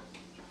discernment.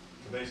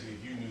 Basically,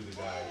 if you knew the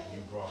guy and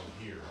you brought him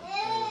here,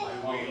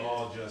 we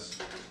all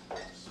just,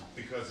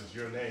 because it's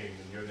your name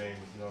and your name,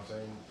 you know what I'm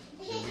saying?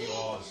 Do we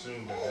all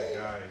assume that that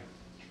guy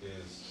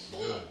is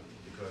good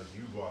because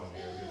you brought him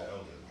here, you're the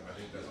elder? I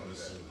think that's what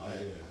it's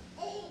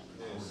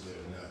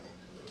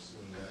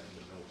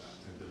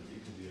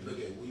Look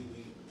at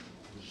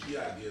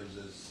Shia gives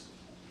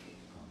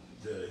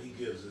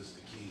us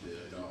the key to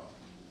it all.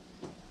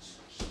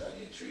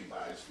 Study a tree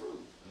by its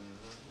fruit.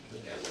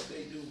 Look at what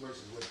they do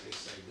versus what they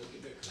say. Look at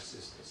their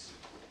consistency.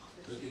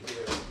 Look at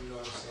their, you know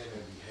what I'm saying,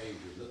 their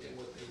behavior. Look at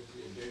what they do.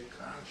 They're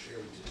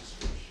contrary to the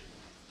scripture.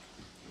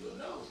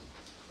 You'll know.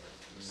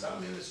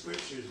 Something in the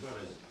scripture is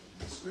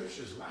the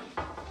scripture's light.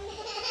 You know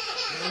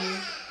what I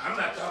mean? I'm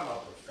not talking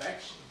about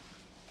perfection.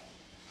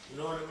 You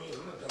know what I mean?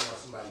 I'm not talking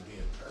about somebody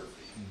being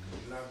perfect.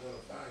 You're not going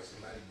to find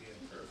somebody being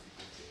perfect.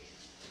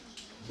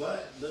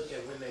 But look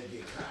at when they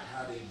get caught,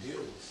 how they deal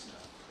with stuff.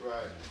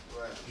 Right.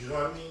 You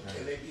know what I mean?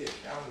 Can they be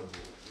accountable?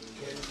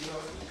 Can, you know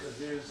what I mean? Because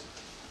there's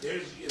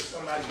if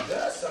somebody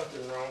does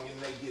something wrong and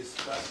they get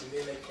stuck and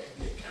then they can't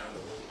be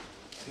accountable,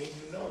 then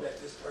you know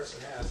that this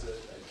person has a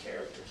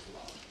character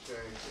flaw.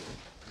 Okay.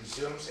 You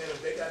see what I'm saying?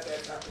 If they got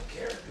that type of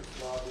character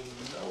flaw, then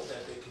you know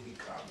that they can be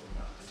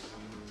compromised.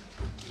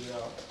 You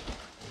know?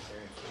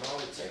 And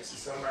all it takes is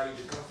somebody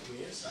to come from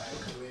the inside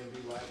and come in and be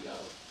like, yo,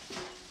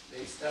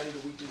 they study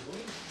the weakest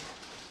link.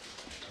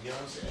 You know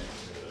what I'm saying?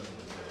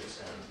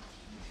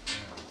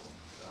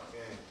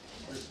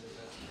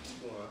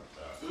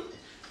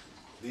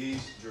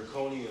 These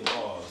draconian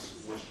laws,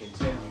 which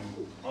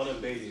continued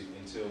unabated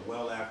until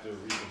well after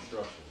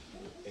Reconstruction,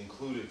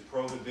 included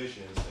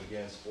prohibitions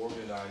against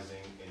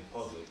organizing in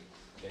public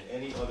and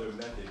any other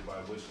method by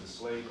which the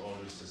slave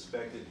owners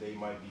suspected they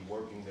might be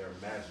working their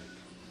magic.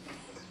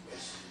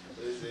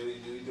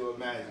 We do a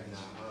magic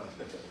now.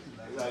 That's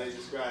how they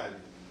describe it.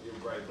 You're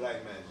bright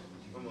black magic.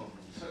 Come on.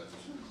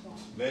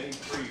 Many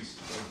priests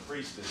and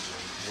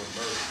priestesses were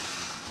murdered.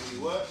 Many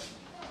what?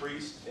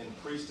 Priests and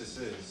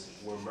priestesses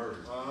were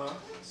murdered.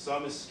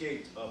 Some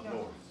escaped up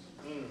north.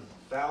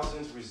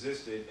 Thousands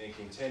resisted and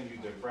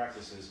continued their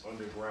practices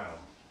underground,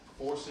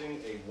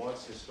 forcing a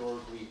once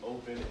historically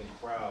open and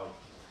proud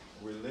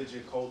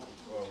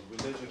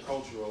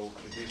religious-cultural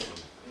tradition.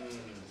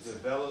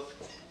 Developed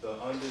the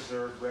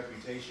undeserved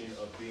reputation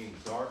of being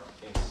dark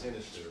and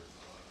sinister.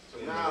 So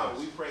now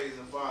we praise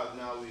the Father,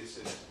 now we the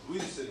sinners. We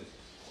the sinners.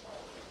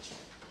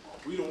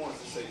 We the ones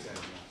that say that.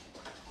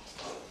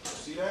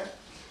 See that?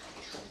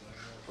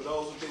 For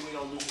those who think we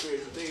don't do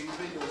spiritual things, we've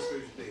been doing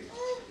spiritual things.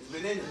 It's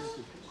been in us.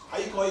 How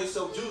you call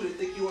yourself Judah and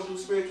think you want to do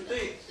spiritual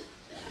things?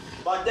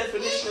 By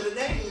definition of the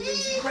name, it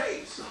means you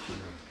praise.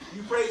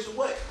 You praise for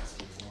what?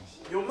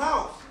 Your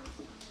mouth.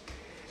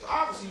 So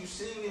obviously you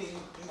sing and you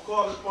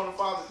call upon the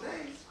Father's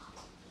name.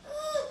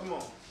 Come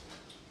on.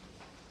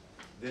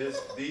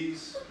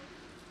 These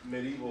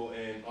medieval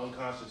and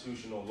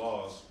unconstitutional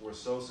laws were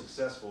so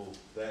successful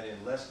that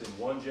in less than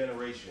one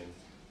generation,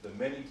 the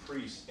many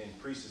priests and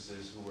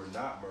priestesses who were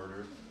not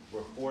murdered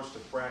were forced to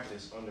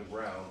practice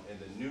underground, and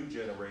the new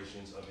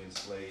generations of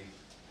enslaved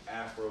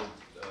Afro,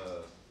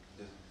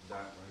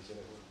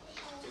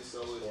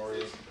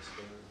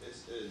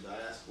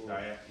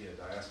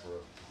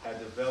 diaspora had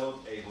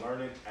developed a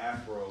learned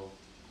Afro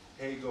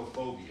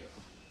hagophobia.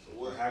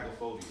 Or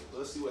hagophobia.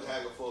 Let's see what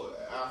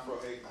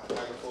hagophobia is.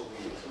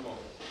 Come on.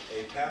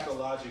 A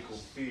pathological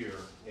fear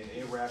and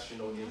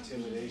irrational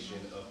intimidation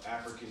of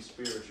African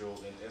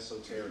spiritual and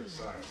esoteric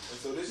science. And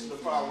so this is the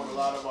problem with a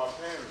lot of our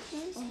parents.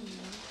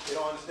 They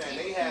don't understand.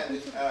 They had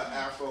this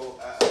pathological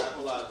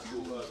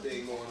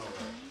thing going on.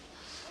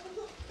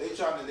 They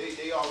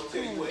always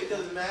tell you, well, it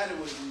doesn't matter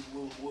what you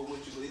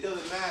believe. It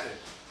doesn't matter.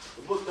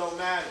 The book don't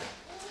matter.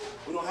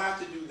 We don't have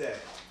to do that.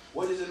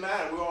 What does it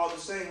matter? We're all the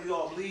same. We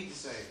all bleed the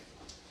same.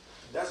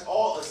 That's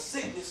all a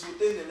sickness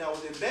within them that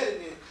was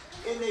embedded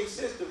in their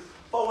system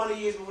 400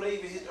 years before they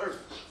even hit Earth.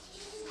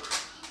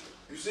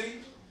 You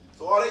see?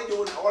 So all they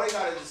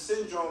got is a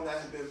syndrome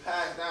that has been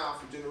passed down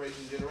from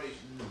generation to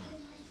generation.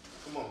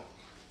 Come on.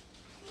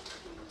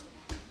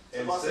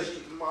 I'm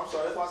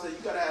sorry, that's why I say you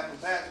gotta have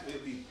compassion for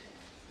people.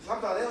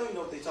 Sometimes they don't even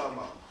know what they're talking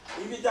about.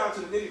 When you get down to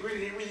the nitty-gritty,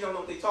 they really don't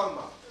know what they're talking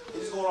about. They're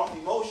just going off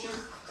emotion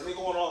and they're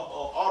going off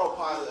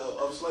autopilot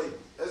of slavery.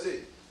 That's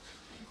it.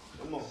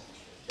 Come on.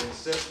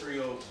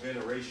 Ancestral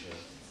veneration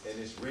and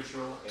its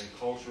ritual and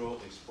cultural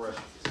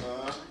expressions.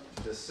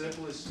 The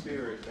simplest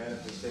spirit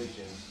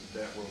manifestations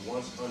that were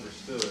once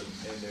understood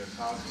in their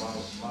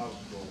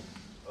cosmological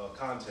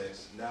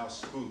context now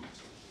spooked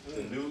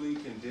the newly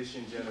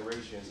conditioned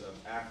generations of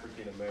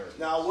African Americans.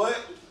 Now what?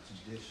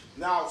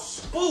 Now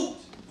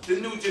spooked the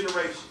new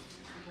generation.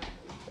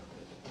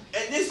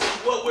 And this is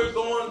what we're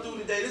going through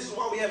today. This is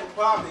why we have a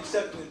problem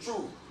accepting the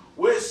truth.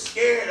 We're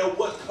scared of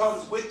what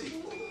comes with it.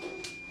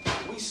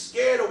 We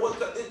scared of what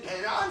comes,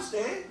 and I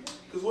understand,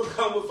 because what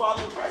comes with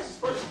following Christ is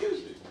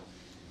persecution.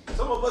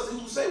 Some of us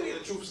who say we're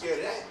the truth scared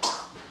of that.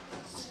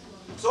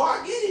 So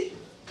I get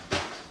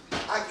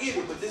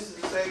it, but this is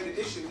the same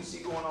condition we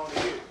see going on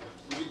here.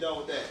 We get done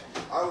with that.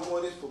 I was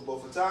going this but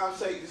for time's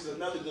sake, this is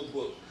another good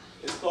book.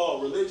 It's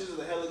called Religions of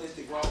the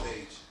Hellenistic Rome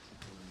Age.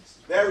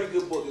 Very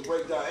good book. It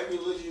breaks down every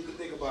religion you can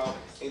think about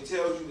and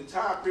tells you the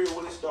time period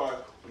when it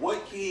started,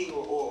 what king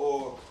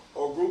or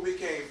group it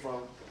came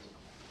from,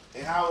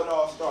 and how it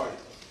all started.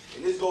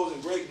 And this goes in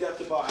great depth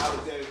about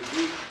Alexander the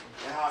Greek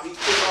and how he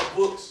took our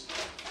books,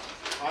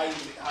 how he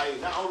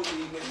not only did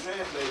he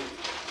mistranslate it,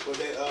 but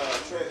they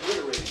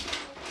transliterated it.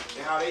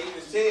 And how they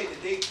even said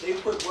that they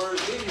put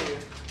words in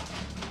here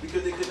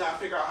because they could not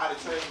figure out how to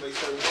translate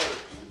certain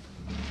words.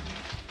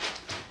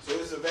 So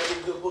it's a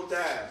very good book to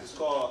have. It's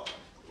called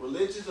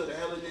Religions of the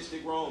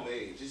Hellenistic Rome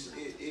Age.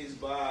 It is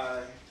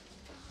by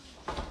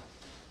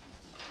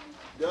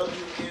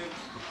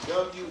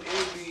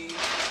W.M.B.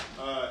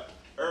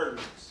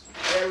 Erdman's.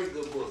 Very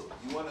good book.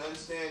 You want to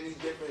understand these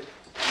different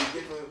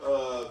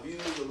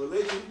views of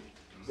religion?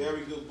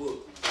 Very good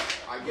book.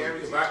 I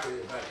guarantee. If I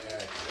could add to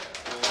that,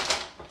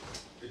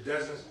 it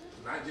doesn't,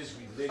 not just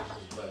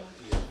religions, but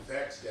the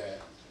effects that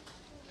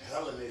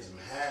Hellenism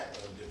had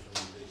on different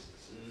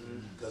religions.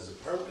 Because the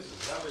purpose of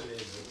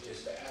Hellenism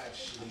is to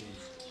actually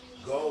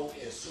go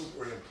and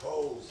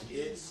superimpose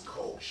its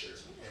culture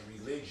and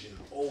religion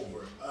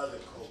over other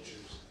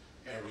cultures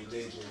and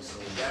religions. So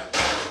that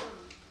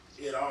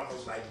way, it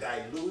almost like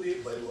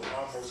diluted, but it was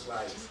almost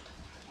like,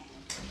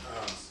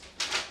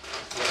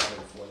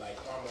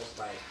 almost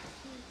like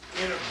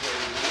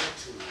integrated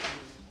into it.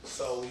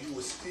 So you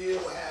would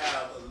still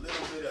have a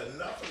little bit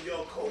enough of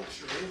your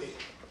culture in it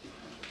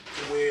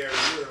to where you're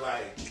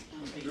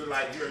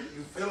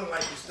feeling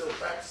like you're still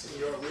practicing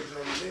your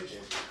original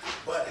religion.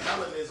 But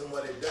Hellenism,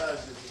 what it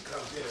does is it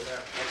comes in and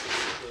actually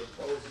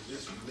superimposes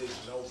this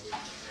religion over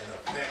and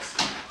affects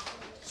it.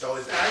 So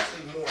it's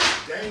actually more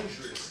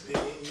dangerous than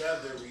any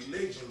other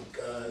religion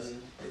because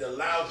it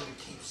allows you to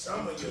keep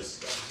some of your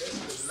stuff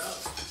just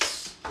enough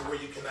to where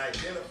you can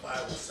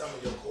identify with some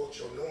of your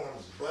cultural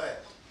norms,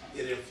 but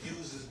it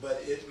infuses,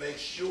 but it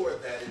makes sure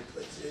that it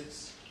puts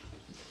its,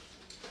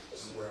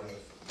 this is where I'm going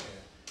to,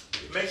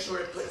 it makes sure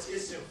it puts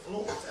its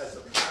influence as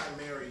a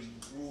primary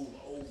rule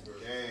over,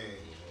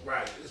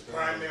 right, its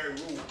primary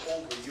rule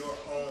over your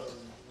own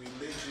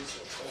religious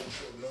or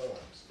cultural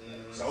norms.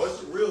 So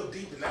it's real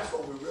deep, and that's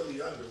what we're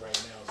really under right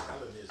now is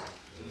Hellenism.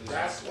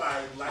 That's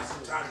why, like,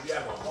 sometimes you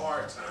have a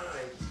hard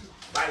time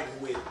fighting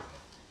with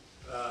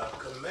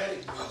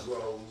Kemetic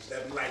Negroes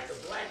that be like, the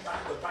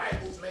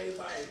Bible's made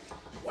by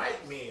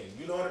white men.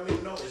 You know what I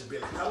mean? No, it's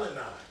been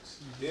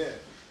Hellenized. Yeah.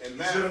 And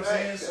you see what I'm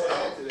saying? So,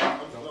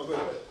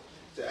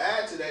 to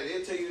add to that,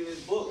 they'll tell you in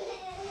this book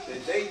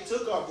that they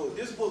took our book.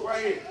 This book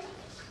right here.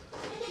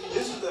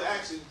 This is the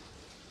actually,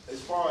 as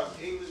far as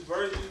English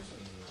versions,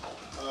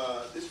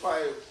 this is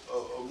probably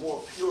a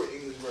more pure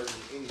English version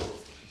of any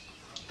book.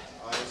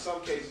 In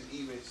some cases,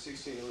 even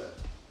 1611.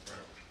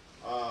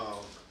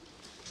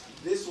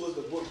 This was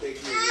the book they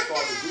created. It's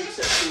called the Greek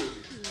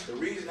Septuagint. The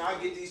reason I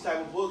get these type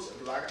of books,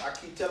 like I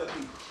keep telling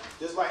people,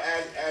 just like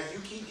as you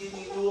keep getting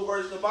these newer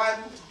versions of the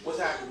Bible, what's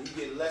happening? You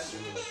get less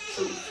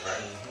truth.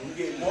 You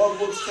get more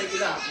books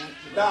taken out.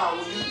 Now,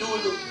 when you do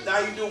it,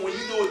 when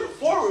you do it the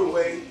forward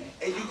way,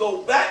 and you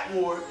go back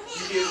more,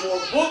 you get more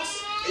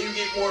books and you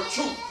get more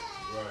truth.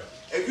 Right.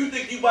 If you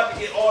think you about to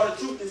get all the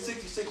truth in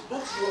 66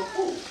 books, you're a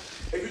fool.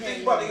 If you think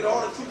you about to get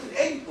all the truth in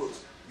 80 books,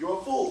 you're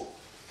a fool.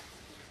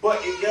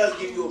 But it does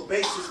give you a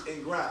basis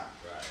and ground.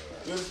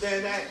 You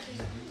understand that?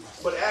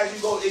 But as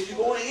you go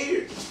in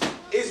here,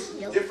 it's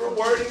different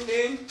wording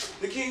than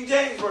the King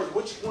James version.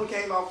 Which one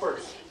came out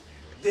first?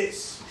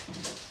 This.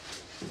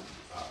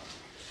 I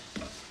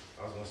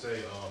was gonna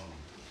say, I'm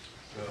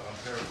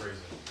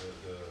paraphrasing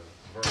the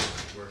verse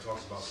where it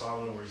talks about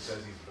Solomon, where he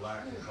says he's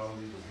black and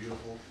comely but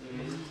beautiful.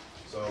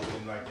 So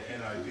in like the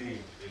NIV,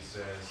 it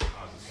says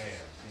I'm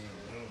tan.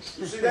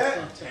 You see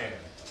that? Tan.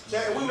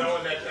 We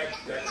knowing that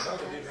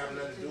color didn't have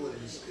nothing to do with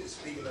it.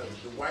 Speaking of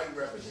the white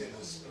representing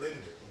the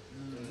splendor.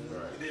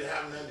 It didn't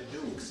have nothing to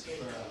do with skin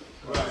color.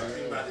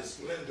 Speaking about the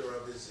splendor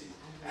of his.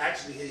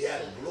 Actually, he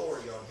had a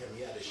glory on him.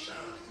 He had a shine.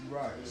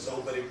 Right.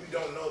 So, but if you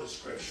don't know the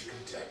scripture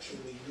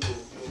contextually,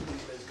 you'll be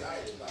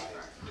misguided by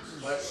it.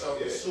 But so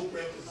the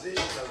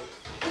superimposition of it.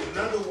 In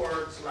other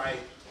words, like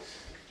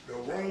the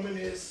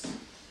Romanist,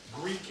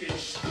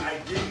 Greekish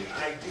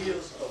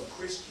ideals of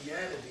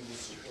Christianity was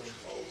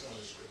superimposed on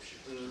the scripture.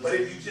 But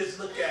if you just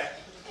look at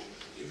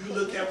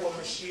what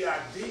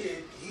Mashiach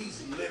did,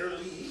 he's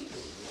literally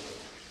Hebrew.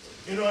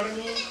 You know what I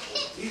mean?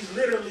 He's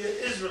literally an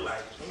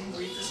Israelite. When you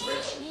read the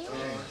scripture,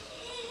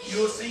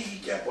 you'll see he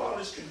kept all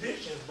his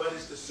traditions, but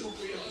it's the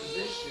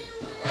superimposition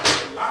of the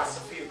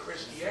philosophy of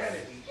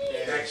Christianity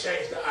that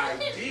changed the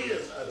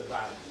ideas of the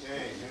Bible.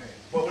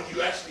 But when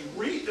you actually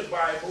read the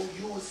Bible,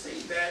 you will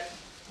see that,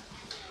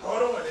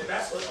 hold on, and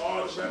that's what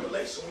all the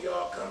revelation we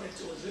all come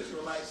into as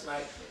Israelites,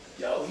 like,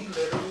 yo, he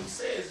literally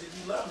says, if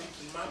you love me,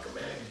 keep my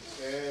commandments.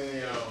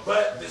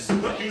 But this is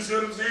what you see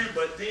what I'm saying?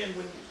 But then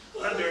when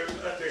under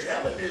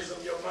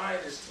Hellenism, your mind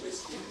is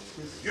twisted.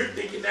 You're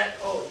thinking that,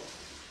 oh,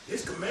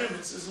 his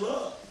commandments is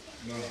love.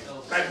 No.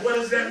 Like, what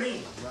does that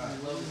mean? Right.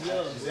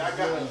 See, I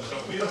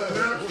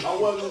wasn't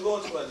going to go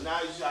into it, but now I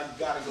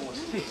got to go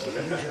into it.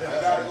 I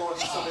got to go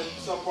into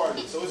some part of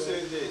it. So it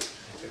says that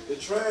the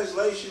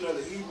translation of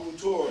the Hebrew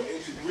Torah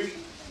into Greek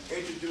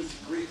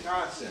introduced Greek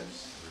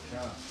concepts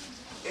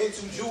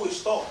into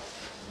Jewish thought.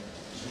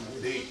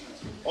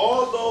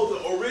 Although the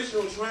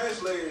original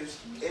translators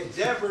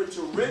endeavored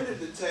to render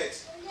the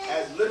text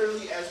as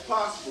literally as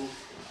possible,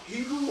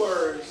 Hebrew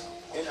words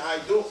and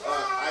Idumeans,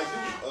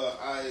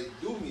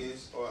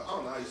 or I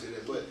don't know how you say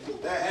that, but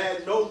that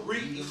had no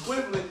Greek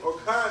equivalent or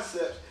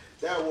concepts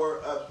that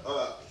were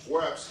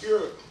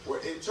obscure, were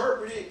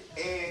interpreted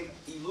and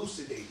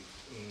elucidated.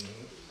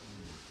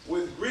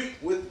 With Greek,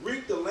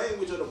 the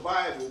language of the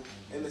Bible,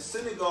 and the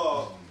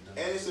synagogue,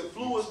 and its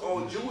influence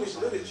on Jewish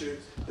literature,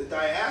 the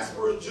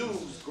diaspora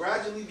Jews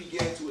gradually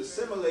began to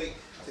assimilate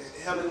to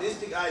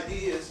Hellenistic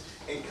ideas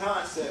and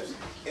concepts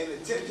and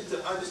attempted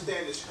to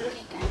understand the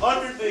scripture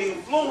under the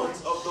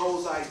influence of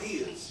those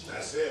ideas.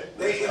 That's it.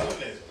 They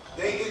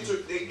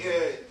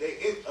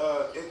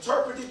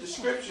interpreted the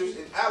scriptures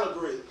in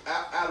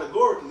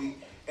allegorically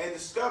and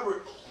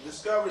discovered in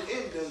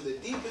them the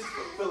deepest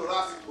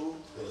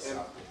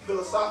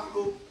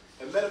philosophical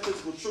and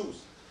metaphysical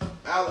truths.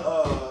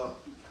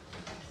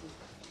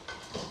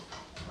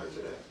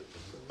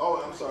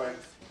 I'm sorry.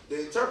 The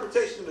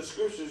interpretation of the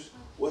scriptures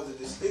was a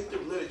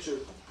distinctive literature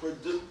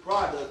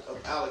product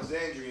of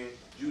Alexandrian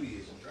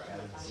Judaism.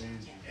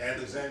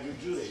 Alexandrian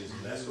Judaism,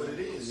 that's what it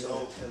is.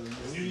 So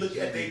when you look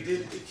at, they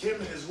did the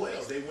Kemen as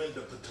well. They went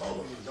to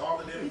Ptolemies, all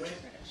of them went,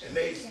 and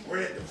they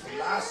spread the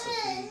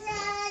philosophy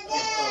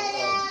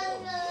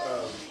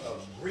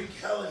of Greek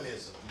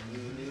Hellenism.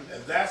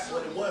 And that's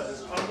what it was.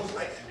 It's almost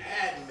like an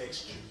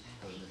admixture.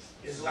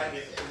 It's like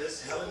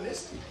this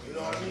Hellenistic, you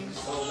know what I mean?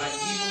 So like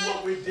even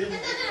what we're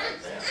dealing with right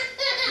now,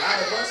 a lot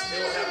of us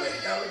still have a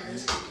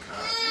Hellenistic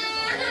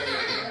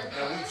concept.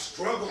 And we've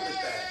struggled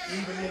with that,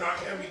 even in our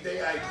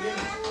everyday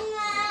identity.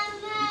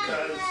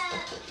 Because,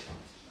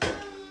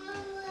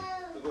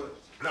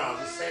 no, I'm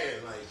just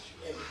saying, like,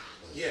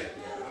 yeah,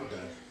 I'm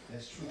done.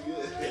 That's true.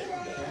 Isn't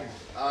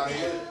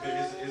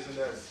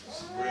that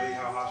really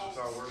how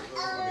HaShatan works though?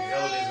 I mean,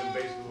 Hellenism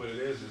basically what it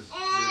is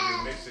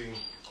you're mixing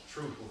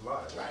truth with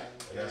lies. Right.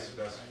 That's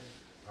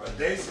but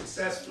they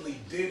successfully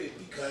did it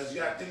because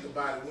you got to think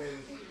about it.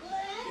 When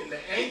in the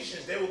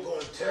ancients, they would go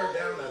and tear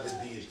down other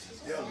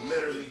deities. They'll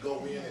literally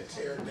go in and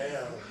tear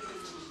down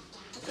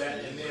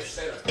that and then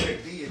set up their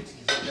deities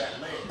in that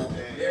land.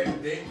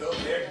 And their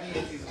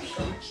deities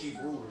become the chief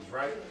rulers,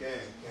 right?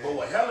 But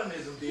what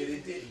Hellenism did,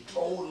 it didn't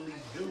totally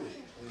do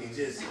it. It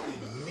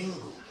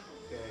mingled.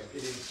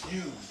 It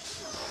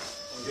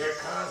infused their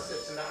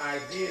concepts and the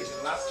ideas.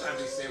 And lots of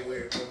times they say when we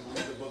read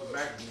the book of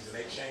Maccabees and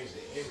they change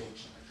the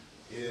image.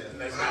 Yeah,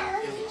 and that's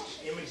not the image.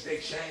 The image they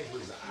changed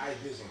was the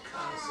ideas and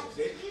concepts.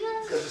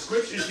 Because the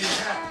scriptures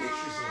didn't have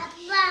pictures in it.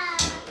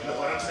 You know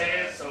what I'm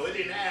saying? So it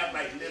didn't have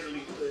like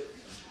literally put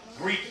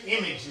Greek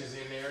images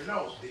in there.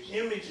 No, the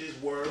images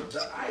were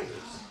the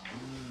idols.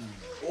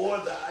 Or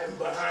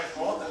behind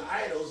all the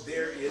idols,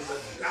 there is a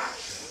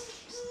doctrine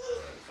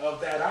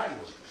of that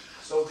idol.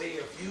 So they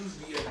infused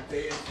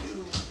the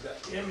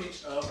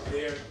image of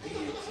their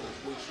deity,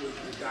 which was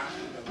the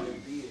doctrine of their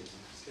deity,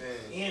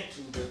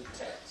 into the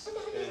text,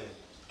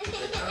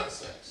 the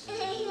concepts.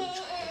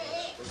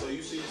 And so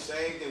you see the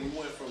same thing. We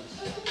went from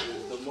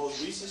the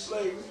most recent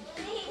slavery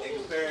and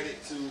compared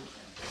it to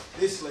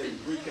this slavery,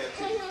 Greek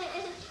captivity.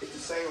 It's the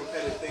same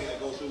repetitive thing that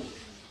goes through.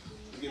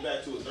 We get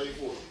back to it,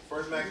 34.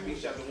 First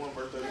Maccabees chapter 1,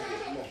 verse 34.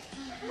 Come on.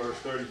 Verse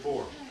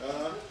 34.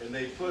 And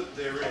they put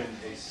therein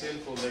a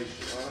sinful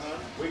nation,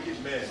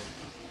 wicked men,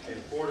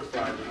 and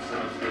fortified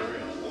themselves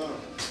therein.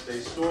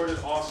 They stored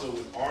it also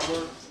with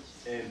armor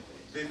and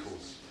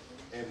victuals.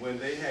 And when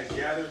they had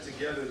gathered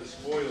together the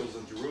spoils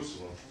of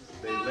Jerusalem,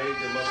 they laid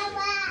them up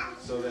there,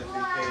 so that it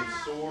became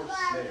sore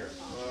snares.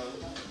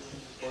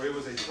 For it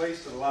was a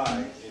place to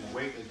lie in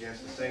wait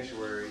against the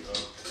sanctuary of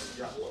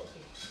YHWH,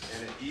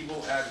 and an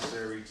evil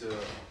adversary to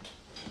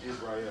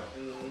Israel.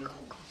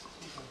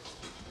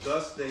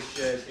 Thus they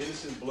shed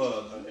innocent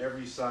blood on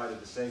every side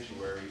of the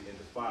sanctuary and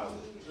defiled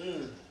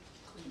it.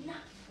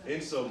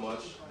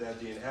 Insomuch that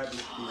the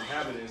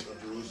inhabitants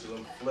of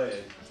Jerusalem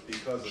fled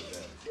because of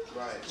them.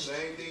 Right.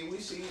 Same thing we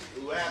see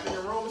what happened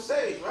in Roman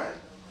stage, right?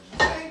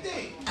 Same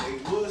thing. They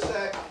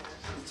woodsacked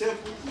the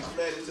temple, we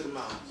fled into the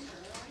mountains.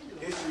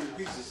 History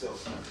repeats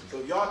itself. So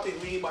if y'all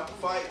think we ain't about to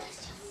fight,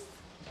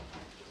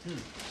 you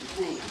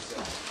fool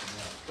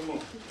yourself. Come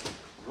on.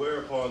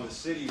 Whereupon the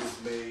city was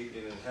made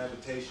an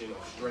habitation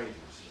of strangers,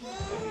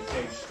 and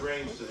became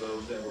strange to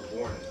those that were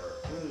born in her.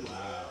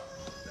 Wow,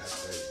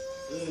 that's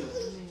crazy.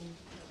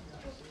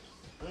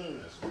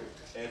 That's great.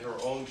 And her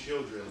own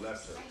children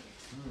left her.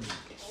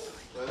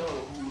 I know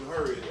who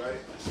her is, right?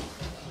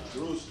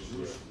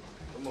 Jerusalem.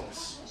 Come on.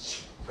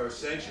 Her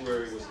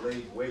sanctuary was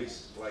laid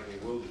waste like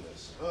a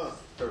wilderness.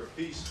 Her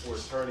feasts were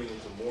turning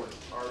into mourning.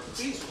 Our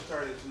feast was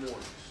turning into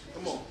mourning.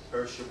 Come on.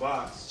 Her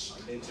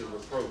Shabbats into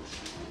reproach.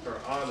 Her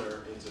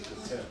honor into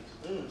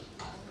contempt.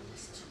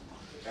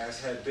 As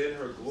had been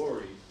her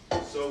glory,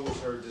 so was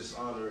her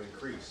dishonor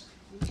increased.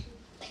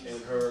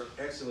 And her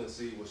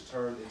excellency was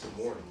turned into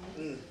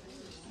mourning.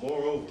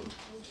 Moreover,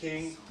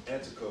 King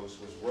Antiochus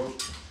was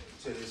wrote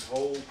to his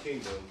whole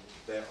kingdom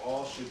that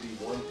all should be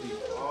one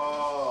people.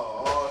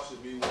 Oh, all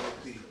should be one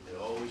people. And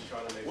always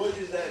trying to make. What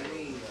does that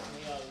mean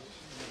now?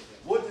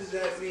 What does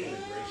that mean?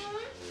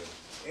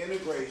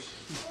 Integration.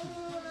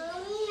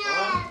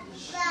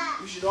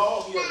 We should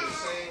all be under the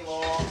same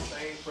law,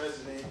 same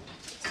president,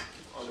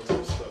 under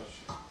one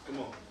structure. Come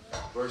on.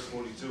 Verse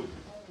 42.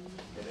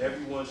 And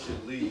everyone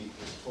should lead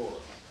his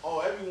Torah. Oh,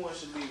 everyone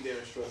should leave their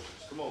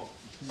instructions. Come on.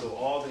 So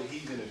all the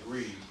heathen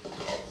agreed,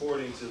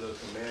 according to the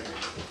commandment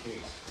of the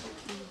king.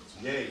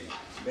 Yea,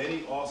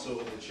 many also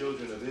of the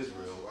children of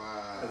Israel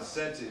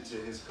consented to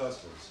his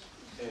customs,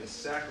 and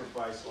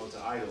sacrificed unto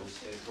idols,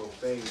 and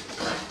profaned the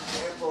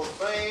Sabbath. And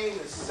profane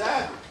the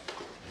Sabbath.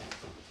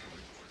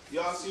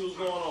 Y'all see what's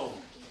going on?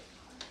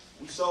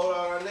 We sold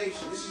out our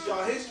nation. This is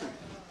y'all history.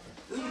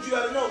 This is what you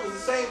got to know, because the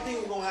same thing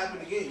is going to happen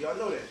again. Y'all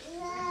know that.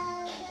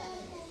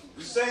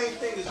 The same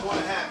thing is going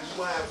to happen. You're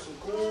going to have some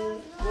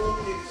cool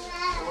niggas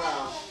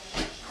around.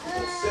 They're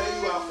going to sell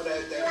you out for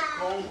that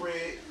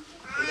cornbread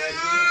and that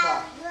bean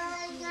pie.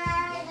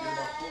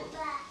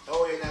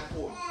 Oh, and that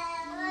pork.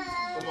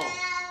 Come on.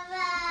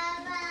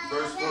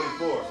 Verse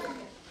 44.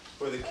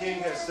 For the king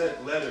has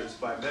sent letters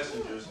by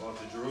messengers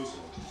unto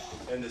Jerusalem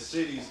and the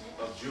cities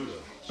of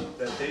Judah,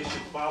 that they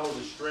should follow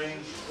the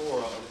strange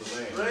Torah of the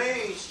land.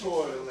 Strange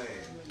Torah of the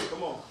land.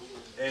 Come on.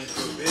 And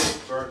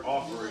forbid burnt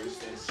offerings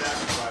and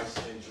sacrifice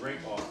and drink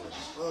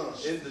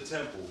offerings in the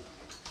temple,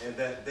 and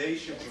that they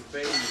should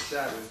profane the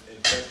Sabbath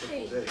and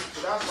festival days.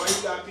 So that's why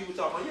you got people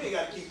talking about, you ain't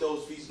got to keep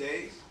those feast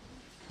days.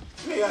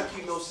 You ain't got to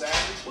keep no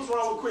Sabbath. What's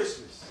wrong with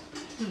Christmas?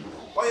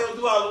 Why you don't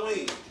do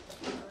Halloween?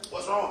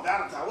 What's wrong with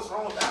Valentine's? What's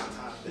wrong with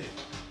Valentine's Day?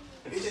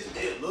 It's just a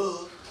day of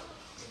love.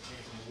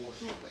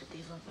 You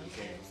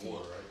came from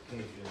war,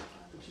 right?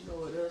 But you know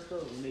what else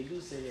though? When they do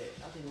say that,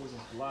 I think it was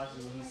in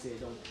Colossians when he said,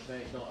 "Don't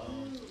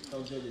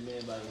judge a man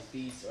by his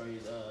feast or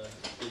his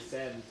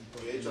Sabbath."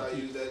 Yeah, they try to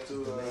use that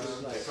too.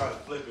 They try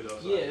to flip it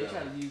upside yeah, they down.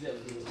 try to use that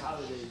with the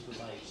holidays, but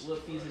like,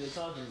 what feast are they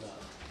talking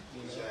about?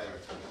 You know?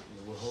 Exactly.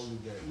 What holy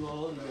day?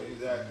 Well, holy day.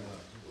 Exactly.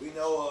 We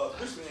know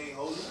Christmas ain't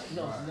holy.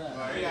 No, it's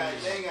not. They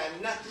ain't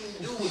got nothing to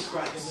do with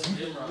Christ.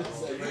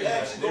 If you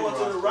actually go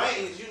into the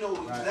writings, you know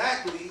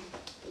exactly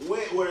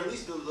when, or at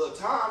least the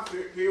time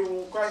period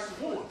when Christ was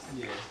born.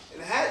 Yeah. And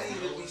it had to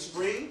either be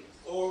spring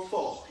or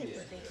fall.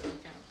 Yeah.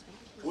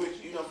 Which,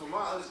 you know, from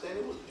my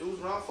understanding, it was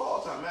around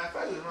fall time. Matter of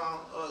fact, it was around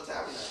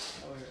Tabernacle.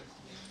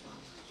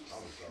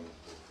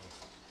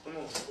 Come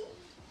on.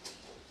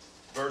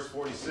 Verse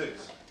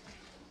 46.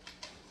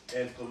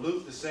 And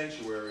pollute the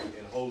sanctuary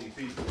and holy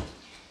people.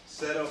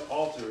 Set up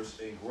altars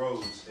and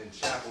groves and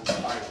chapels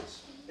of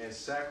idols. And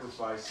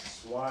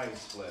sacrifice swine's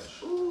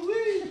flesh.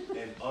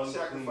 And unclean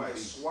Sacrifice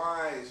beasts.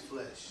 swine's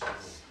flesh.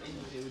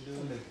 They were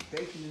doing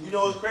the You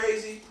know what's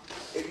crazy?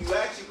 If you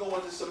actually go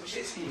into some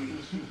history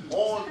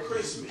on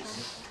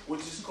Christmas, which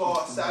is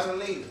called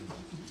Saturnalia,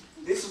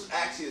 this was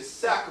actually a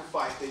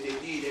sacrifice that they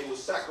did. They would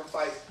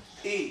sacrifice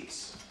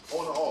pigs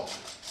on the altar.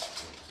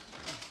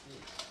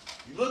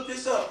 You look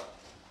this up.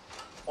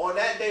 On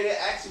that day, they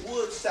actually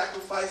would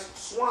sacrifice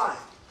swine.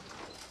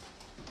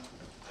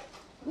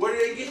 Where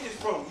did they get this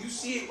from? You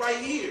see it right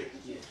here.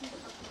 Yeah.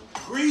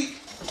 Greek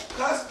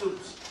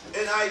customs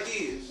and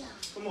ideas.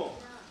 Come on.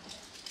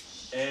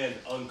 And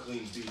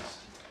unclean beasts.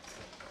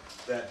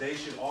 That they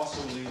should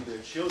also leave their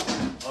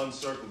children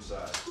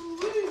uncircumcised.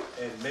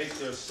 And make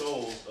their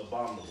souls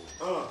abominable.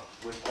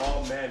 With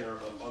all manner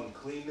of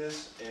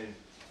uncleanness and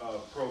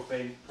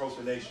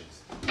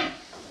profanations.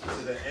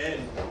 To the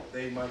end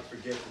they might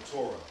forget the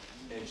Torah.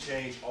 And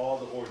change all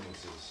the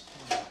ordinances.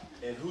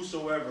 And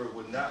whosoever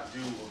would not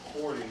do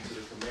according to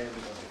the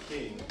commandment of the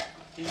king,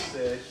 he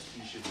said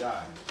he should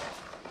die.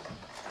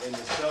 In the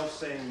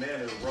selfsame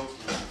manner wrote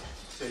he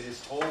to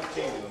his whole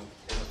kingdom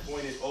and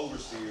appointed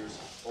overseers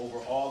over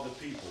all the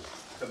people,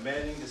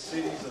 commanding the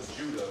cities of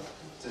Judah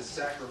to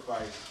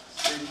sacrifice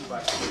city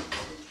by city.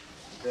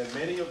 That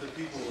many of the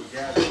people were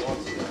gathered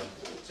unto them,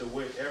 to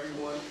wit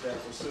everyone that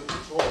forsook the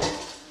Torah,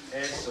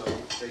 and so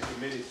they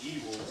committed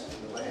evils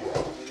in the land.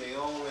 In their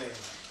own land.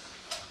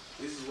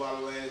 This is why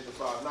the land is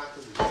defiled, not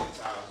because the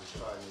Gentiles is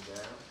trying it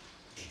down.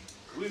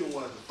 We the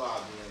ones that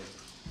defiled the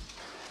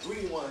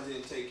land. We the ones that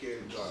didn't take care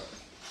of the garden.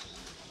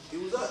 It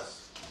was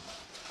us.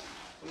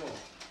 Come on.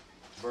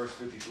 Verse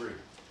 53.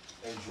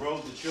 And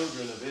drove the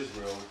children of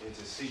Israel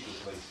into secret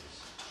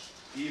places,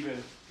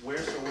 even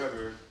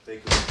wheresoever they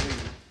could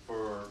flee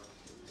for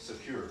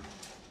security.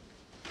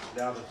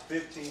 Now the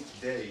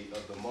 15th day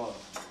of the month,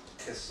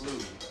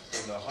 Kislev,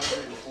 in the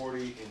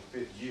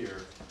 145th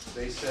year,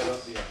 they set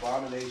up the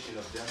abomination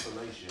of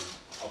desolation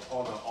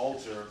upon the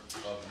altar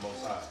of the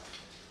Most High,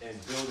 and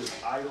builded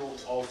idol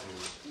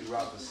altars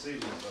throughout the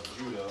cities of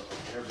Judah on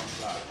every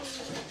side,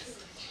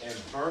 and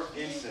burnt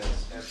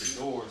incense at the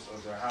doors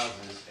of their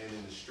houses and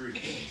in the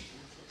streets.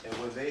 And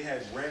when they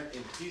had rent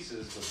in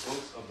pieces the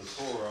books of the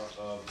Torah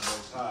of the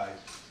Most High,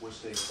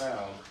 which they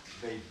found,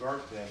 they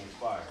burnt them with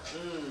fire.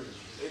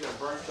 They done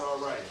burnt y'all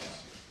right.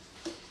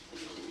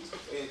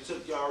 And it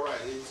took y'all right.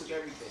 It took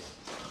everything.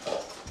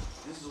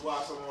 This is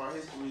why some of our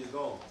history is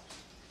gone.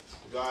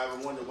 If y'all ever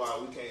wonder why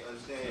we can't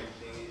understand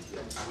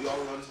everything, we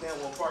only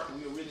understand one part,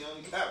 because we really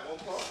only got one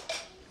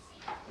part.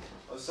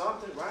 Or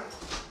something, right?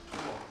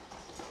 Come on.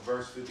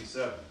 Verse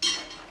 57.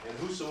 And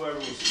whosoever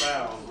was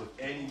found with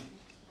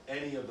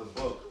any of the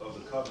book of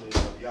the covenant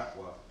of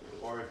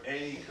YHWH, or if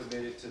any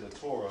committed to the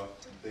Torah,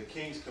 the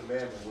king's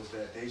commandment was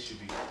that they should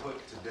be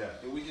put to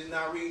death. Did we just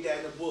not read that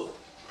in the book?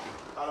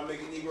 How to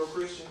make a Negro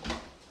Christian?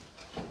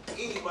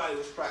 Anybody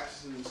was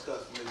practicing these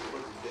customs, they were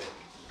put to death.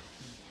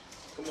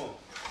 Come on.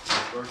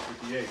 Verse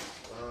 58.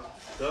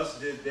 Thus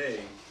did they,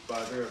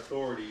 by their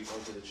authority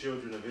unto the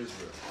children of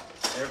Israel,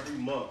 every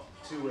month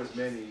 2 as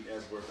many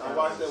as were found. Now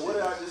watch that. What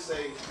did I just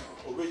say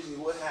originally?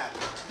 What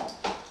happened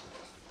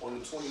on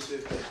the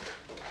 25th day?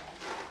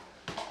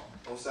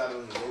 On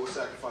Saturday, they would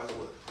sacrifice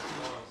what?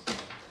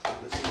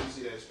 Let's see if you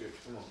see that in scripture.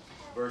 Come on.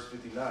 Verse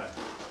 59.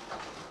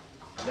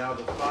 Now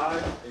the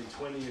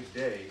 25th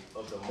day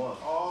of the month.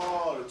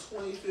 Oh, the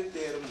 25th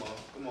day of the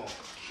month. Come on.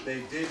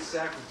 They did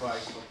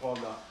sacrifice upon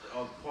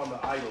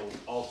the idol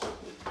altar,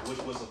 which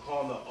was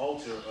upon the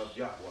altar of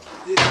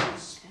YHWH.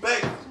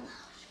 Disrespectful.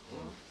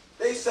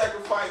 They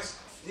sacrificed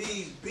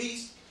these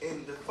beasts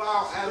and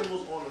defiled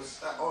animals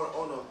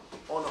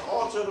on the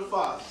altar of the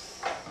Father.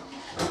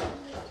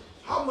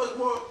 How much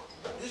more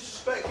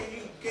disrespect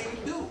can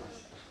you do?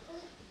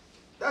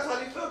 That's how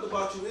they felt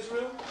about you,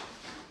 Israel.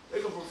 They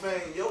can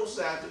profane your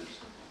Sabbath,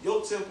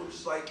 your temple,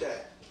 just like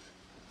that.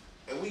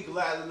 And we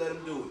gladly let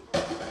them do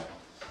it.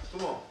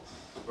 Come on.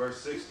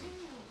 Verse 60.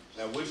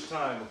 At which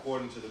time,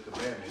 according to the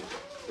commandment,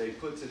 they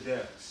put to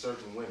death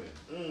certain women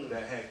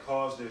that had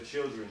caused their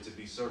children to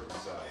be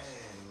circumcised.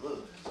 Man,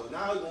 look. So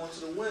now we're going to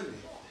the women.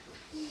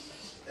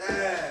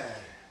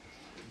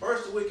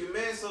 First the wicked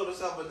man sold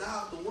us out, but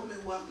now the women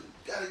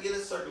got to get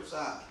us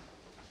circumcised.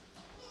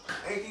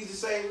 Ain't these the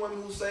same women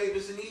who saved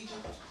us in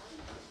Egypt?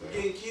 We're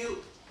getting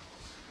killed.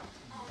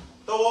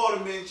 Throw all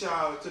the men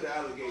child to the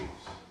alligators.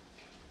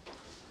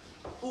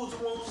 Who's the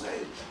one who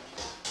saved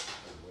us?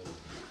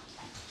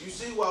 You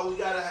see why we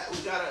gotta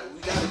get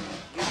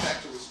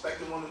back to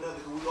respecting one another,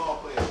 because we all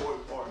play an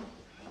important part.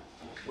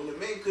 When the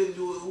men couldn't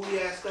do it, who we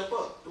had to step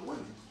up? The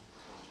women.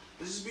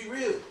 Let's just be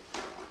real.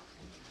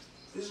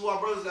 This is why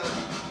brothers gotta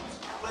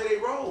play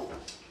their role.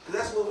 Because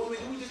that's what women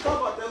do. We just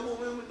talk about that, what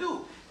women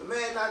do. The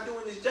man not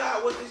doing his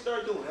job, what they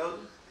start doing,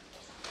 Elder?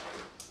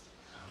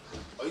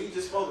 Oh, you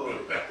just spoke on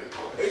it.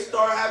 They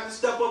start having to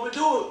step up and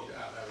do it.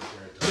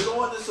 They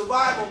go into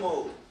survival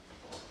mode.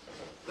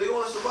 They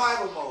go into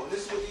survival mode.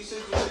 This is what these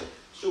sisters say.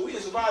 So we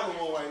in survival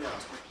mode right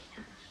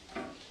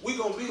now. We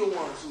gonna be the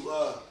ones who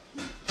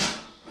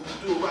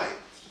do it right.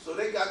 So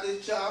they got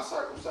this child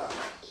circumcised.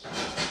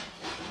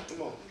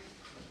 Come on.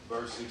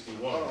 Verse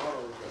 61. Hold on.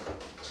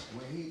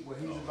 When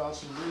he's about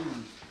to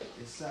read,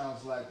 it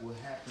sounds like what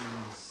happened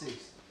in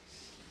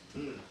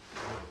the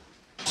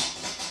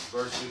 60s.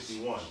 Verse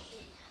 61.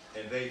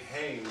 And they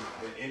hanged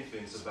the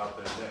infants about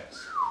their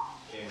necks,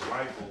 and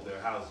rifled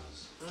their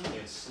houses,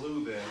 and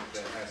slew them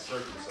that had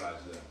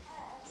circumcised them.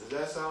 Does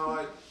that sound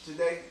like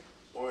today?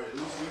 Or at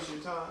least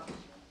recent time?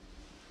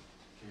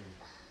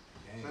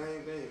 Same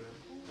thing, man.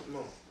 Come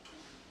on.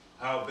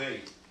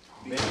 Howbeit,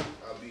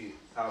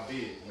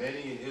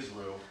 many in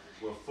Israel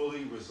were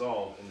fully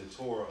resolved in the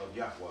Torah of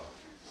Yahweh,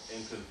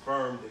 and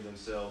confirmed in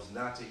themselves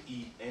not to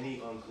eat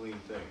any unclean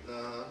thing.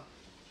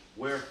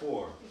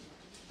 Wherefore,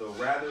 the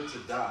rather to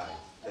die,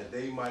 that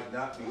they might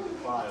not be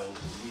defiled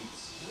with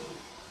meats,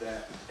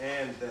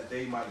 and that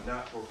they might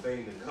not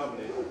profane the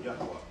covenant of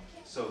Yahweh.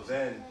 So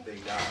then they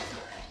died.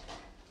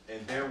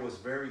 And there was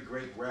very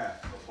great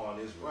wrath upon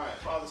Israel. Right.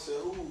 Father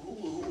said, who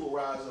will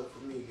rise up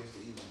for me against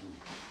the evil doer?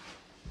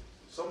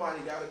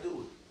 Somebody got to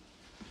do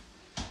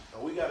it.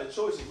 And we got a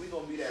choice if we're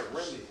going to be that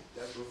remnant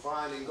that's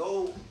refined in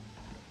gold,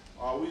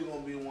 or are we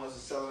going to be the ones that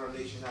selling our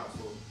nation out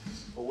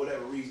for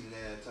whatever reason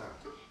at that time.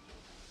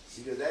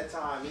 Because that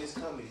time is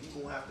coming. You're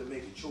going to have to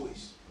make a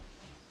choice.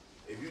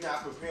 If you're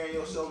not preparing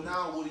yourself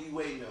now, what are you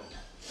waiting on?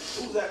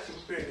 Who's actually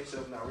preparing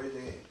themselves now? Raise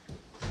their hand.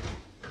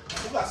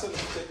 Who got something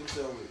to protect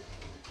themselves with?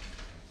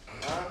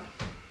 Huh?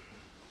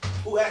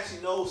 Who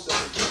actually knows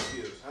self-defense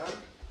skills? Huh?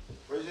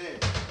 Raise your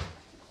hand.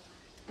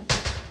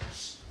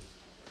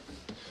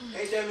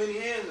 Ain't that many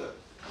hands up.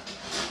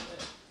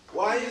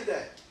 Why is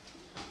that?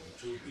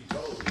 Truth be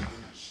told, when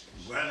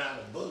you run out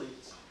of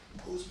bullets,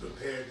 who's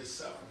prepared to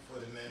suffer for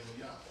the name of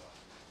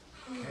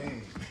Yahweh?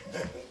 Dang.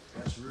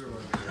 That's real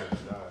right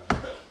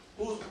there.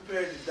 Who's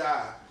prepared to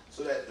die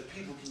so that the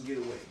people can get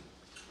away?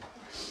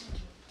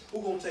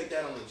 Who gonna take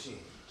that on the chin?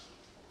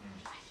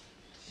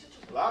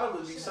 A lot of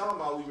us be talking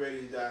about we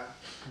ready to die.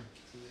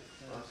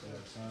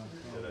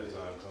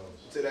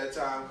 Till that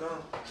time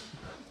comes.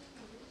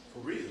 For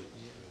real.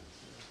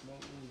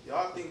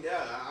 Y'all think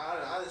that?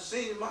 I done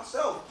seen it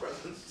myself,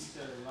 brothers. You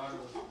said a lot of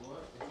us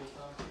what?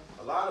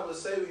 A lot of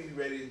us say we be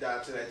ready to die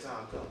till that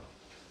time comes.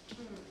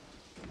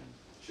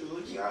 Shoot,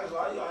 look, you guys, a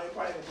lot of y'all ain't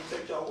probably gonna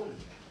protect y'all women.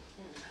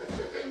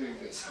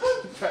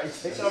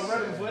 Take y'all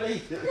running before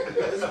they.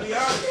 Let's be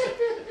honest.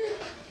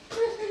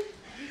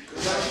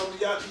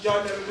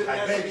 Y'all never been in I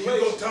that bet you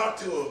situation. go talk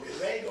to them, because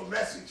they ain't gonna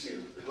mess with you.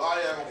 A lot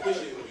of y'all gonna push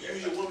it.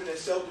 Use your woman in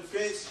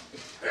self-defense.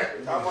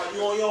 Talking about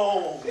you on your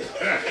own.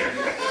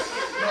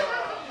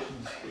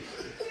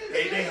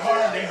 They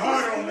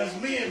hard on us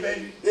men,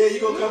 baby. Then you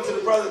gonna come to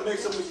the brother and make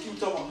some excuse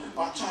talking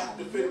about, I tried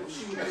to defend him, but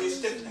she was being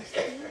stiff.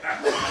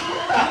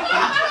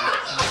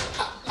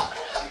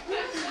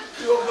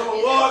 You gonna come up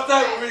with all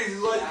type of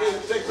reasons why you can't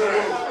protect your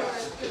woman.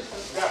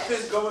 Got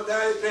fists going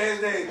down his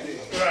pants and everything.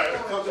 Right.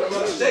 Come to the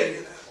brother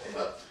shaking.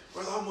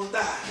 Brother, I'm gonna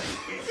die.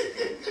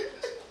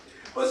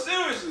 But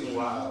seriously,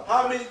 Wow.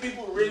 how many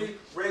people really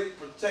ready to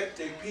protect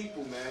their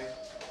people, man?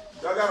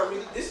 Y'all gotta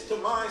really, this is the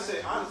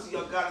mindset. Honestly,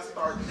 y'all gotta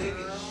start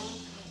thinking.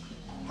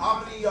 How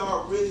many of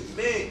y'all really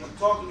men? I'm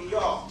talking to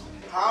y'all.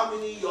 How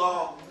many of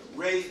y'all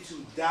ready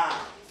to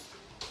die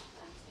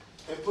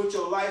and put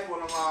your life on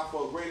the line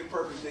for a greater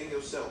purpose than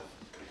yourself?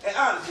 And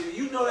honestly, if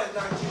you know that's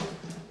not you,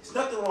 there's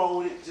nothing wrong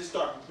with it. Just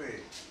start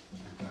preparing.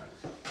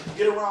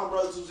 Get around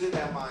brothers who's in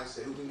that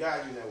mindset, who can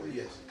guide you in that way.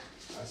 Yes.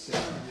 I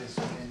said this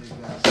man,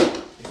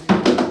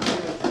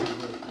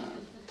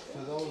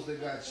 for those that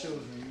got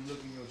children, you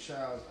look in your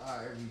child's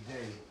eye every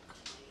day,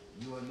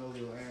 you will know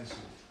your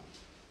answer.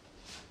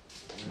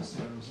 You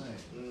understand what I'm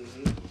saying?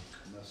 Mm-hmm.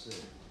 And that's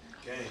it.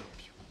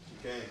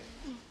 Okay.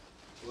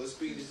 So let's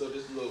speed this up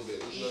just a little bit.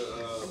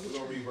 We're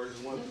gonna read verses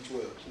 1 through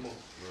 12. Come on.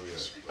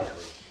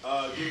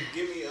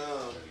 Give me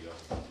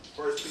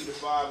 1 Peter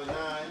 5 and 9.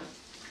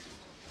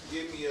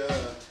 Give me 1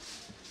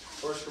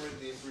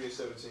 Corinthians 3 and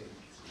 17.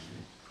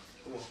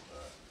 Come on.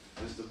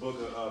 This is the book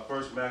of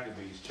 1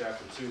 Maccabees,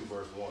 chapter 2,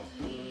 verse 1.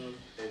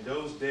 In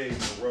those days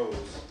arose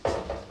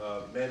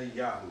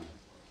Mediyahu,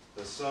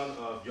 the son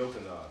of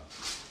Yochanan,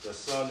 the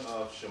son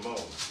of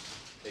Shimon,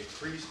 a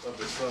priest of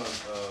the son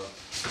of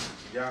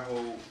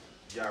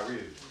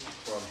YHWH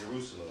from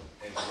Jerusalem,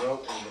 and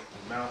dwelt in the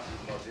Mount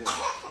Mardin.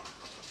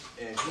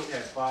 And he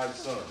had 5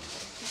 sons.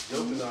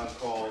 Yochanan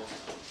called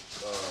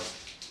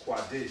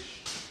Quadish,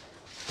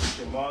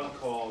 Shimon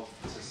called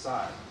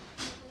Tesai,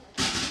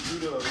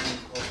 Judah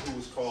who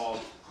was called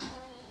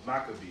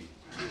Maccabee,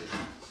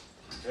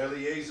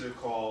 Eleazar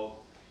called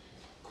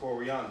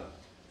Coriani,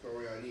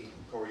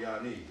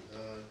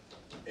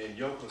 and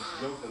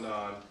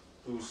Yochanan,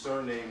 whose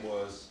surname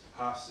was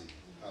Hafsi.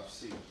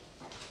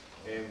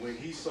 And when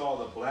he saw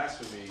the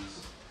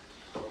blasphemies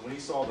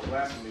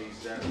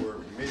that were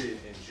committed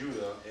in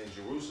Judah and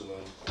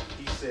Jerusalem,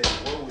 he said,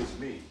 "Woe is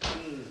me!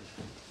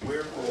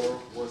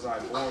 Wherefore was I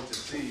born to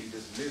see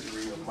this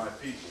misery of my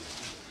people,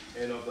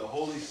 and of the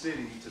holy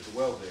city to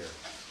dwell there,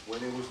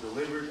 when it was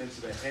delivered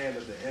into the hand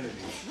of the enemy,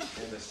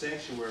 and the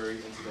sanctuary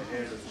into the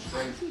hand of the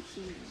stranger.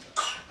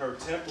 Her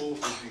temple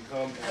is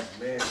become as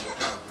man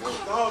without glory.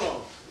 Hold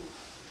on.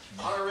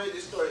 I done read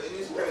this story, and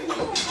it's great. You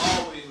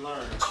always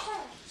learn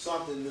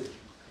something new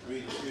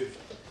reading scripture.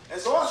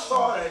 And so I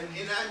saw that,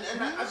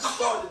 and I just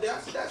thought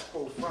that that's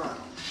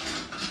profound.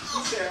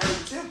 He said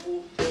her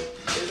temple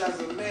is as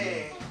a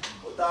man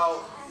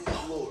without his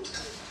glory.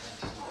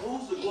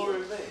 Who's the glory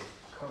of man?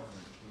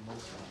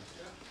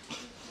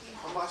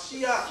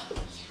 Mashiach.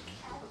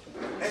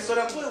 And so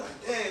that point,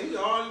 like, damn,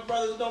 all you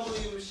brothers don't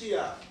believe in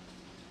Mashiach.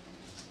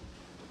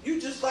 You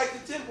just like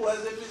the temple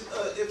as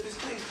if it's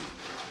clean.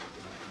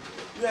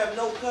 You have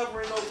no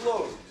covering, no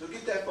glory. So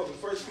get that from me.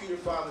 1 Peter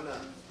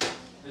 5:9.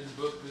 This is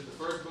the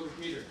first book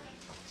of Peter,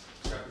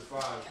 chapter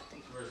 5,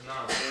 verse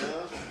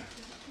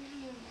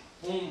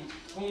 9.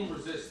 Whom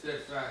resist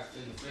steadfast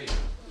in the faith,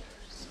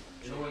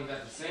 knowing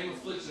that the same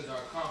afflictions are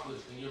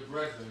accomplished in your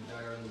brethren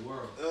that are in the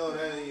world. Oh,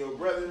 and your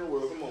brethren in the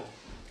world, come on.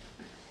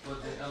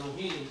 But the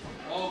Elohim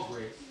of all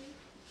grace,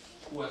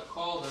 who hath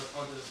called us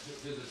unto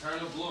his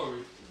eternal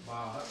glory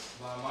by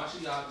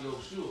Mashiach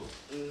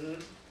YAHOSHUA,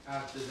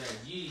 after that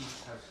ye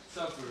have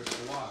suffered a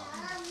while,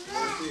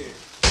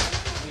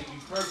 make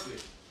you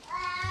perfect,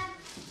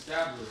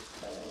 established,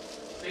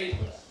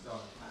 faithless,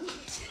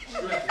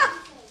 strengthen,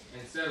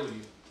 and settle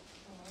you.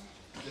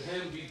 To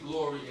him be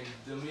glory and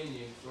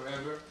dominion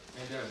forever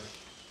and ever.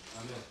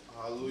 Amen.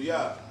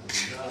 Hallelujah.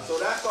 So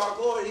that's our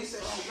glory. He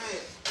said, oh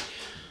man,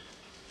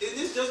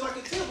 it's just like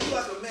a temple,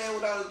 like a man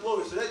without his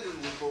glory. So that just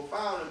was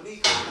profound to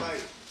me.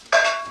 Like,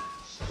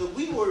 because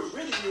we were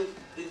really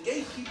the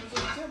gatekeepers of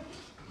the temple.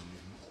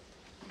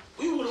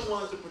 We were the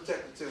ones to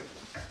protect the temple.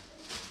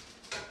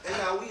 And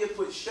now we have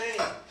put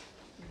shame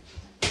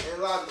and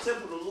allowed the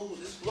temple to lose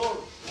its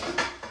glory.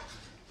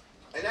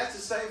 And that's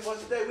the same for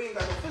us today. We ain't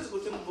got no physical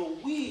temple,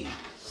 but we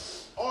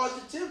are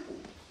the temple.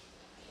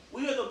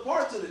 We are the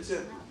parts of the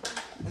temple.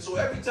 And so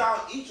every time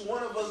each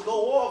one of us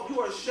go off, you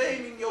are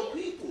shaming your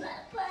people.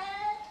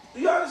 Do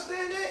you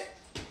understand that?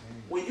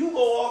 When you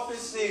go off in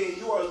sin,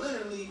 you are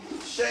literally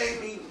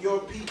shaming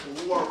your people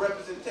who are a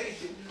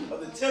representation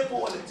of the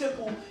temple, and the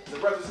temple is a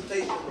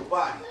representation of the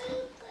body,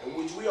 in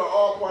which we are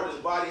all part of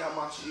the body of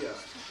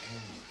Mashiach.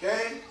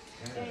 Okay?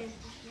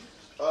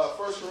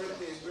 1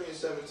 Corinthians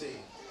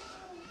 3:17.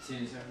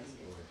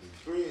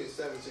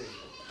 3:17.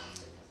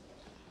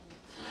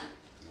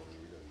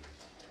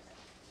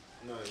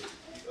 No,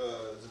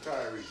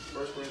 Zechariah read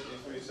 1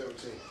 Corinthians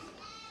 3:17.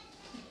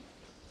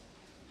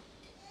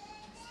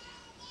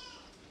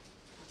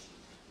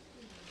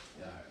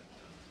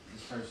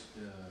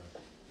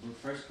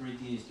 First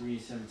Corinthians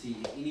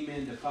 3:17. If any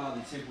man defile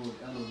the temple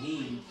of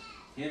Elohim,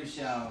 him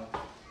shall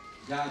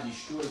God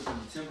destroy, for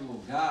the temple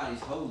of God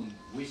is holy.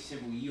 Which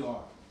temple you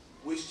are?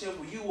 Which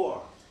temple you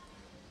are?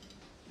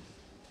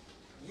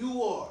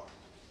 You are.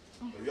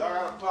 If y'all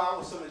got a problem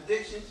with some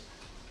addictions,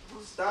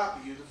 stop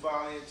you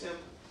defiling your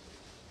temple.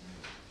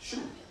 Shoot,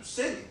 you're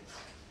sinning.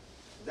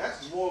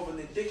 That's more of an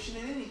addiction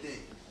than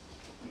anything.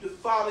 You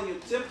defiling your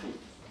temple.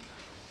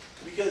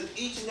 Because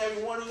each and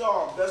every one of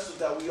y'all are vessels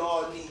that we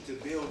all need to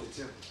build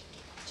the temple.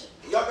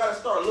 Y'all got to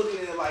start looking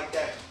at it like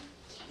that.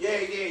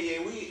 Yeah.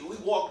 We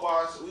walk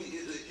by,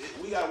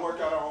 we got to work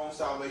out our own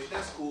salvation.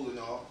 That's cool and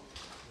all.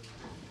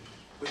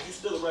 But you're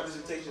still a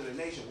representation of the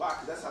nation. Why?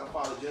 Because that's how the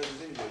Father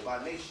judges anyway,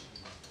 by nation.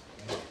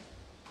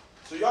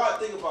 So y'all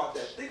think about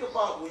that. Think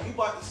about when you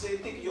about to say,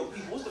 think of your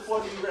people. What's the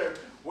point of you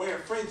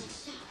wearing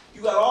fringes?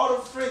 You got all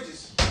the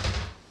fringes.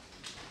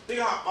 Think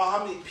about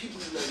how many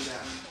people you letting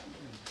down.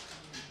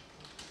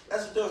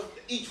 That's what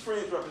each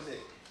fringe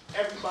represents.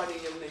 Everybody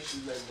in your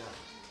nation you letting down.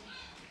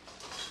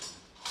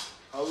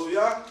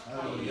 Hallelujah.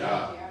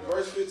 Hallelujah.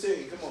 Verse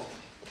 15. Come on.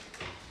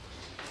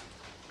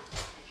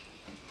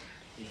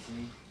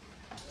 15.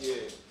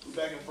 Yeah. We're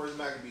back in 1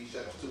 Maccabees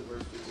chapter 2,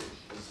 verse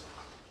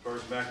 15. 1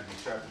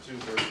 Maccabees chapter 2,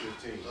 verse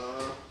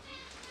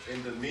 15.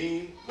 In the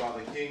mean, while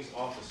the king's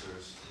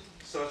officers,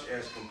 such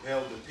as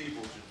compelled the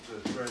people to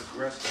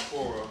transgress the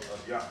Torah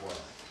of Yahweh,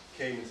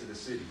 came into the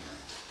city,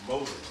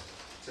 Moses,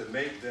 to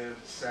make them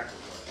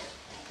sacrifice.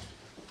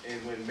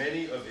 And when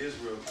many of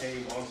Israel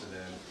came unto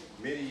them,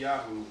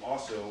 Miniyahu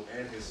also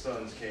and his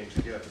sons came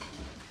together.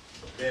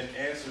 Then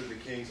answered the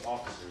king's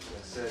officers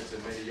and said to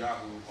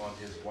Miniyahu on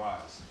his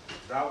wives,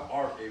 Thou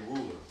art a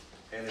ruler,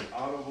 and an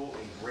honorable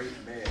and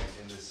great man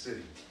in this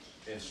city,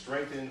 and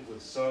strengthened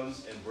with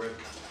sons and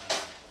brethren.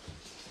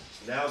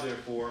 Now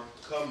therefore,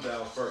 come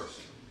thou first,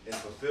 and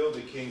fulfill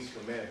the king's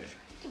commandment,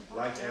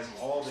 like as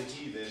all the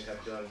heathen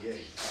have done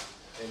yea,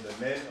 and the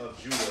men of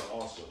Judah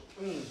also,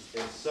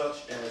 and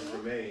such as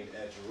remain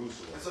at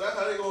Jerusalem. And so that's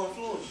how they're going to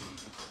influence you.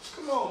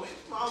 Come on, man.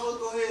 Might as well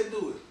go ahead and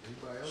do it.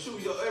 Shoot,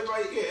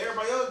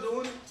 everybody else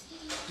doing it.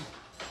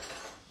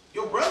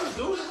 Your brother's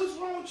doing it. What's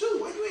wrong with you?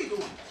 Why you ain't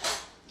doing it?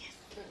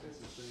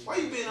 Why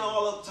you being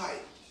all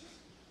uptight?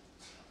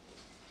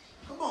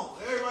 Come on,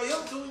 everybody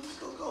else doing it. Just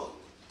go.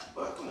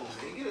 But come on,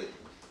 man. Get it.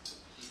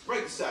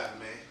 Break the Sabbath,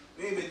 man.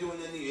 We ain't been doing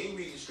nothing either. Ain't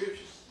reading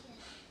scriptures.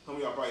 Some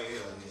of y'all probably ain't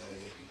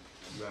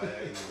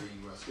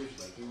reading my scriptures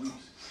like 3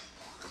 weeks.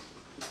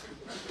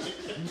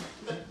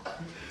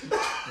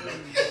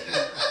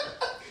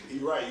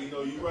 You right, you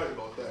know you right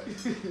about that.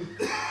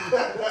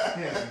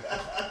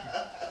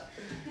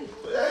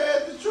 But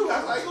that's the truth. I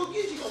was like, go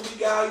get you. Gonna be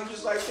guy you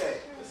just like that.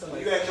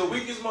 When you at your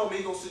weakest moment,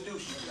 he gonna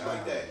seduce you just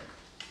like that.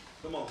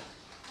 Come on.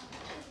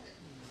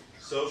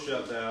 So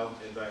shalt thou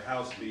and thy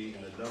house be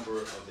in the number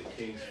of the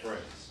king's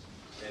friends,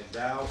 and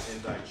thou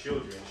and thy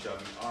children shall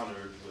be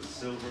honored with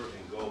silver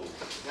and gold.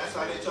 That's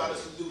how they try to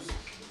seduce you.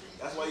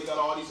 That's why you got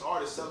all these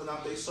artists selling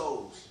out their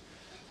souls.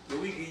 Then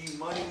we give you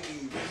money, we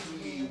give you riches, we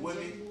give you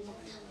women.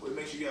 We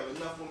make sure you have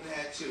enough women to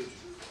have children.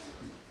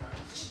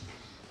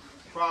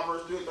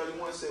 Proverbs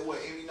 3:31 said, what?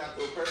 Envy not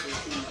the oppressor,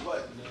 choose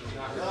what?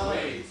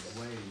 Ways.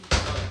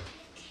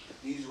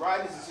 These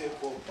writings is here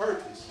for a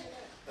purpose.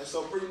 And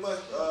so pretty much,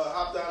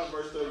 hop down to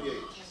verse 38.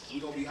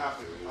 We're going to be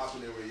hopping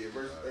every year.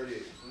 Verse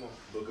 38. Come on.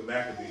 Book of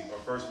Maccabees, or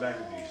First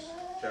Maccabees,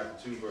 chapter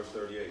 2, verse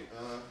 38.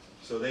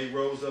 So they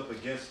rose up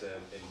against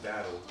them in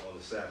battle on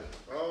the Sabbath.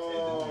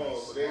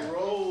 Oh, they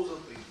rose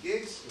up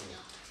against them.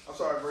 I'm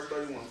sorry, verse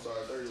 31. I'm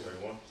sorry, 31.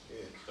 31?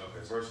 Yeah.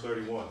 Okay, verse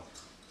 31.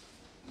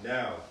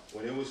 Now,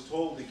 when it was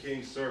told the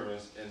king's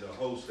servants and the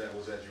host that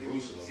was at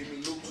Jerusalem. Give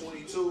me Luke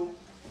 22.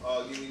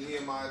 Give me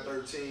Nehemiah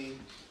 13.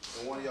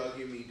 And one of y'all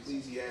give me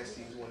Ecclesiastes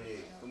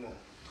 28. Come on.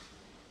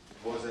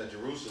 Was at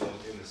Jerusalem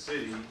in the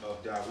city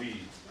of David,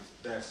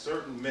 that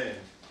certain men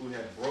who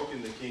had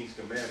broken the king's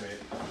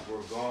commandment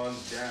were gone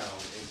down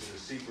into the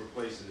secret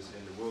places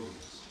in the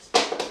wilderness.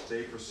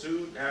 They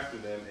pursued after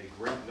them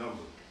a great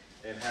number,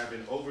 and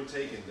having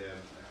overtaken them,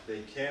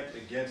 they camped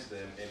against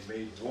them and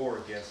made war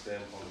against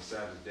them on the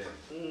Sabbath day.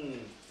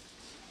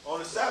 On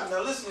the Sabbath.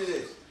 Now listen to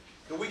this.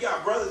 Because we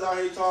got brothers out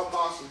here talking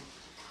about some.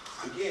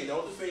 Again,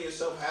 don't defend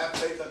yourself. Have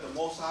faith that the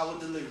Most High will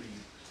deliver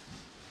you.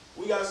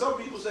 We got some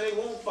people say they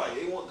won't fight.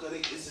 They won't because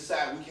it's a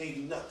Sabbath. We can't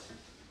do nothing.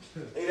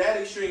 They that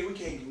extreme. We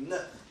can't do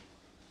nothing.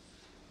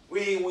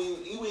 We ain't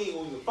going to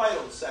even fight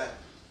on the Sabbath.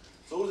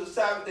 So it was a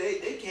Sabbath day.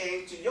 They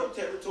came to your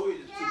territory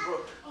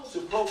to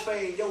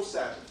profane your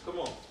Sabbath. Come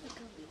on.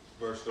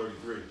 Verse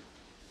 33.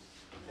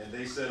 And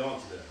they said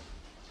unto them,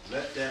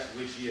 let that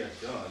which ye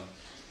have done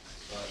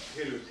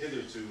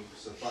hitherto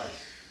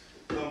suffice.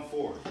 Come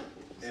forth,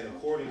 and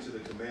according to the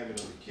commandment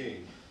of the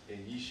king,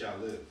 and ye shall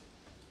live.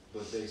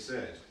 But they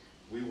said,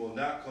 we will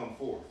not come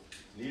forth,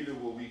 neither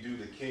will we do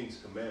the king's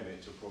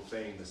commandment to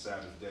profane the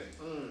Sabbath day.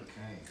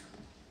 Okay.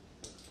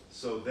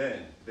 So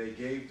then they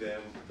gave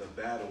them the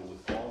battle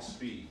with all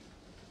speed.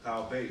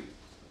 Howbeit,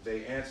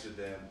 they answered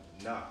them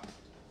not,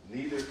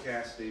 neither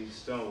cast they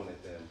stone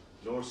at them,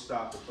 nor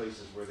stopped the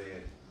places where they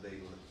lay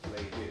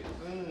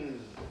hid.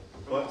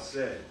 But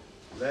said,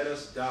 let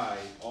us die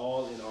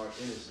all in our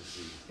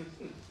innocency.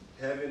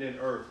 Heaven and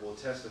earth will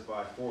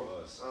testify for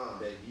us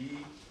that ye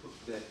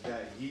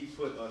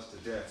put us to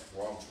death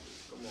wrongfully.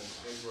 Come on,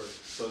 next verse.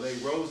 So they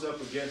rose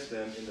up against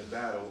them in the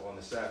battle on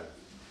the Sabbath,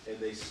 and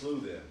they slew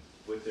them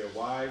with their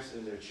wives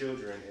and their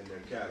children and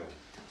their cattle,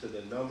 to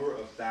the number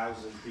of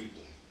 1,000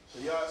 people. So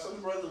y'all,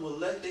 some brothers will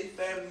let their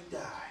family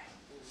die.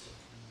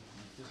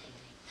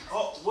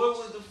 Oh, where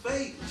was the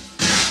faith?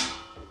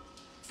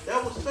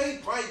 That was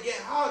faith, right?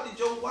 How did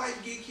your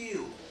wife get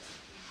killed?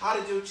 How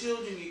did your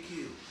children get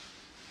killed?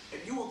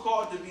 If you were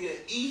called to be an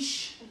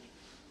ish,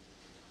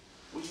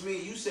 which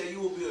means you say you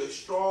will be a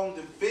strong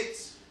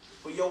defense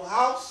for your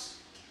house,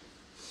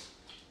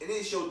 and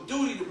it's your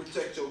duty to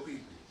protect your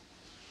people.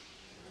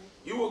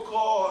 You were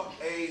called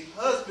a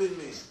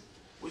husbandman,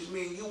 which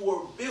means you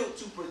were built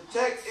to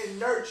protect and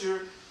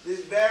nurture this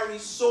very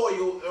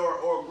soil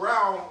or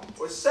ground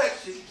or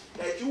section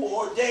that you were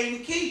ordained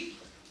to keep.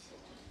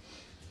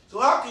 So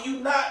how can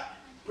you not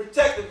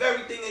protect the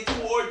very thing that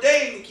you were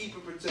ordained to keep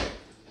and protect?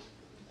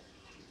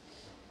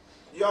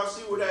 Y'all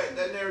see where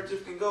that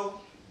narrative can go?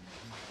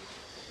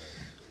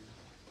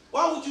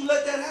 Why would you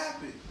let that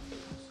happen?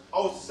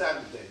 Oh, it's the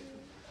Sabbath day.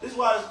 This is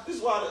why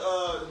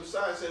the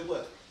Messiah said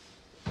what?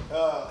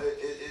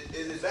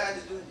 Is it bad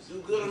to do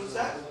good on the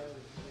Sabbath?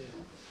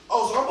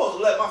 Oh, so I'm supposed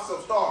to let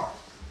myself starve.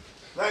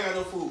 I ain't got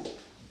no food.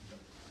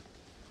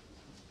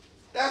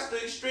 That's the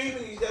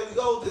extremities that we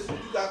go. This is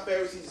what you got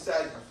Pharisees and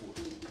Sadducees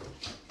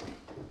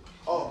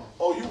for.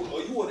 Oh,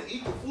 you want to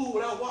eat the food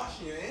without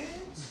washing your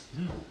hands?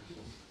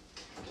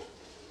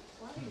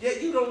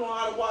 Yet you don't know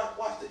how to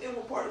wash the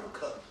inward part of a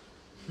cup.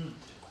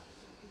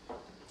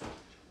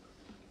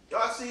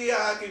 Y'all see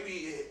how it can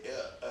be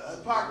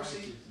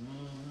hypocrisy?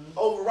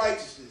 Over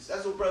righteousness.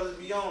 That's what brothers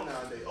be on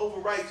nowadays. Over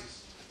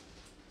righteousness.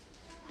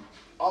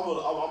 I'm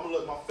gonna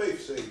let my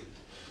faith save you.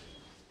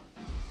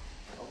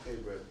 Okay,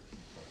 brother.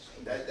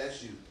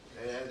 That's you.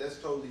 And that's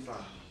totally fine.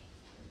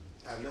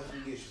 I have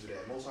nothing against you for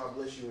that. Most High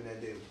bless you in that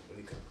day when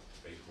it comes.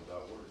 Faith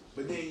without works.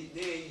 But then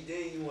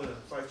you want to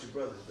fight your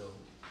brothers though.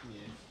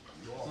 Yeah.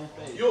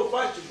 You'll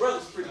fight your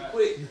brothers pretty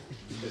quick.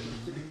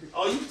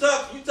 Oh, you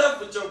tough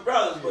with your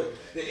brothers, but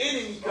the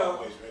enemy comes.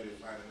 Always ready to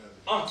fight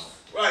another.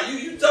 Right,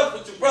 you tough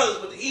with your brothers,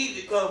 but the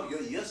enemy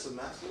comes. Yes, sir,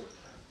 master.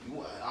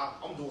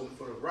 I'm doing it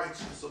for the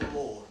righteousness of the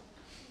Lord.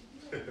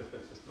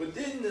 But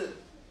then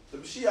the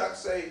Mashiach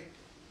say,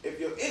 if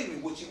your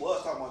enemy, which he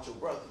was talking about your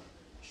brother,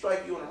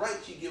 strike you on the right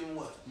cheek, give him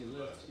what? Your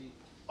left cheek.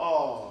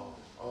 Oh,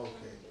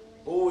 okay.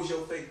 What was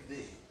your faith then?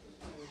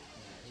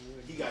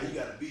 You got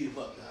to beat him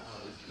up now.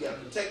 You got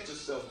to protect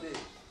yourself then.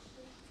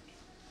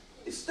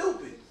 It's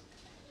stupid.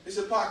 It's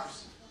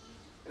hypocrisy.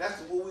 And that's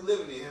what we're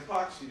living in,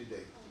 hypocrisy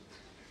today.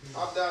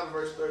 I'm down to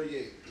verse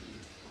 38.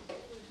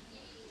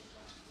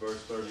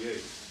 Verse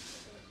 38.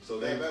 So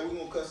we're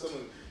gonna cut some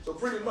of it. So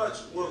pretty much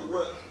what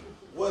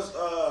was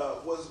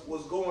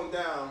going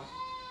down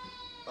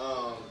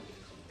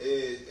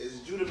is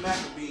Judah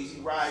Maccabees.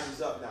 He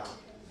rises up now.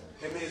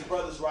 Him and his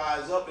brothers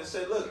rise up and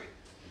say, "Look,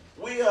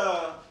 we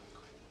not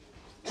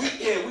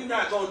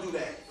gonna do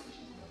that.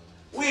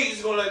 We ain't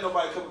just gonna let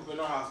nobody come up in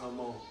our house no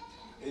more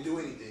and do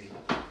anything.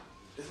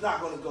 It's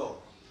not gonna go."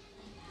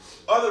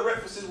 Other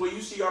references where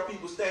you see our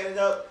people standing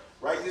up,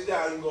 write this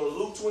down. You can go to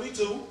Luke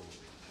 22.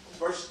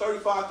 Verses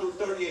 35 through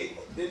 38.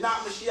 Did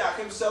not Mashiach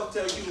himself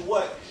tell you to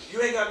what?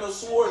 You ain't got no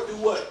sword, do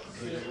what?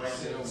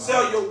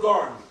 Sell your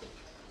garment.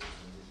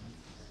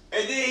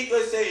 And then he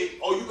could say,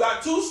 oh, you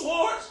got 2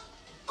 swords?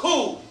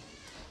 Cool.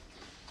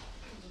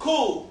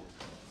 Cool.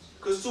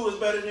 Because 2 is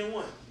better than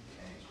 1.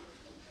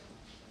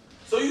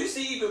 So you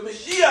see even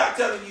Mashiach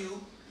telling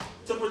you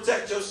to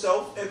protect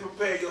yourself and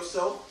prepare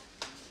yourself.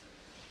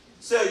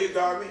 Sell your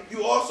garment.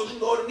 You also can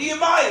go to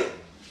Nehemiah.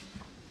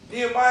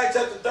 Nehemiah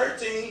chapter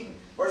 13.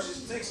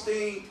 Verses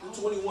 16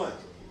 through 21.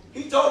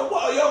 He told them,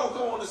 well, y'all gonna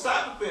come on the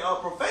side of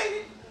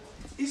profaning.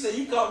 He said,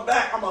 you come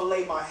back, I'm gonna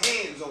lay my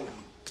hands on you.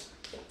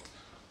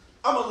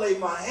 I'm gonna lay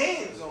my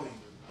hands on you.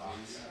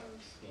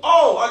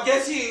 Oh, I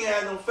guess he ain't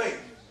had no faith.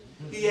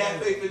 He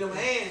had faith in them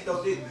hands,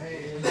 though, didn't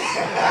he?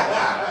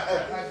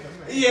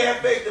 He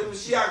had faith that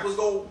Mashiach was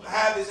gonna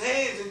have his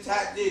hands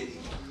intact, didn't he?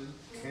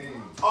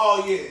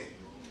 Oh, yeah.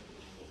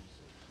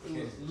 It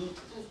was Luke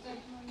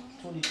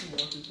 22, 1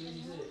 through 3,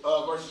 you said?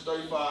 Verses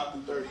 35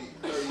 through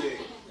 38.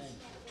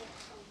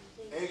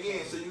 And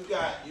again, so you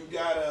got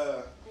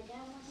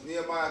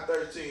Nehemiah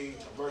 13,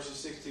 verses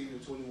 16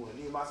 to 21.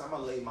 Nehemiah said, I'm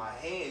gonna lay my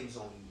hands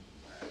on you.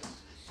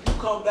 You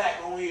come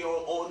back on here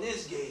on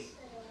this gate,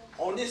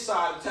 on this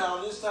side of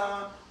town this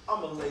time,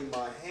 I'm gonna lay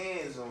my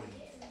hands on you.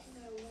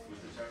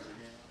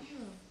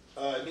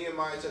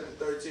 Nehemiah chapter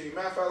 13.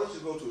 Matter of fact, let's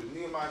just go to it.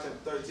 Nehemiah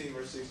chapter 13,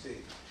 verse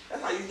 16.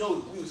 That's how you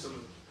know we was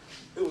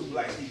it was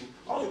black people.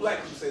 Only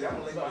black people say that.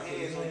 I'm going to lay my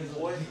hands on you,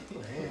 boy. I'm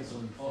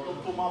going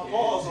to put my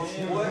paws on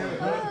you, boy.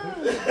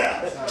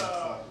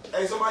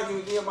 Hey, somebody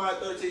give me Nehemiah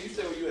 13. You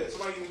say where you at.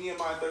 Somebody give me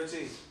Nehemiah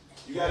 13.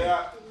 You got it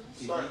out?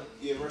 Start.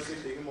 Yeah, verse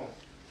 16. Come on.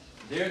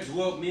 There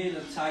dwelt men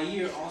of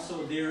Tyre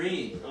also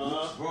therein,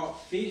 which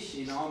brought fish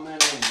and all manner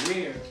of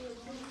ware,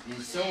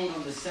 and sold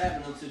on the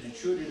Sabbath unto the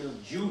children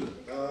of Judah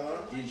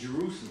in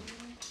Jerusalem.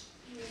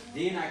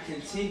 Then I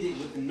contended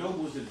with the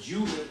nobles of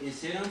Judah and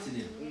said unto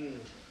them,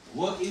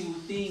 what evil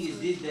thing is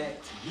this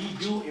that ye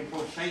do and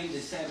profane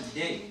the Sabbath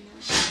day?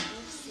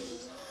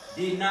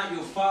 Did not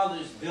your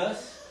fathers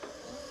thus,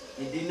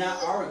 and did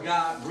not our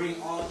God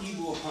bring all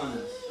evil upon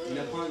us and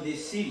upon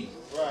this city?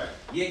 Right.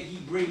 Yet ye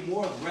bring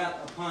more wrath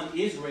upon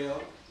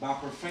Israel by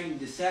profaning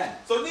the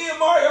Sabbath. So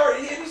Nehemiah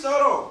already hit me, so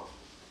hold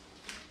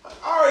on.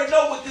 I already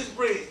know what this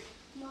brings.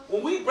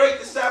 When we break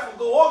the Sabbath and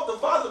go off, the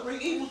Father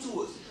bring evil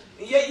to us.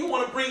 And yet you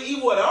want to bring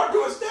evil at our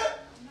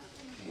doorstep?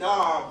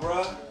 Nah,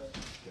 bruh.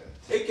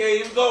 It can't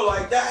even go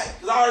like that,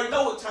 because I already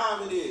know what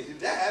time it is. If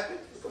that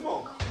happens, come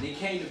on. And it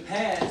came to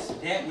pass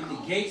that when the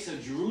gates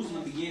of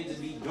Jerusalem began to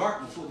be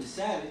dark before the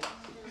Sabbath,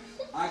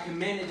 I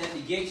commanded that the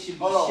gates should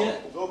be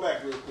shut. Go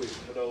back real quick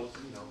for those,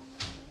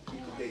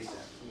 keep the gates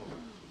out.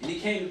 And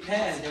it came to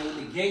pass that when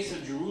the gates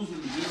of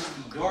Jerusalem began to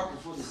be dark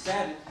before the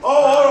Sabbath.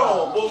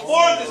 Oh, hold on.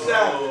 Before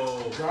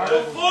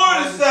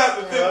the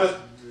Sabbath,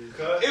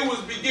 it was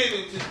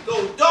beginning to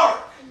go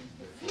dark.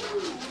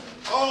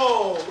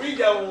 Oh, read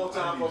that one more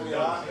time for me,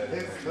 huh?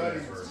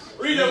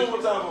 Read that one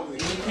more time for me.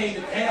 And it came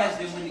to pass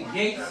that when the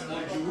gates of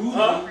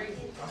Jerusalem...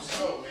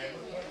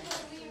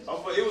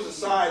 It was a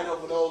side note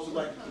for those who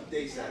like to keep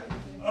day Sabbath.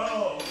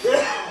 Oh.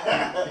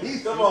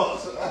 Come on.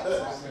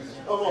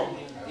 Come on.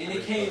 And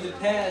it came to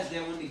pass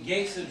that when the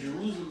gates of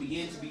Jerusalem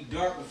began to be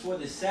dark before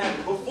the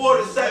Sabbath... Before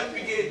the Sabbath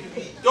began to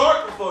be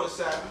dark before the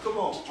Sabbath. Come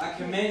on. I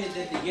commanded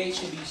that the gates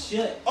should be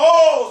shut.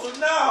 Oh, so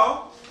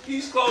now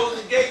he's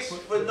closing the gates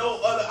for no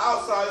other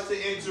outsiders to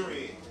enter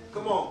in.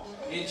 Come on.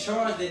 And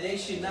charged that they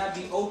should not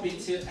be open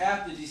till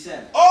after the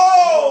Sabbath.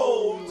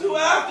 Oh, till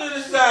after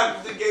the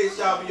Sabbath the gates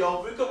shall be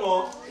open. Come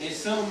on. And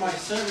some of my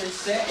servants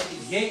sat at the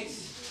gates,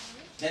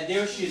 that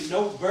there should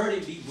no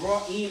burden be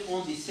brought in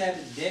on the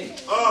Sabbath day.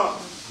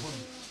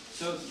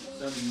 So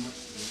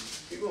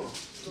keep going.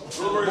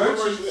 Where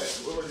were you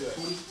at?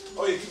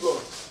 Oh yeah, keep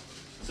going.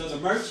 So the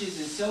merchants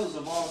and sellers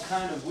of all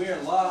kind of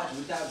ware lodged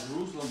without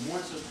Jerusalem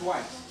once or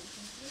twice.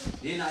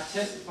 Then I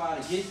testified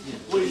against them.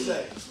 What did he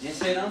say? And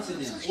said unto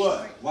them,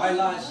 what? Why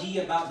lodge ye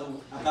about the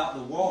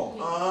wall?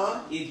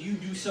 If you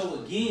do so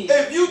again.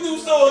 If you do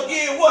so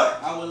again, what?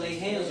 I will lay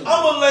hands on you.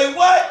 I'm gonna lay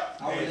what?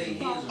 I will lay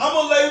hands on you. I'm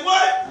gonna lay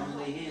what? I'm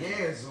gonna lay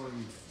hands on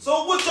you.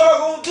 So what y'all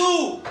gonna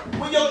do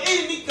when your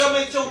enemy come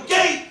at your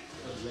gate?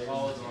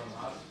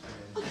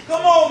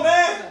 Come on,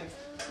 man.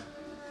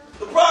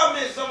 The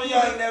problem is some of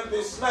y'all ain't never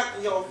been smacked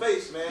in your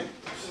face, man.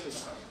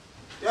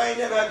 Y'all ain't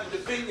never had to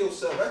defend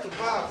yourself. That's the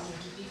problem.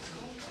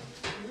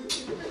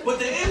 But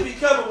the enemy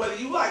coming whether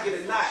you like it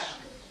or not.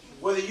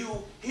 Whether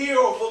you hear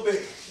or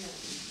forbid.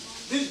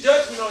 This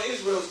judgment on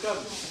Israel is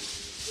coming.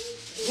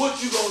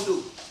 What you gonna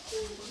do?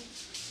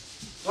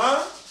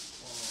 Huh?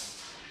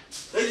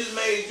 They just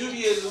made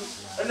Judaism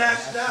a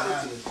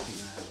nationality.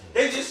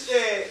 They just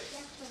said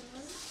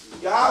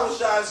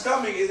YHWH is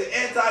coming is an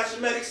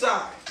anti-Semitic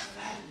sign.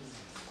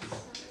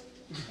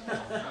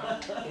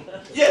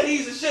 Yet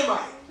he's a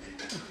Shemite.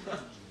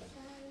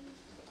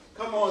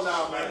 Come on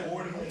now, man.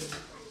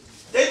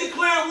 They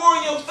declare war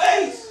in your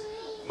face.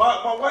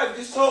 My wife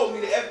just told me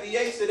the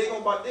FDA said they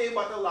about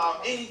to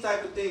allow any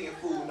type of thing in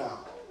food now.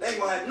 They ain't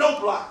gonna have no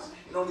blocks,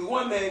 and only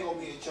one man gonna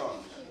be in charge.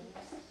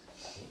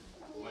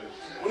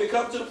 When it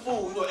comes to the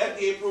food, you know,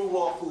 FDA approve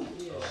all food.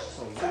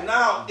 So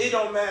now it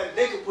don't matter.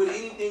 They can put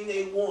anything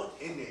they want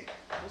in there.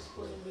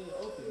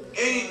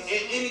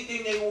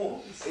 Anything they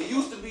want. It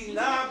used to be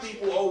 9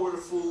 people over the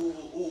food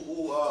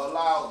who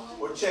allowed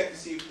or checked to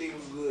see if things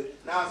was good.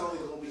 Now it's only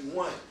going to be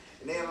 1.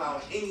 And they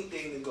allow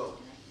anything to go.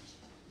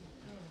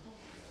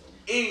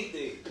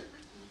 Anything.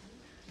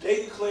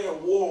 They declare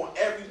war on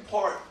every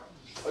part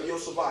of your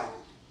survival.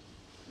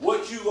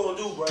 What you going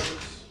to do,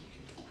 brothers?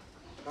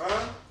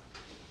 Huh?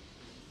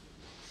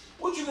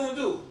 What you going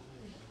to do?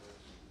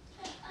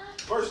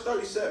 Verse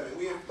 37.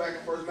 We back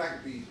in 1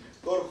 Maccabees.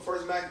 Go to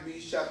 1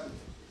 Maccabees chapter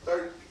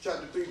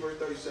 3, verse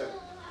 37.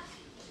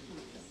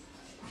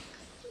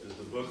 It's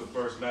the book of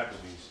 1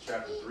 Maccabees,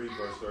 chapter 3,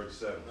 verse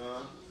 37.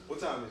 What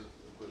time is it?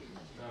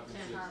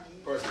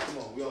 Perfect. Come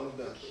on, we almost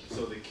done.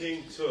 So the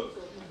king took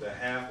the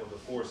half of the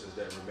forces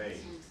that remained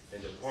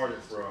and departed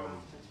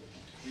from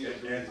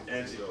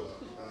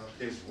Antioch,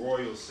 his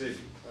royal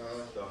city,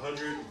 the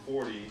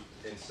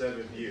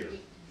 147th year,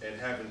 and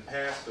having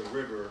passed the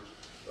river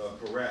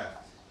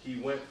Perath, he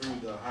went through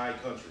the high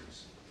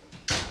countries.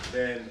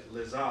 Then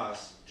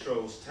Lizas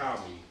chose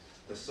Talmi,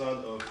 the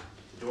son of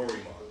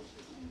Dorimon,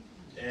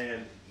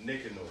 and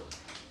Nicanor,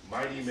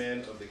 mighty men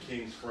of the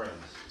king's friends.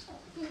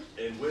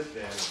 And with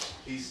them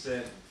he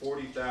sent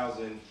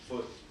 40,000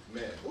 foot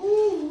men.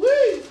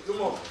 Ooh-wee!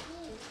 Come on.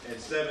 And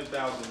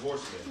 7,000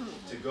 horsemen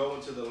to go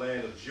into the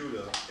land of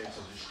Judah and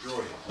to destroy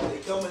it. They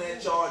coming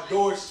at y'all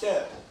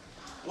doorstep.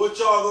 What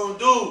y'all gonna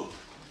do?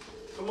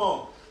 Come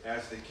on.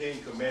 As the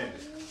king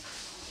commanded.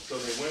 So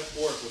they went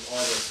forth with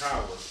all their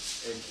power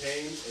and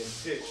came and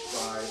pitched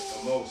by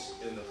Amos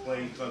in the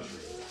plain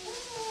country.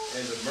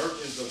 And the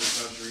merchants of the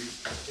country,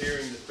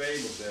 hearing the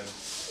fame of them,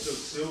 took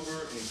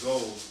silver and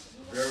gold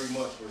very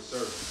much for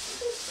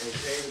servants, and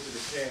came into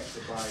the camp to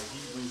buy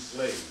Hebrew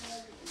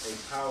slaves. A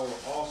power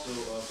also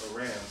of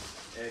Aram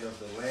and of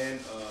the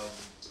land of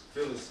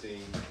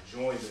Philistine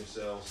joined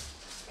themselves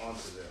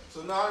onto them.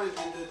 So now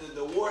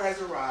the war has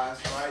arisen,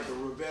 right?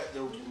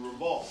 The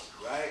revolt,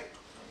 right?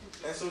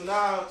 And so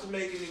now, to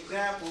make an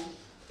example,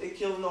 they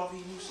killing off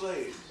Hebrew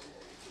slaves.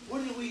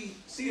 When did we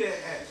see that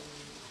happen?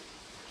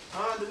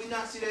 Huh? Did we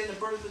not see that in the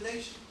birth of the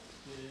nation?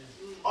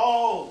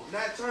 Oh,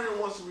 Nat Turner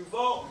wants to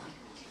revolt.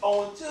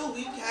 Oh, until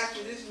we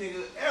capture this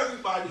nigga,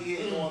 everybody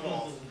here going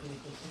off.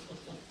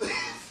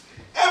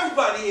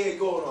 Everybody head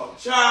going off.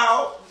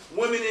 Child,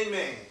 women, and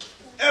man.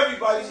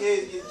 Everybody's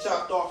head getting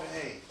chopped off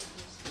and hanged.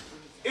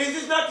 Is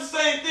this not the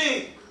same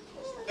thing?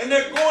 And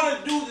they're going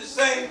to do the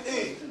same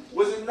thing.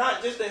 Was it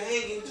not just a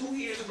hanging 2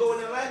 years ago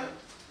in Atlanta?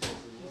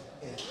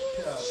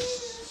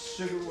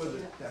 Sugar, was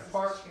it that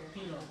park?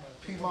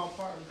 Piedmont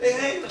Park?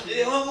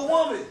 They hung a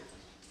woman.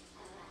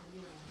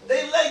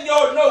 They letting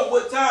y'all know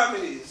what time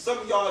it is. Some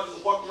of y'all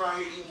just walking around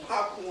here eating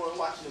popcorn,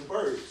 watching the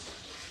birds.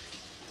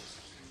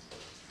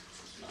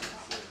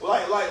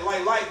 Like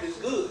life is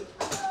good.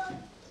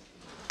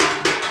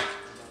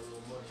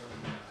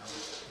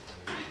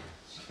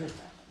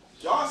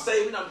 Y'all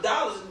saving up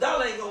dollars, and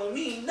dollar ain't gonna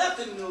mean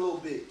nothing in a little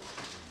bit.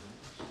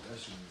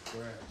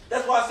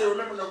 That's why I say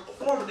remember the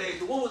former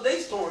days. What was they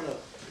storing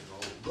up?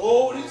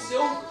 Gold and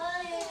silver.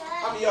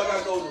 How many of y'all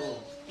got gold in the room?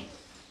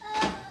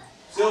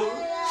 Silver.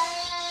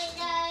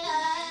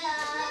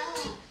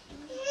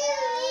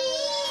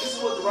 This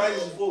is what the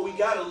writers before. We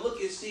gotta look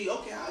and see.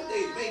 Okay, how did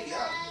they make it?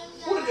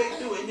 What did they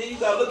do? And then you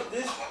gotta look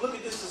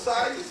at this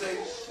society and say,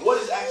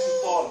 what is actually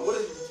falling? What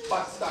is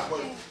about to stop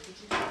working?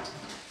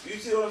 You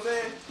see what I'm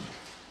saying?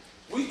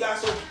 We get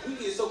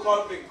so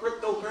caught up in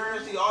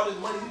cryptocurrency, all this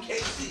money we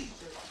can't see.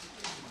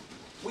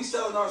 We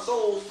selling our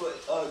souls for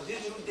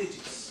digital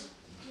digits,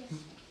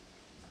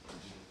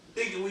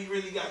 thinking we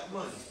really got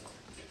money.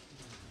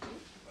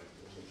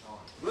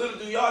 Little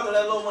do y'all know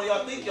that little money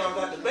y'all think y'all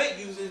got the bank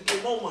using to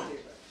get more money.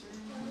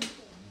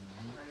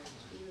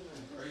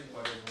 The crazy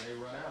part is when they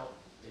run out,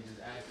 they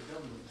just ask the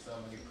government for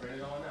something and get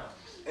printed on out.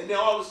 And then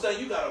all of a sudden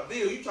you got a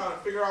bill. You trying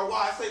to figure out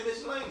why I say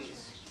miscellaneous.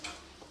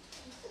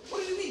 What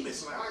do you mean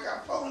miscellaneous? I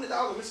got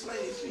 $400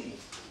 miscellaneous fee.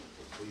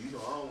 Well, you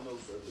know, I don't know,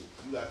 sir, but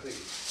you got to pay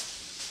it.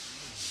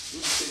 You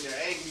be sitting there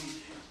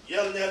angry,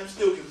 yelling at him,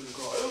 still give him the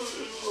car.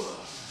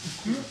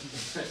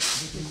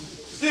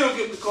 Still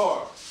give him the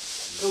car.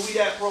 Because we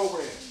that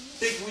program.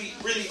 think we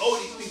really owe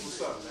these people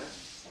something, man.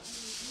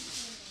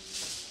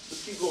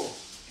 Let's keep going.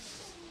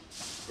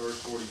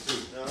 Verse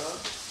 42.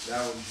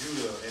 Now when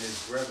Judah and his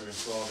brethren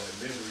saw that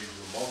miseries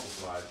were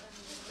multiplied,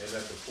 and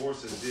that the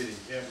forces did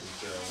encamp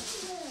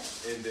themselves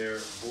in their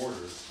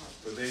borders,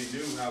 for they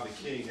knew how the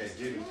king had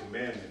given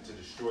commandment to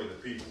destroy the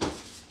people,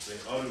 they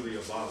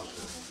utterly abolished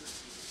them.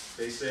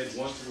 They said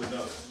one to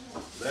another,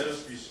 let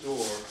us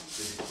restore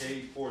the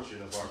decayed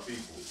fortune of our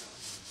people,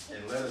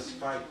 and let us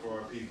fight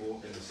for our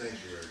people in the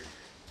sanctuary.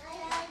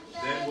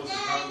 Then was the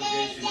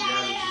congregation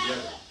gathered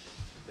together,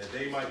 that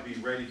they might be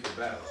ready for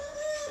battle,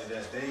 and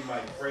that they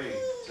might pray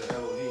to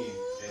Elohim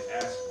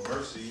and ask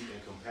mercy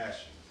and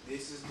compassion.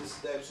 This is the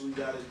steps we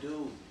gotta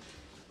do.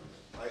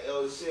 Like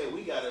Elder said,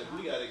 we gotta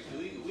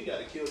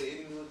kill the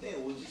enemy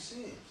within, which is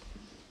sin.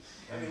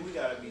 I mean, we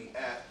gotta be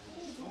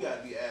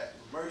at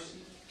mercy,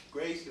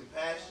 grace,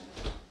 compassion.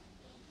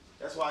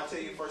 That's why I tell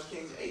you, 1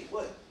 Kings 8,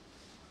 what?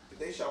 If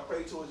they shall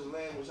pray towards the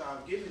land which I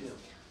am giving them,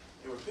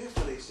 and repent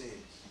for their sins.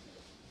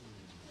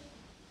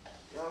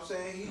 You know what I'm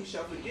saying? He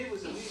shall forgive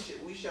us, and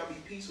we shall be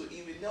peace with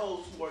even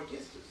those who are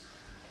against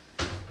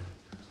us.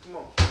 Come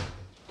on.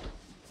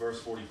 Verse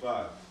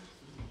 45.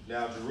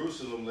 Now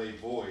Jerusalem lay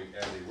void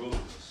as a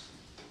wilderness.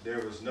 There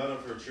was none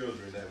of her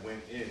children that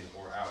went in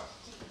or out.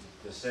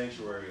 The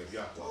sanctuary of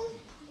Yahweh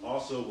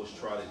also was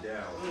trodden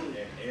down,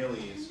 and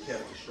aliens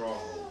kept the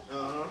stronghold.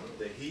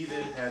 The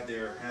heathen had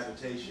their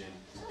habitation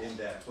in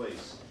that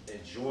place,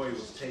 and joy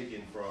was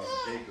taken from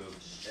Jacob,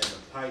 and the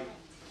pipe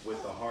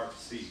with the harp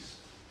ceased.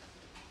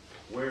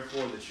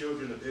 Wherefore the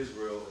children of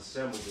Israel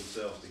assembled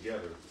themselves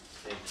together,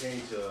 and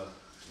came to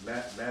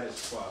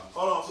Maccabees.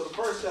 Hold on, so the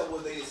first step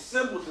was they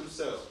assembled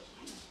themselves.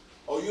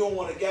 Oh, you don't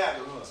want to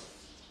gather,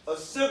 huh?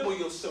 Assemble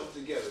yourself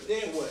together.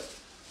 Then what?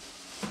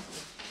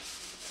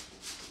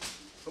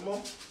 Come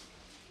on.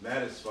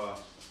 Maccabees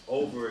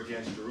over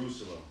against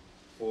Jerusalem,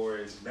 for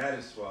in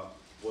Maccabees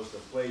was the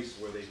place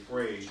where they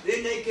prayed.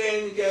 Then they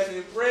came together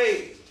and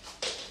prayed.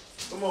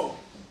 Come on.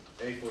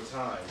 For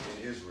time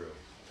in Israel.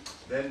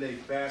 Then they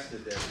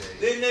fasted that day.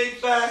 Then they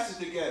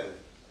fasted together.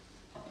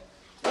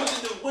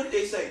 What did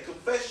they say?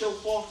 Confess your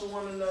faults to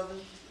one another.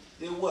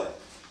 Then what?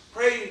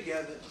 Pray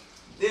together.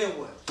 Then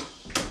what?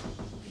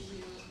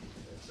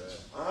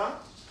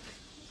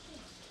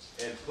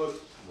 And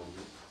put.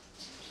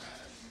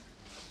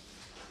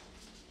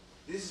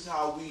 This is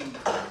how we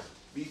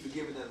be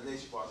forgiven in the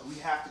nation part. We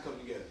have to come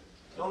together.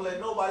 Don't let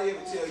nobody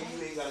ever tell you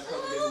you ain't got to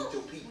come together with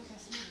your people.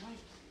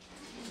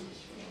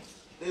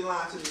 They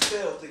lying to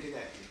themselves thinking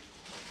that.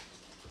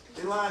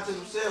 They lying to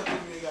themselves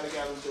thinking you ain't got to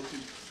gather with your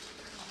people.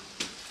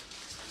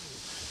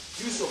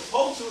 You're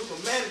supposed to and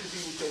commanded to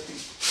be with your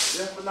people.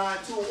 Therefore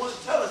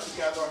 9:2:1 tell us to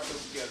gather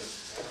ourselves together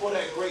for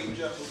that great and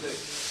just day.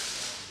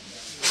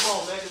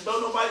 Come on, man.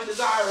 Don't nobody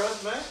desire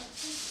us, man.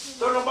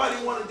 Don't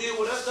nobody want to deal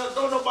with us.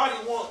 Don't nobody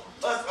want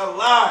us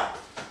alive.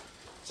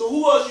 So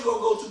who else you going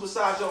to go to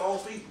besides your own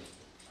people?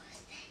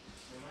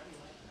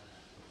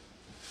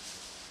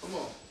 Come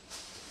on.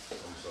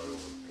 I'm sorry,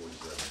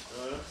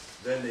 47.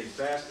 Then they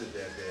fasted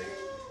that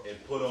day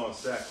and put on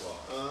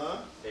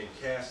sackcloth and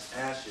cast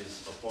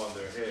ashes upon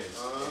their heads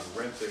and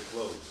rent their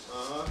clothes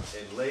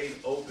and laid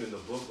open the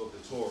book of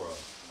the Torah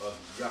of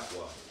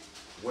Yahweh,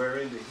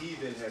 wherein the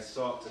heathen had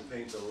sought to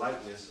paint the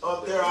likeness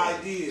of their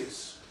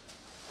ideas,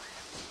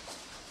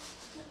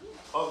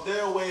 of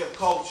their way of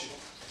culture,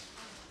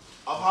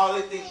 of how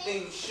they think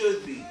things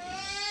should be.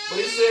 But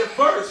it said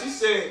first, he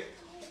said,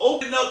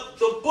 open up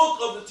the book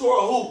of the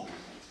Torah, who?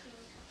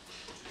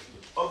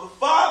 Of the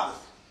Father,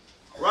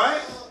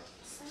 right?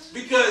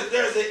 Because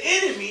there's an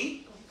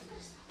enemy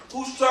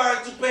who's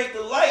trying to paint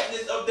the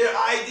likeness of their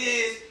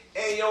ideas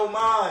in your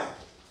mind.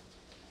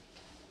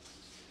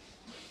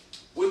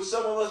 Which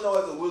some of us know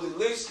as the Willie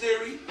Lynch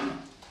theory,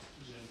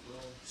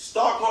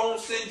 Stockholm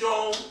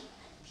Syndrome,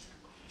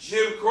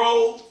 Jim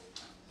Crow.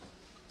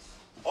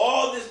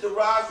 All this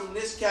derives from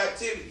this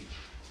captivity.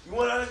 You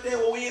want to understand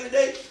what we're in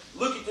today?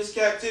 Look at this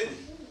captivity.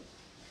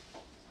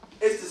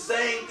 It's the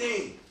same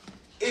thing.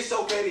 It's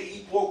okay to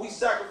eat pork. We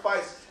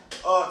sacrifice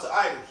to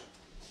idols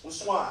with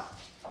swine.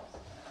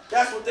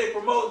 That's what they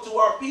promote to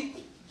our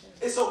people.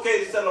 It's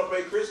okay to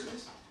celebrate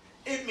Christmas.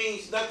 It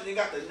means nothing. They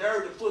got the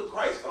nerve to put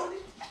Christ on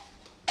it.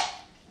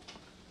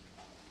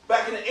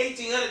 Back in the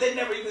 1800s, they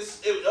never even,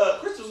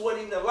 Christmas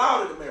wasn't even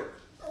allowed in America.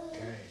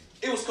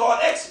 It was called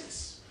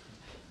Xmas.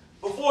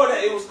 Before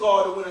that, it was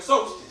called the winter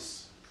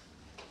solstice.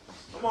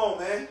 Come on,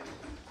 man.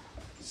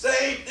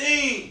 Same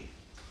thing.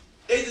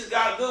 They just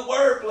got a good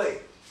wordplay.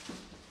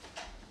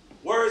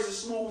 Words as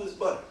smooth as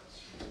butter.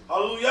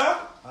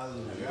 Hallelujah.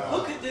 Hallelujah.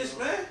 Look at this,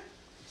 man.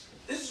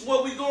 This is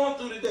what we're going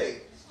through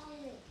today.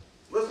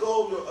 Let's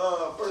go over to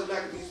 1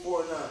 Maccabees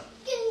 4:9.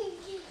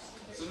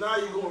 So now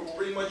you're going to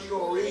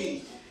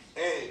read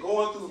and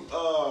going through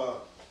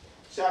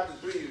chapter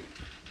 3.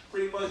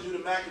 Pretty much the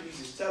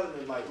Maccabees is telling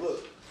them, like,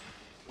 look,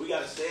 we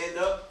got to stand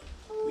up.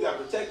 We got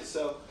to protect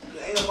ourselves.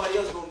 Ain't nobody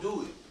else going to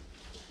do it.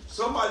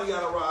 Somebody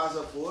got to rise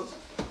up for us.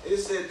 And it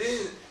said,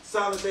 then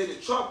sounded they the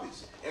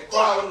trumpets and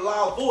cried with a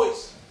loud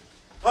voice.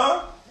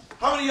 Huh?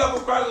 How many of y'all going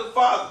to cry to the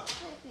Father?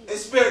 and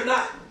spare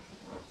not.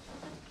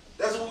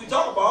 That's what we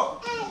talk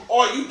about.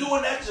 Are you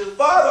doing that to the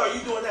Father, or are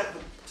you doing that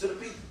to the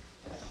people?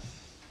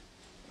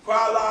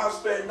 Cry loud,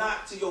 spare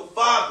not to your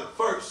Father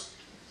first.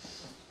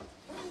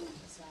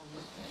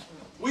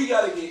 We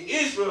got to get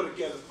Israel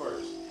together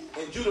first.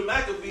 And Judah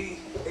Maccabees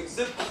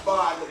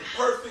exemplified the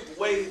perfect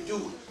way to do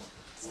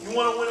it. You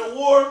want to win a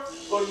war?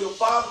 Go to your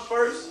Father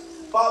first.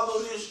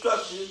 Follow the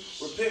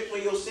instructions. Repent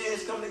when your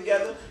sins come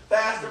together.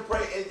 Fast and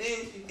pray. And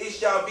then it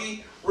shall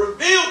be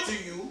revealed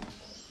to you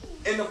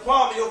in the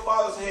palm of your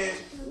Father's hands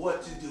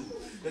what to do.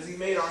 Because he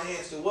made our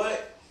hands to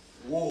what?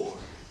 War.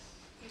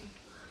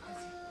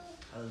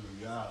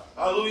 Hallelujah.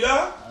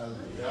 Hallelujah?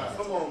 Hallelujah.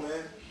 Come on,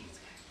 man.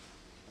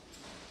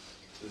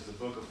 This is the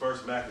book of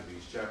 1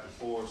 Maccabees, chapter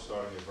 4,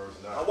 starting at verse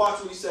 9. Now watch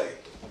what he say.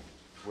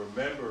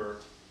 Remember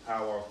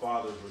how our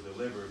fathers were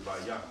delivered by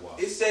YHWH.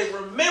 It said,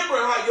 remember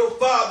how your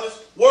fathers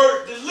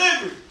were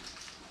delivered.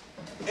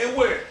 And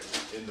where?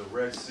 In the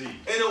Red Sea.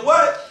 In the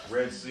what?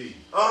 Red Sea.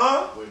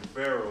 Uh-huh. When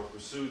Pharaoh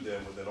pursued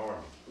them with an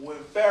army.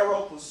 When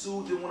Pharaoh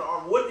pursued them with an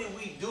army, what did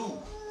we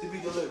do to be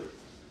delivered?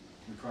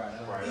 We cried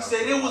out. He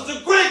said it was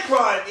a great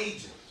cry in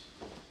Egypt.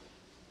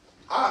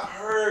 I've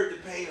heard the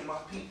pain of my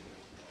people.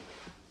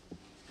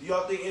 Do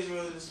y'all think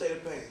Israel is in a state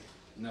of pain?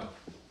 No.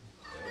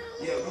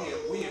 Yeah,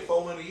 we in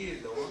 400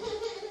 years though.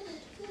 Huh?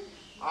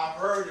 I've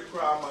heard the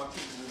cry of my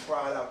people who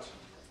cried out to me.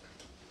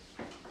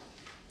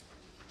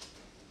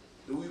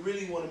 Do we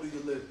really want to be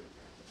delivered?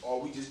 Or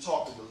are we just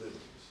talking deliverance?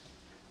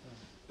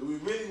 Do we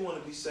really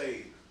want to be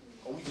saved?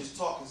 Or are we just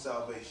talking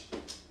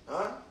salvation?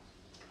 Huh?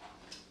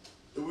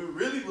 Do we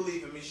really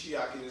believe in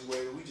Mashiach in this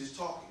way? Or are we just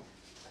talking?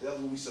 That's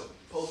what we're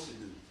supposed to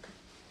do.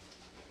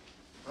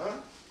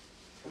 Huh?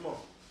 Come on.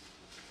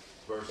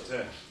 Verse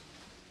 10.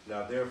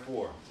 Now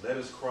therefore, let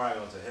us cry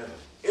unto heaven.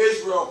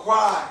 Israel,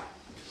 cry.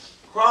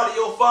 Cry to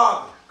your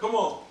Father. Come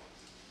on.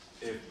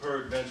 If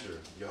peradventure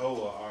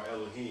Jehovah our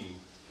Elohim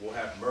will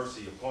have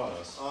mercy upon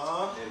us,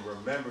 and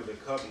remember the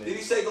covenant. Did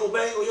he say go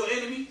bang on your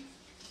enemy?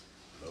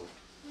 Nope.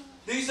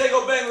 Did he say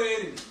go bang on your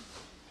enemy?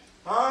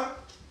 Huh?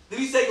 Did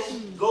he say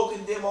go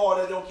condemn all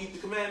that don't keep the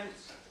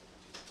commandments?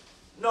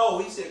 No,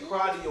 he said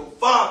cry to your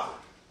Father,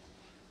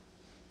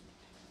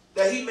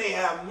 that he may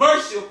have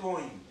mercy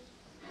upon you.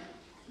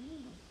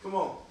 Come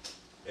on.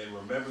 And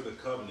remember the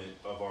covenant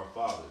of our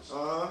fathers,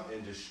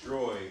 and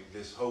destroy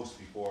this host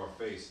before our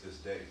face this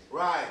day.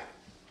 Right.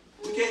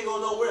 We can't go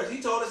nowhere else. He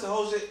told us in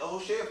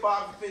Hosea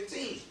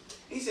 5:15.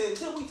 He said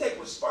until we take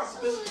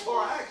responsibility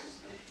for our actions,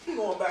 he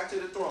going back to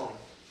the throne.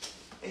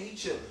 And he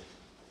chilling.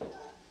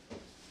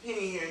 He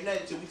ain't hearing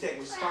nothing until we take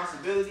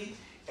responsibility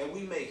and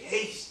we make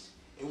haste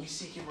and we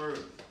seek him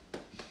early.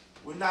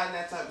 We're not in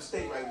that type of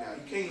state right now.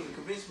 You can't even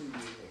convince me we're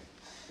in there.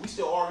 We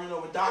still arguing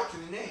over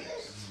doctrine and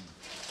names.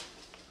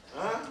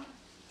 Huh?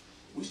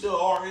 We still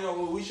arguing over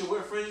whether we should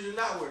wear fringes or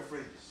not wear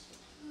fringes.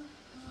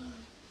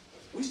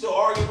 We still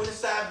arguing when the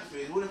Sabbath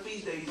is, when the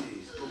feast days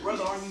is. But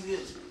brother, are you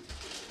living?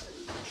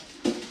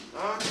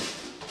 Huh?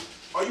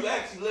 Are you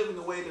actually living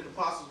the way that the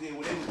apostles did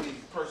when they were being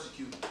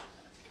persecuted?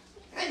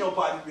 Ain't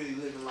nobody really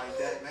living like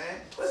that,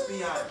 man. Let's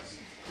be honest.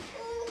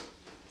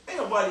 Ain't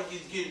nobody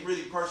getting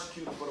really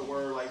persecuted for the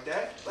word like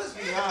that. Let's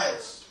be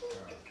honest.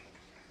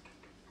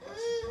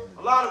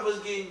 A lot of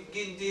us getting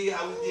did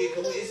how we did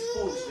because it's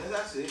foolishness.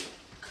 That's it.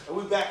 And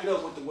we back it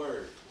up with the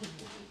word.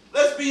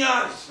 Let's be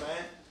honest,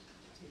 man.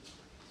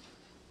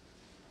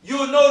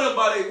 You'll know them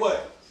by their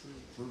what?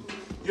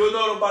 You'll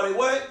know them by their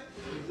what?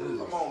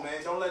 Come on,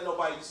 man. Don't let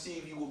nobody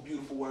deceive you with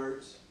beautiful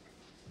words.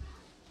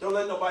 Don't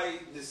let nobody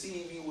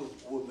deceive you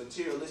with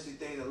materialistic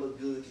things that look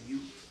good to you.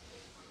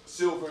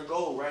 Silver and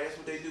gold, right? That's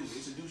what they do. They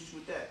seduce you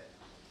with that.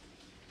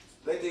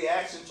 Let their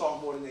actions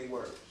talk more than their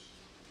words.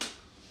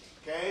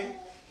 Okay?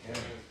 Yeah.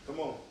 Come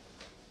on.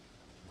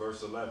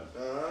 Verse 11.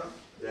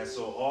 That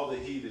so all the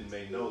heathen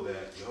may know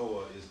that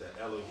Jehovah is the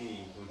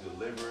Elohim who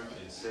delivered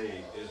and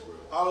saved Israel.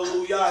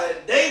 Hallelujah.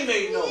 That they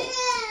may know.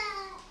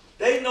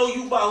 They know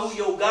you by who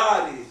your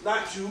God is,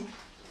 not you.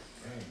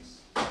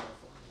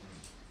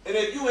 And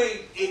if you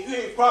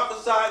ain't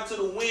prophesying to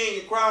the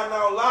wind and crying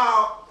out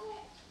loud,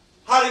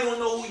 how they gonna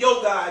know who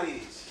your God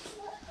is?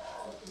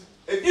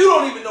 If you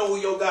don't even know who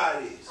your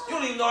God is, you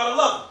don't even know how to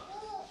love him.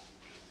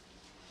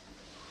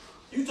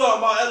 You talking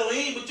about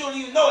Elohim, but you don't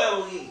even know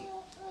Elohim.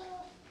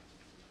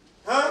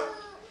 Huh?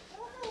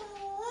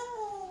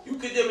 You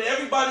condemn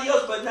everybody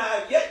else, but not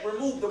have yet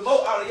removed the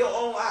mote out of your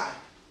own eye.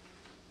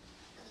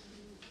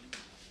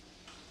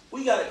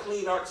 We got to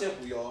clean our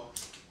temple, y'all.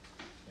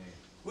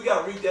 We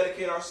got to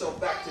rededicate ourselves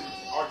back to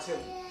our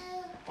temple.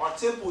 Our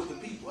temple is the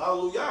people.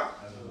 Hallelujah.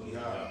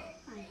 Hallelujah.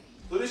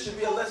 So this should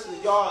be a lesson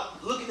that y'all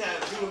looking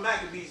at Judah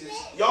Maccabees.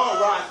 Y'all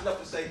rising up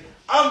and say,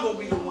 I'm going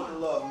to be the one to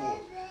love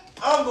more.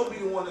 I'm going to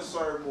be the one to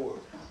serve more.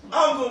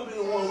 I'm going to be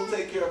the one who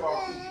take care of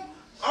our people.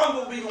 I'm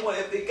going to be the one,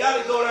 if they got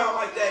to go down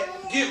like that,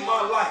 give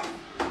my life.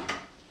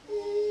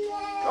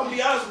 I'm going to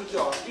be honest with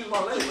y'all. Excuse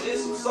my language.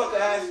 There's some sucker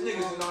ass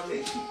niggas in our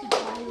nation.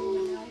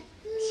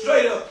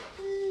 Straight up.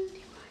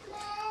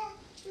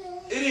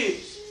 It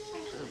is.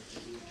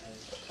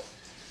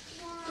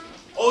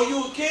 Oh,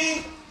 you a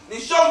king? Then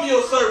show me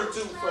your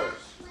servitude first.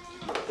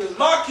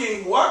 My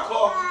king, who I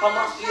call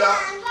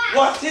Hamashiach,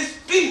 washed his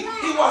feet.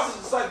 He washed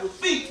his disciples'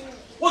 feet.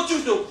 What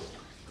you do?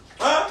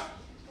 Huh?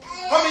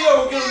 How many of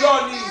y'all get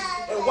on your knees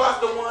and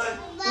wash the one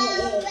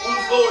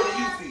who's lower than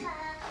you feet?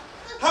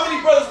 How many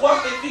brothers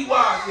wash their feet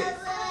washed yet?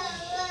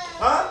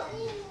 Huh?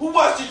 Who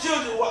washed your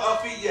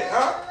children's feet yet?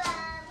 Huh?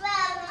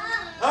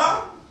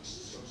 Huh?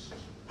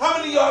 How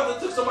many of y'all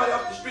that took somebody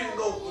off the street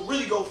and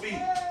really go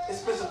feed and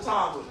spend some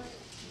time with them?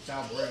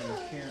 Without bringing the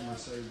camera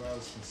so everybody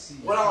else can see.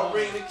 Without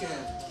bringing the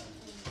camera.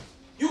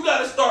 You got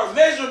to start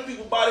measuring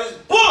people by this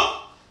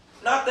book,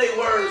 not their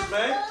words,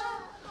 man.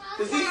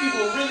 Because these people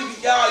really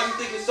be y'all, you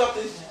thinking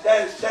something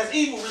that's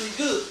evil really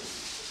good.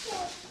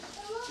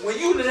 When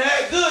you done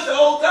had good the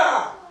whole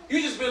time,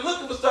 you just been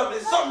looking for something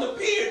and something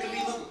appeared to be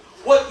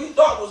what you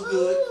thought was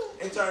good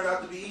and turned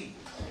out to be evil.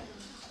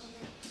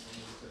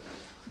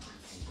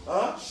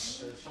 Huh?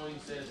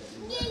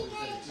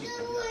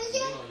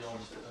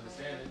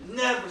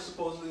 Never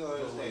supposedly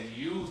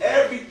understand.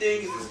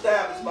 Everything is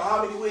established by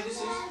how many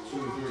witnesses? 2,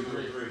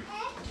 3.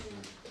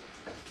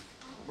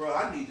 Bro,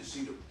 I need to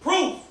see the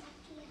proof.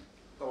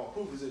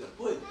 Proof is in the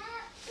pudding.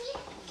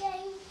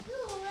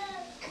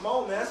 Come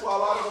on, man. That's why a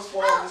lot of us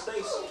fall in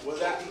mistakes. Whether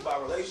that be by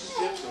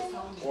relationships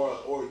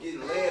or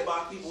getting led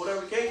by people,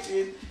 whatever the case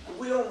is, if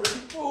we don't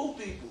really prove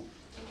people.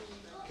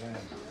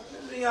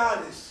 Let's be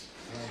honest.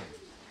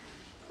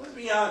 Let's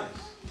be honest.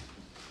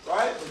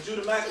 Right? But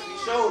Judah Maccabee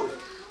showed it.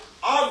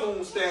 I'm going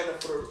to stand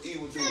up for the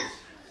evildoers.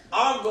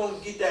 I'm going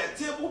to get that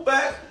temple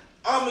back.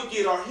 I'm going to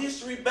get our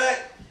history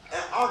back.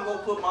 And I'm going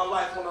to put my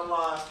life on the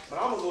line. But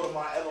I'm going to go to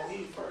my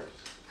Elohim first.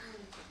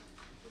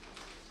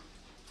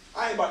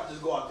 I ain't about to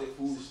just go out there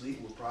foolishly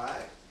with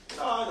pride.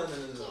 No.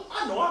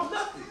 I know I'm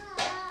nothing.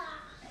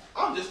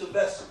 I'm just a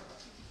vessel.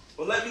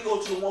 But let me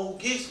go to the one who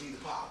gives me the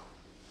power.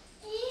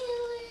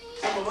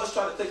 Some of us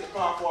try to take the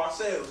power for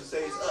ourselves and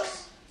say it's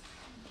us.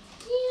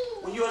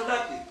 When you're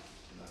nothing,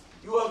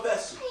 you're a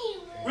vessel.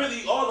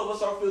 Really, all of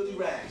us are filthy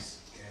rags.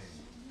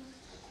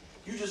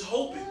 You just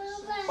hoping,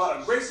 by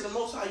the grace of the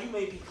Most High, you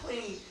may be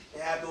clean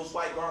and have those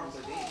white garments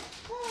at the end.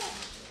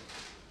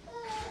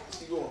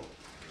 Keep going.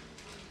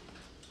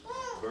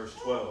 Verse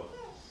 12.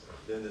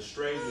 Then the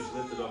strangers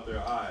lifted up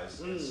their eyes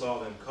and saw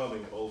them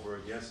coming over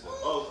against them.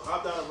 Oh,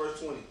 hop down to verse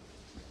 20.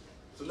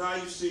 So now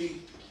you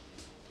see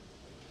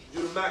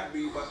Judah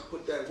Maccabee about to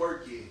put that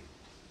work in.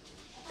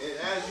 And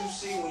as you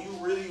see, when you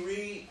really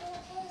read,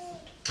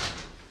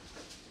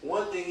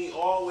 one thing he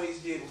always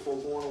did before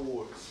going to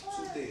wars,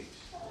 2 things.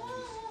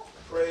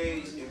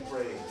 Praise and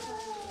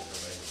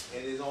praise.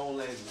 In his own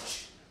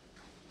language.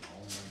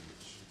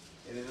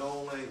 In his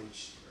own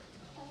language.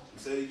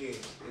 Say it again.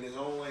 In his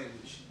own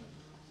language.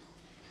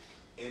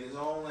 In his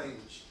own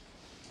language.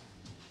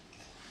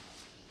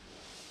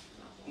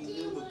 He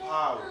knew the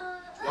power.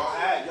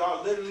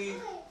 Y'all literally,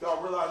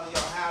 y'all realize that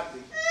y'all have the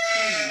key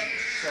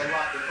to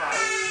unlock the power.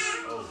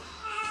 Oh.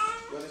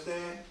 You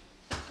understand?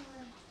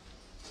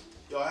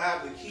 Y'all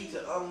have the key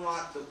to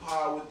unlock the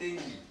power within you.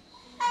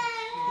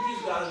 You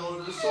just gotta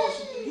know the source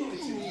who can give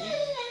it to you.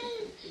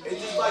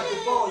 It's just like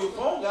your phone. Your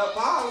phone got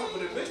power,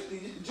 but eventually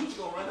the juice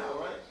gonna run out,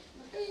 right?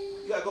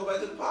 You gotta go back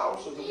to the power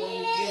source, the one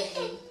who gives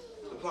you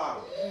the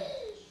power.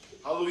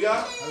 Hallelujah?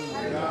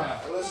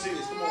 Hallelujah. Well, let's see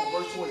this. Come on,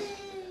 verse 20.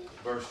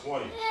 Verse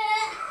 20.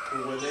 For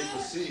when they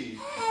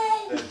perceived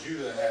that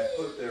Judah had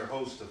put their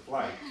host to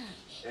flight,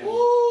 and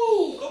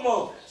come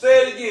on,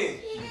 say it again.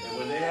 And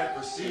when they had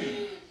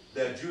perceived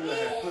that Judah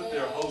had put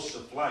their host to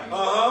flight,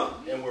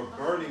 and were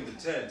burning the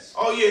tents.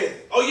 We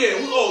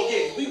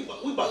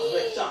about to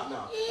wreck shop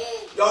now.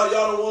 Y'all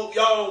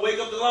don't wake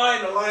up the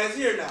lion. The lion's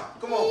here now.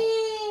 Come on.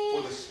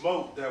 For the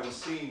smoke that was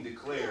seen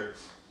declared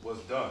was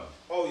done.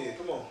 Oh yeah,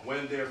 come on.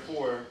 When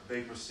therefore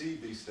they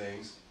perceived these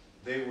things,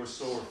 they were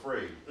so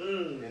afraid.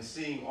 And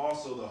seeing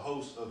also the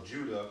host of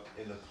Judah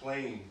in the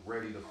plain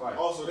ready to fight.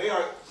 Also,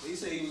 he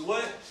said he was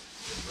what? Ready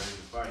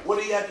to fight. What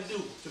did he have to do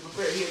to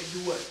prepare? He had to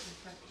do what?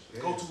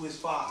 Go to his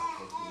father.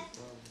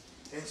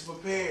 And to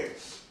prepare.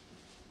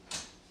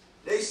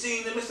 They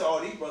seen them and said, oh,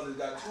 these brothers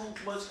got too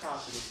much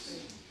confidence.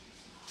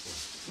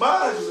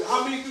 Mind you,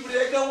 how many people did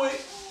they come with?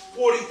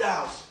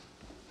 40,000.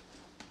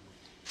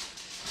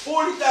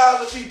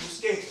 40,000 people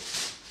scared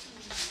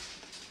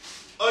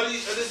of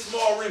this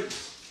small remnant.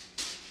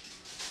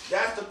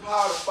 That's the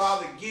power the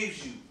Father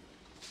gives you.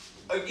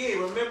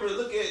 Again, remember,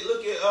 look at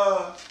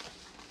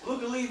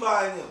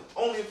Levi and them.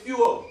 Only a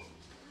few of them.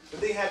 But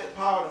they had the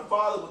power of the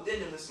Father within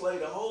them to slay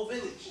the whole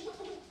village.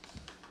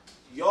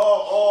 Y'all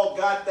all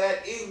got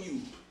that in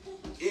you.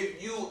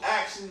 If you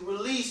actually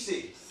release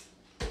it.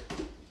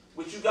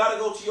 But you got to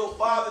go to your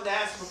Father to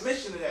ask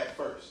permission to that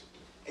first.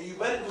 And you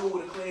better do it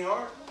with a clean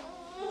heart.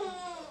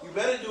 You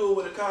better do it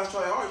with a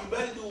contrite heart. You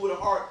better do it with a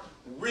heart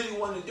really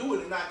wanting to do it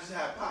and not just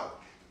have power.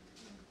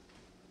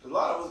 A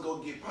lot of us go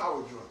get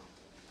power drunk.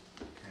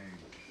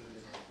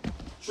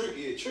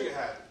 Trigger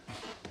habit.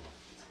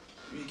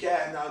 You be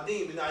casting out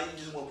demons, now you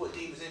just want to put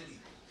demons in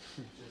people.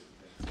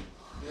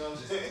 You know what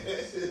I'm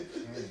saying?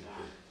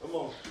 Come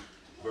on.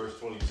 Verse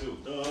 22.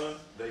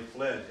 They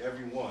fled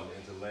every one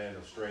into land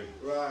of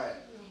strangers. Right.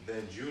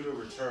 Then Judah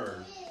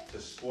returned to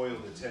spoil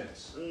the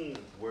tents,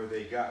 where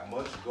they got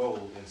much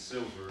gold and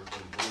silver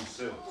and blue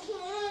silk,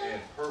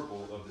 and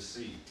purple of the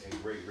sea,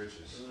 and great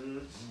riches.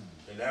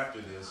 And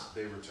after this,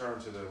 they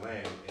returned to their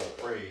land and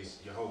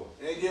praised Yahweh.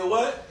 And they did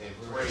what? And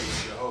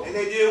praised Yahweh. And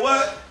they did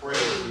what?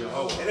 Praised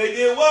Yahweh. And they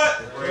did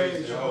what?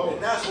 Praised Yahweh.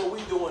 And that's what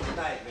we doing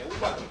tonight, man. We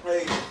about to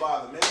praise the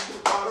Father, man. Give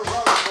the Father a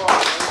round of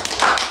applause, man.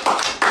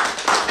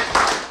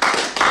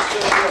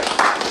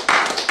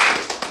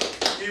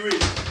 Keep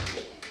reading.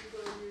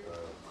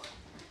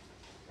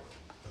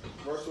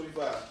 Verse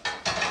 25.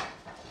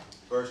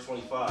 Verse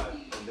 25.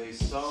 And they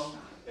sung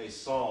a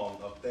song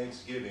of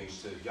thanksgiving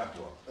to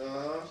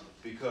Yahweh,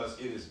 because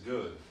it is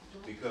good,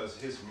 because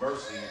his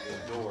mercy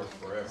endureth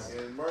forever.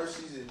 And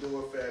mercies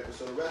endure forever.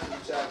 So the rest of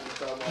the chapter is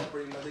talking about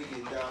pretty much they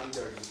getting down and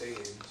dirty with their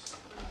enemies.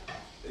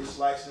 They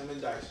slicing them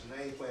and dicing.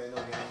 They ain't playing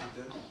no games with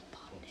them.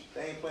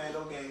 They ain't playing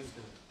no games with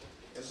them.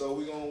 And so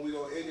we're gonna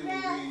end it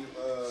with reading.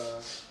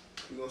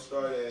 We're gonna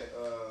start at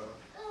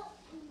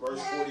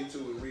verse 42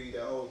 and read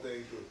that whole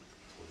thing through.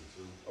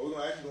 42.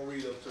 We're actually gonna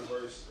read up to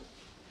verse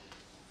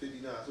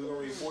 59. So we're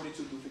gonna read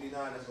 42 through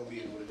 59. That's gonna be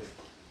it for today.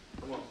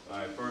 Come on. All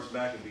right. First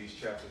Maccabees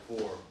chapter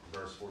 4,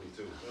 verse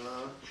 42.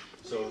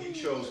 So he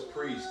chose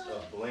priests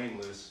of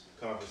blameless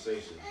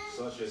conversation,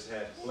 such as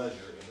had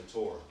pleasure in the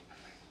Torah,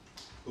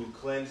 who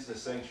cleanse the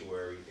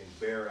sanctuary and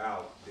bear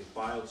out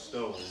defiled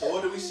stones. So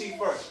what do we see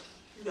first?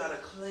 You gotta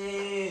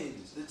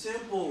cleanse the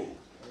temple.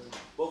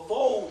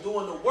 Before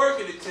doing the work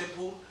in the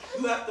temple,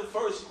 you have to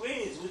first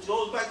cleanse, which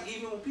goes back to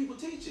even when people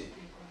teaching.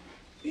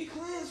 Be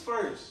cleansed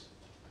first.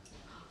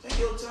 Take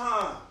your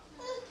time.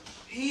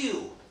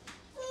 Heal.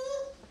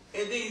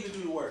 And then you can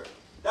do the work.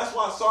 That's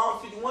why Psalm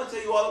 51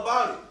 tell you all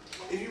about it.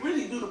 If you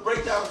really do the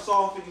breakdown of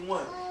Psalm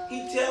 51,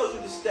 he tells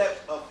you the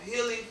steps of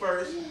healing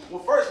first.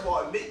 Well, first of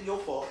all, admitting your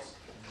faults.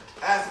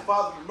 Ask the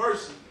Father for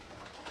mercy.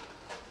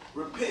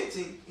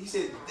 Repenting. He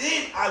said,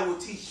 then I will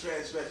teach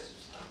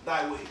transgressors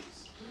thy ways.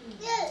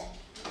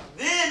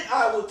 Then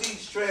I will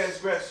teach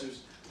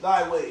transgressors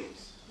thy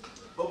ways.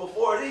 But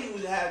before then,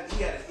 he had a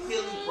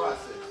healing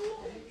process.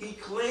 He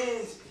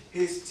cleansed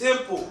his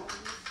temple.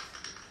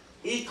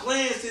 He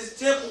cleansed his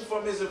temple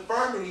from his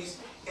infirmities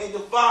and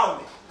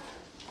defilement.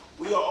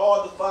 We are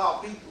all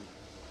defiled people.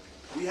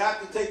 We have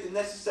to take the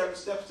necessary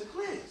steps to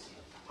cleanse.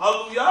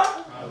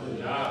 Hallelujah.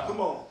 Hallelujah.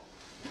 Come on.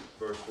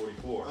 Verse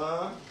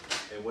 44.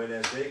 And when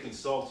as they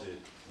consulted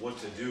what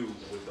to do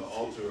with the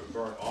altar of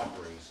burnt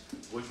offerings,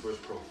 which was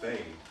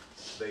profane,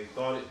 they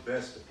thought it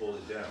best to pull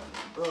it down,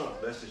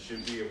 lest it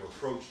should be a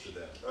reproach to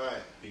them.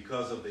 Right.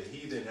 Because of the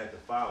heathen had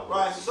defiled it.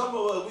 Right, so some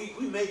of us,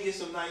 we may get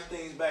some nice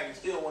things back and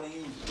still want to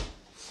use it.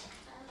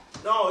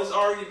 No, it's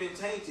already been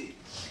tainted.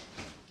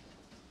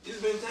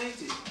 It's been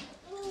tainted.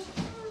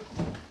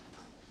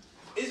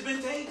 It's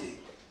been tainted.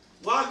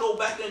 Why go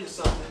back into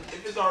something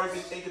if it's already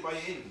been tainted by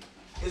your enemy?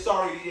 It's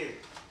already there.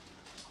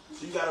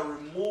 So you got to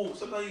remove,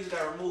 sometimes you just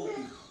got to remove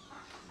people.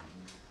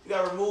 You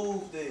got to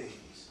remove things.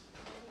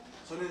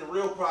 So then the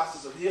real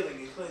process of healing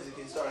and cleansing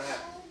can start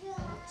happening.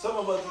 Some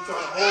of us, we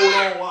trying to hold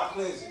on while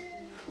cleansing.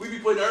 We be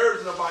putting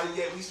herbs in our body,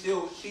 yet we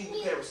still feed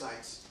the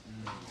parasites.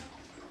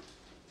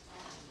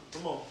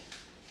 Come on.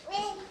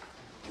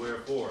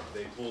 Wherefore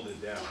they pulled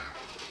it down,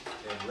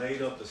 and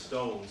laid up the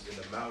stones in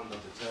the mountain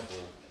of the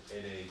temple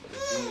in a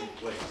convenient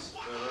place,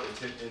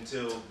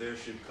 until there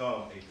should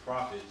come a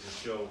prophet to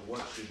show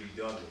what should be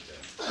done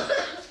with them.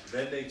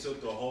 Then they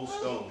took the whole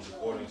stones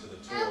according to the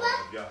Torah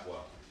of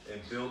Yahweh, and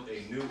built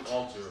a new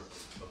altar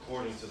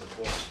according to the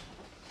former,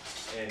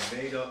 and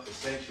made up the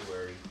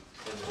sanctuary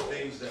and the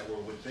things that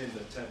were within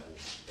the temple,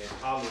 and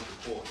hollowed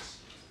the courts.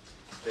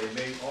 They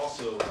made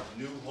also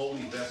new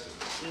holy vessels,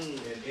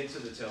 and into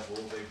the temple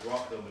they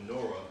brought the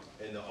menorah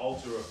and the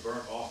altar of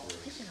burnt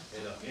offerings,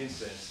 and of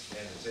incense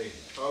and the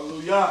table.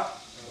 Hallelujah.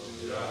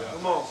 Hallelujah.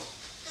 Come on.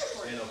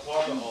 And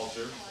upon the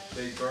altar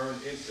they burned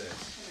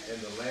incense,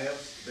 and the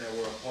lamps that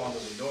were upon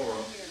the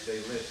menorah they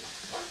lit,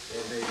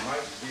 and they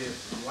might give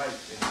light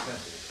in the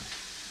temple.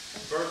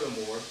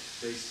 Furthermore,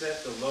 they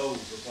set the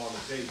loaves upon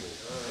the table,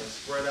 and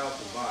spread out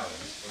the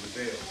vials or the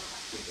veils,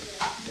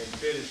 and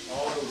finished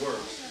all the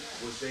works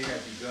which they had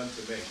begun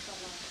to make.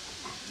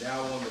 Now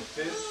on the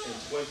 5th and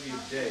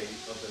 20th day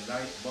of the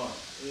 9th month,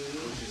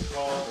 which is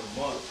called the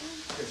month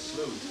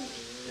Kislev,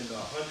 in the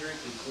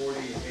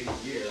 148th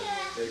year,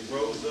 they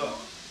rose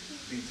up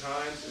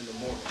betimes in the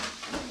morning,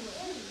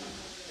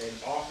 and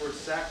offered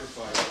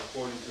sacrifice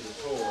according to the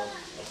Torah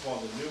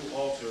upon the new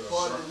altar of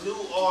upon the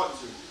new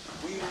altar.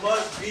 We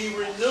must be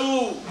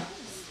renewed.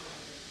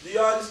 Do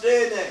you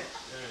understand that?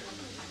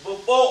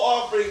 Before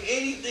offering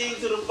anything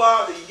to the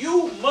Father,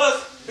 you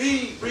must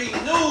be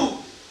renewed.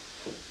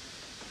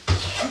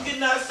 You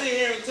cannot sit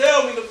here and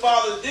tell me the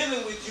Father is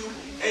dealing with you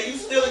and you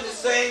still in the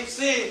same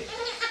sin.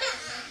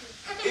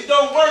 It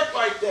don't work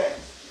like that.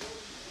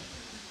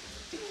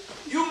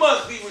 You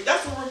must be,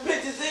 that's what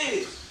repentance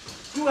is.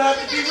 You have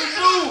to be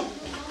renewed.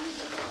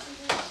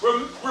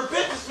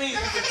 Repentance means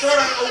to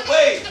turn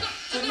away,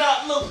 to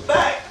not look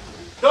back.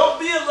 Don't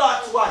be a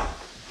Lot's wife.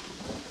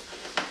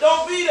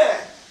 Don't be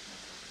that.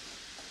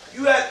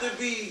 You have to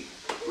be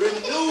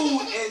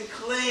renewed and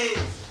cleansed.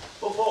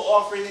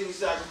 offering any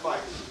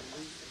sacrifice.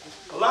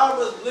 A lot of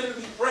us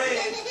literally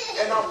praying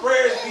and our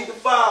prayers be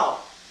defiled.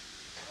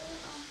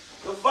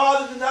 The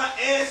Father did not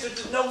answer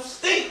to no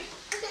stink.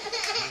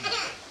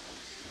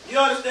 You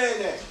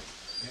understand that?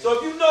 So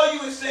if you know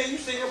you in sin, you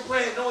say you're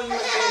praying knowing you're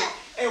in sin,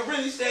 and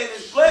really saying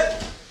it's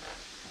blessed,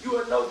 you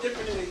are no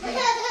different than a heathen.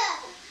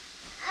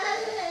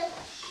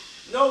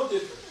 No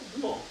different.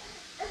 Come on.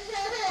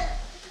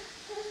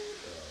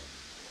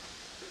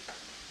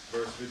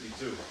 Verse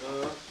 52.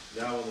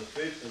 Now on the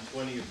 5th and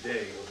 20th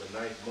day of the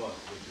 9th month,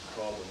 which is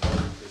called the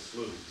month of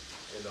Kislev,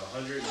 in the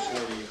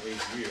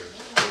 148th year,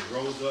 they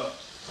rose up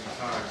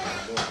betimes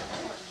in the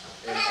morning,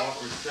 and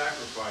offered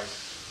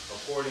sacrifice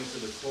according to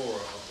the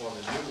Torah upon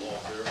the new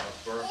altar of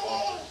burnt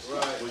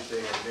offerings, which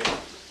they had made.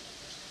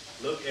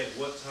 Look at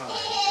what time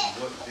and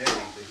what day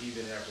the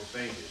heathen have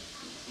profaned it.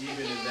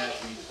 Even in that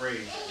we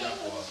praise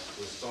Yahweh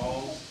with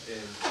songs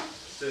and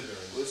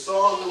citherns. With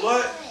songs and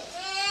what?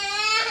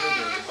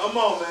 Citherns. Come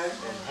on, man.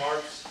 And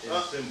harps and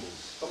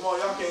cymbals. Come on,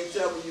 y'all can't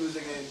tell me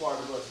music ain't part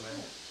of us, man.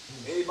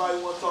 Anybody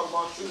want to talk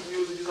about true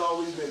music, it's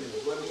always been in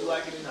it, whether you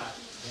like it or not.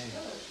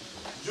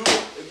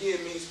 Judah,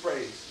 again, means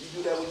praise. You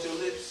do that with your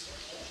lips,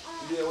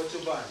 you do that with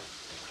your body.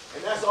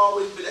 And that's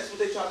always been, that's what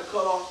they tried to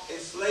cut off in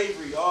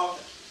slavery, y'all.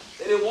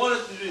 They didn't want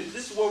us to do this.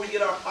 This is where we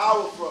get our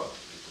power from.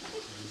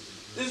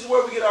 This is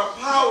where we get our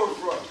power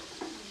from.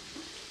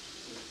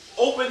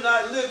 Open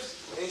thy lips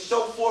and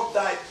show forth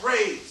thy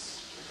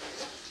praise.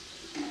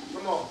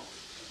 Come on.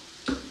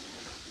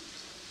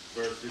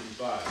 Verse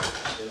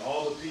 55. And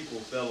all the people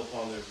fell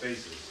upon their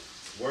faces,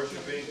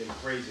 worshiping and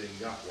praising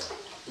Yahweh,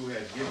 who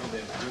had given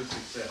them good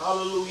success.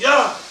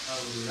 Hallelujah.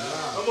 Hallelujah.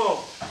 Come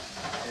on.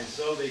 And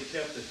so they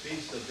kept the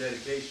feast of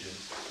dedication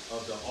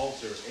of the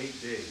altar 8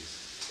 days,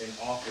 and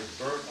offered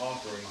burnt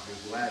offerings with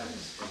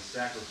gladness, and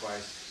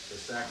sacrificed the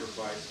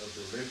sacrifice of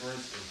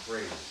deliverance and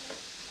praise.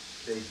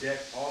 They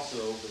decked also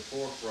the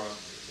forefront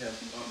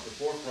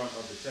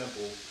of the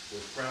temple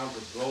with crowns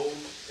of gold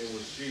and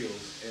with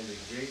shields, and the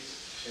gates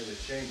and the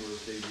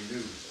chambers they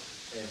renewed,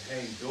 and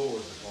hanged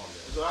doors upon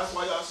them. So that's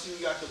why y'all see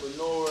we got the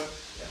menorah,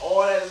 and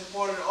all that is a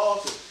part of the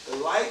altar. The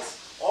lights,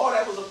 all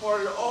that was a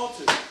part of the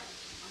altar.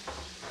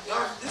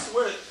 Y'all, this is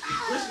where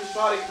Christmas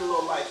try to get the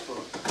little lights from.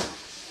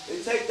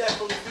 They take that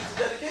from the Feast of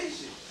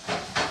Dedication.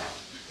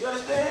 You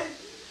understand?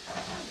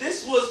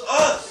 This was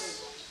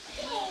us.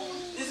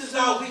 This is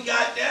how we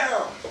got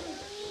down.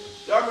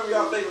 Y'all remember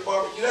y'all favorite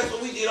barbecue? That's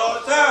what we did all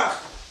the time.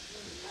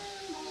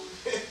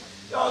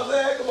 Y'all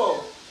saying? Come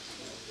on.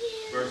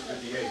 Verse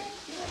 58.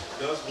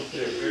 Thus was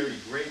there very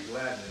great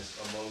gladness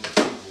among the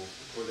people,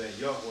 for that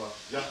Yahweh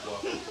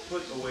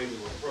put away the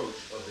reproach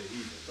of the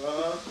heathen.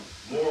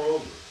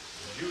 Moreover,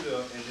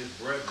 Judah and his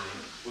brethren,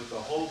 with the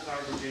whole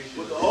congregation.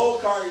 With the whole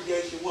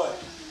congregation, what?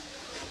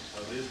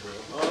 Of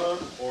Israel,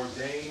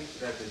 ordained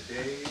that the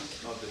days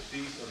of the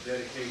feast of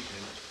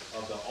dedication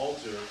of the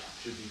altar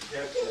should be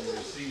kept in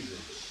their season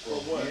from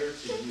year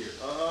to year,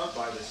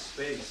 by the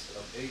space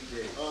of 8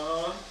 days,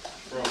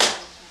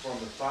 from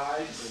the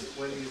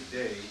 25th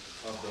day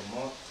of the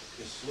month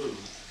Kislev,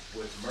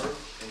 with mirth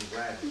and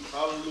gladness.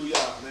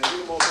 Hallelujah, man.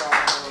 Give them more power.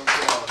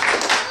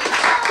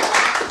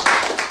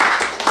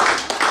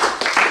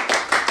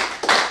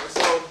 And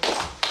so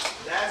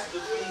that's the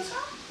feast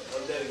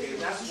of dedication.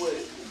 That's what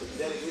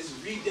that is,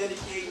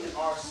 rededicating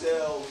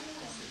ourselves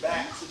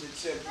back to the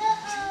temple,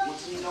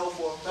 which we know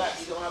for a fact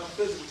we don't have a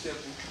physical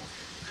temple.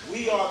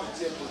 We are the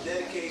temple,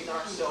 dedicating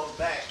ourselves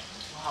back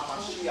to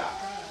HaMashiach.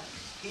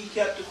 He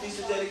kept the feast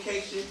of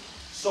dedication,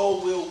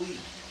 so will we.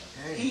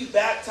 He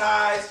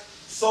baptized,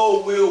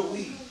 so will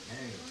we.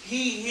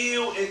 He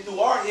healed, and through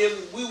our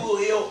healing, we will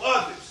heal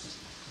others.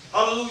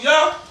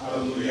 Hallelujah.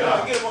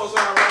 Hallelujah. Give them a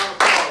round of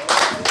applause.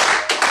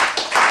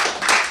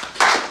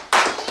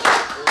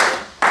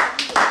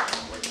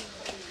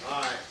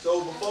 All right.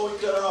 So before we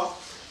cut off,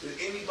 does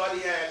anybody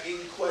have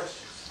any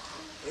questions?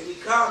 Any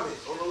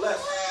comments on the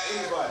lesson?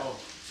 Anybody?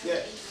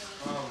 Yes.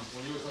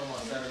 When you were talking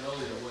about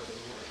Saturnalia, what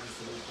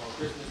was called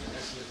Christmas and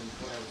Exodus and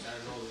before that was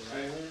Saturnalia,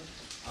 right?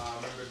 I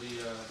remember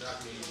the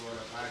document you brought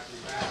up. I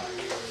actually had right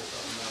here where it's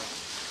talking about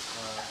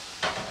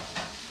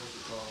what's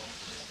it called?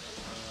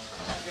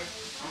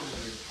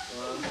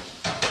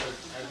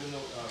 As you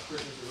know,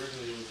 Christmas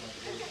originally was like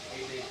an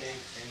 8-day thing,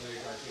 anyway,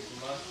 like 6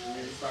 months.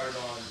 It started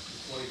on the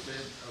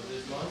 25th of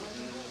this month.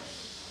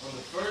 On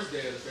the first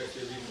day of the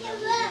festivities, that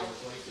will be on the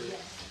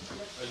 25th,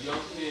 a young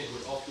kid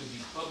would often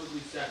be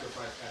publicly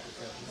sacrificed at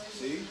the temple.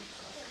 See?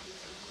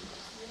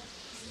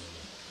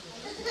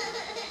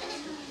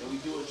 And we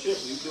do it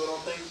triple. We do it on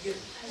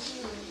Thanksgiving.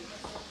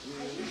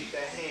 We get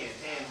that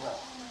hand hog.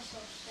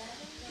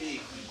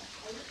 Pig meat.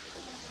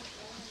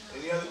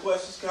 Any other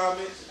questions,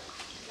 comments?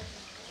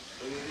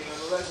 Anything on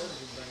the lesson?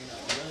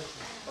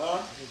 Huh?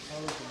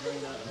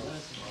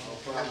 No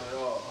problem at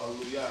all.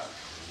 Hallelujah.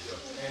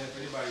 And if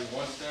anybody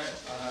wants that,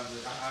 I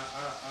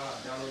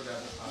downloaded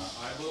that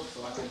iBook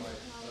so I can like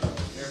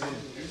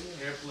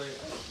airplay.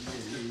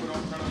 Just put on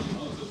turn on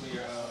your Bluetooth when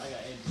you're I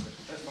got Android.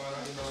 That's fine.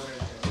 I can know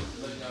everything.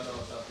 Just letting y'all know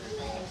what's out there.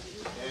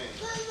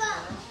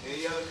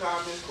 Any other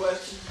comments,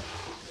 questions?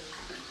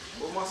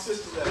 Where my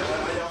sisters at?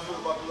 How y'all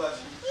feel about the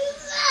election?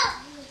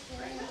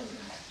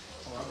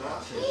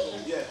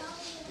 Yeah.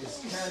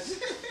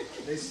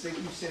 It's they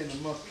keep saying the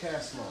month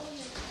Caslow.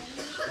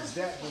 Is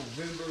that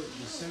November,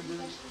 December?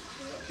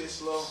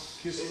 Kislow.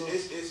 Kislow.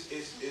 It's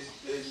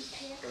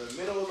from the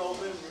middle of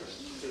November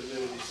to the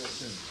middle of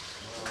December.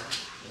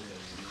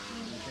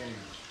 Okay.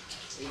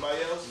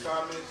 Anybody else?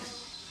 Comments?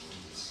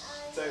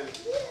 Taylor.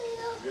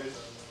 Good.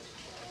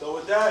 So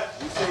with that,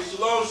 we say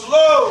shalom,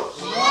 shalom.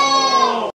 Shalom.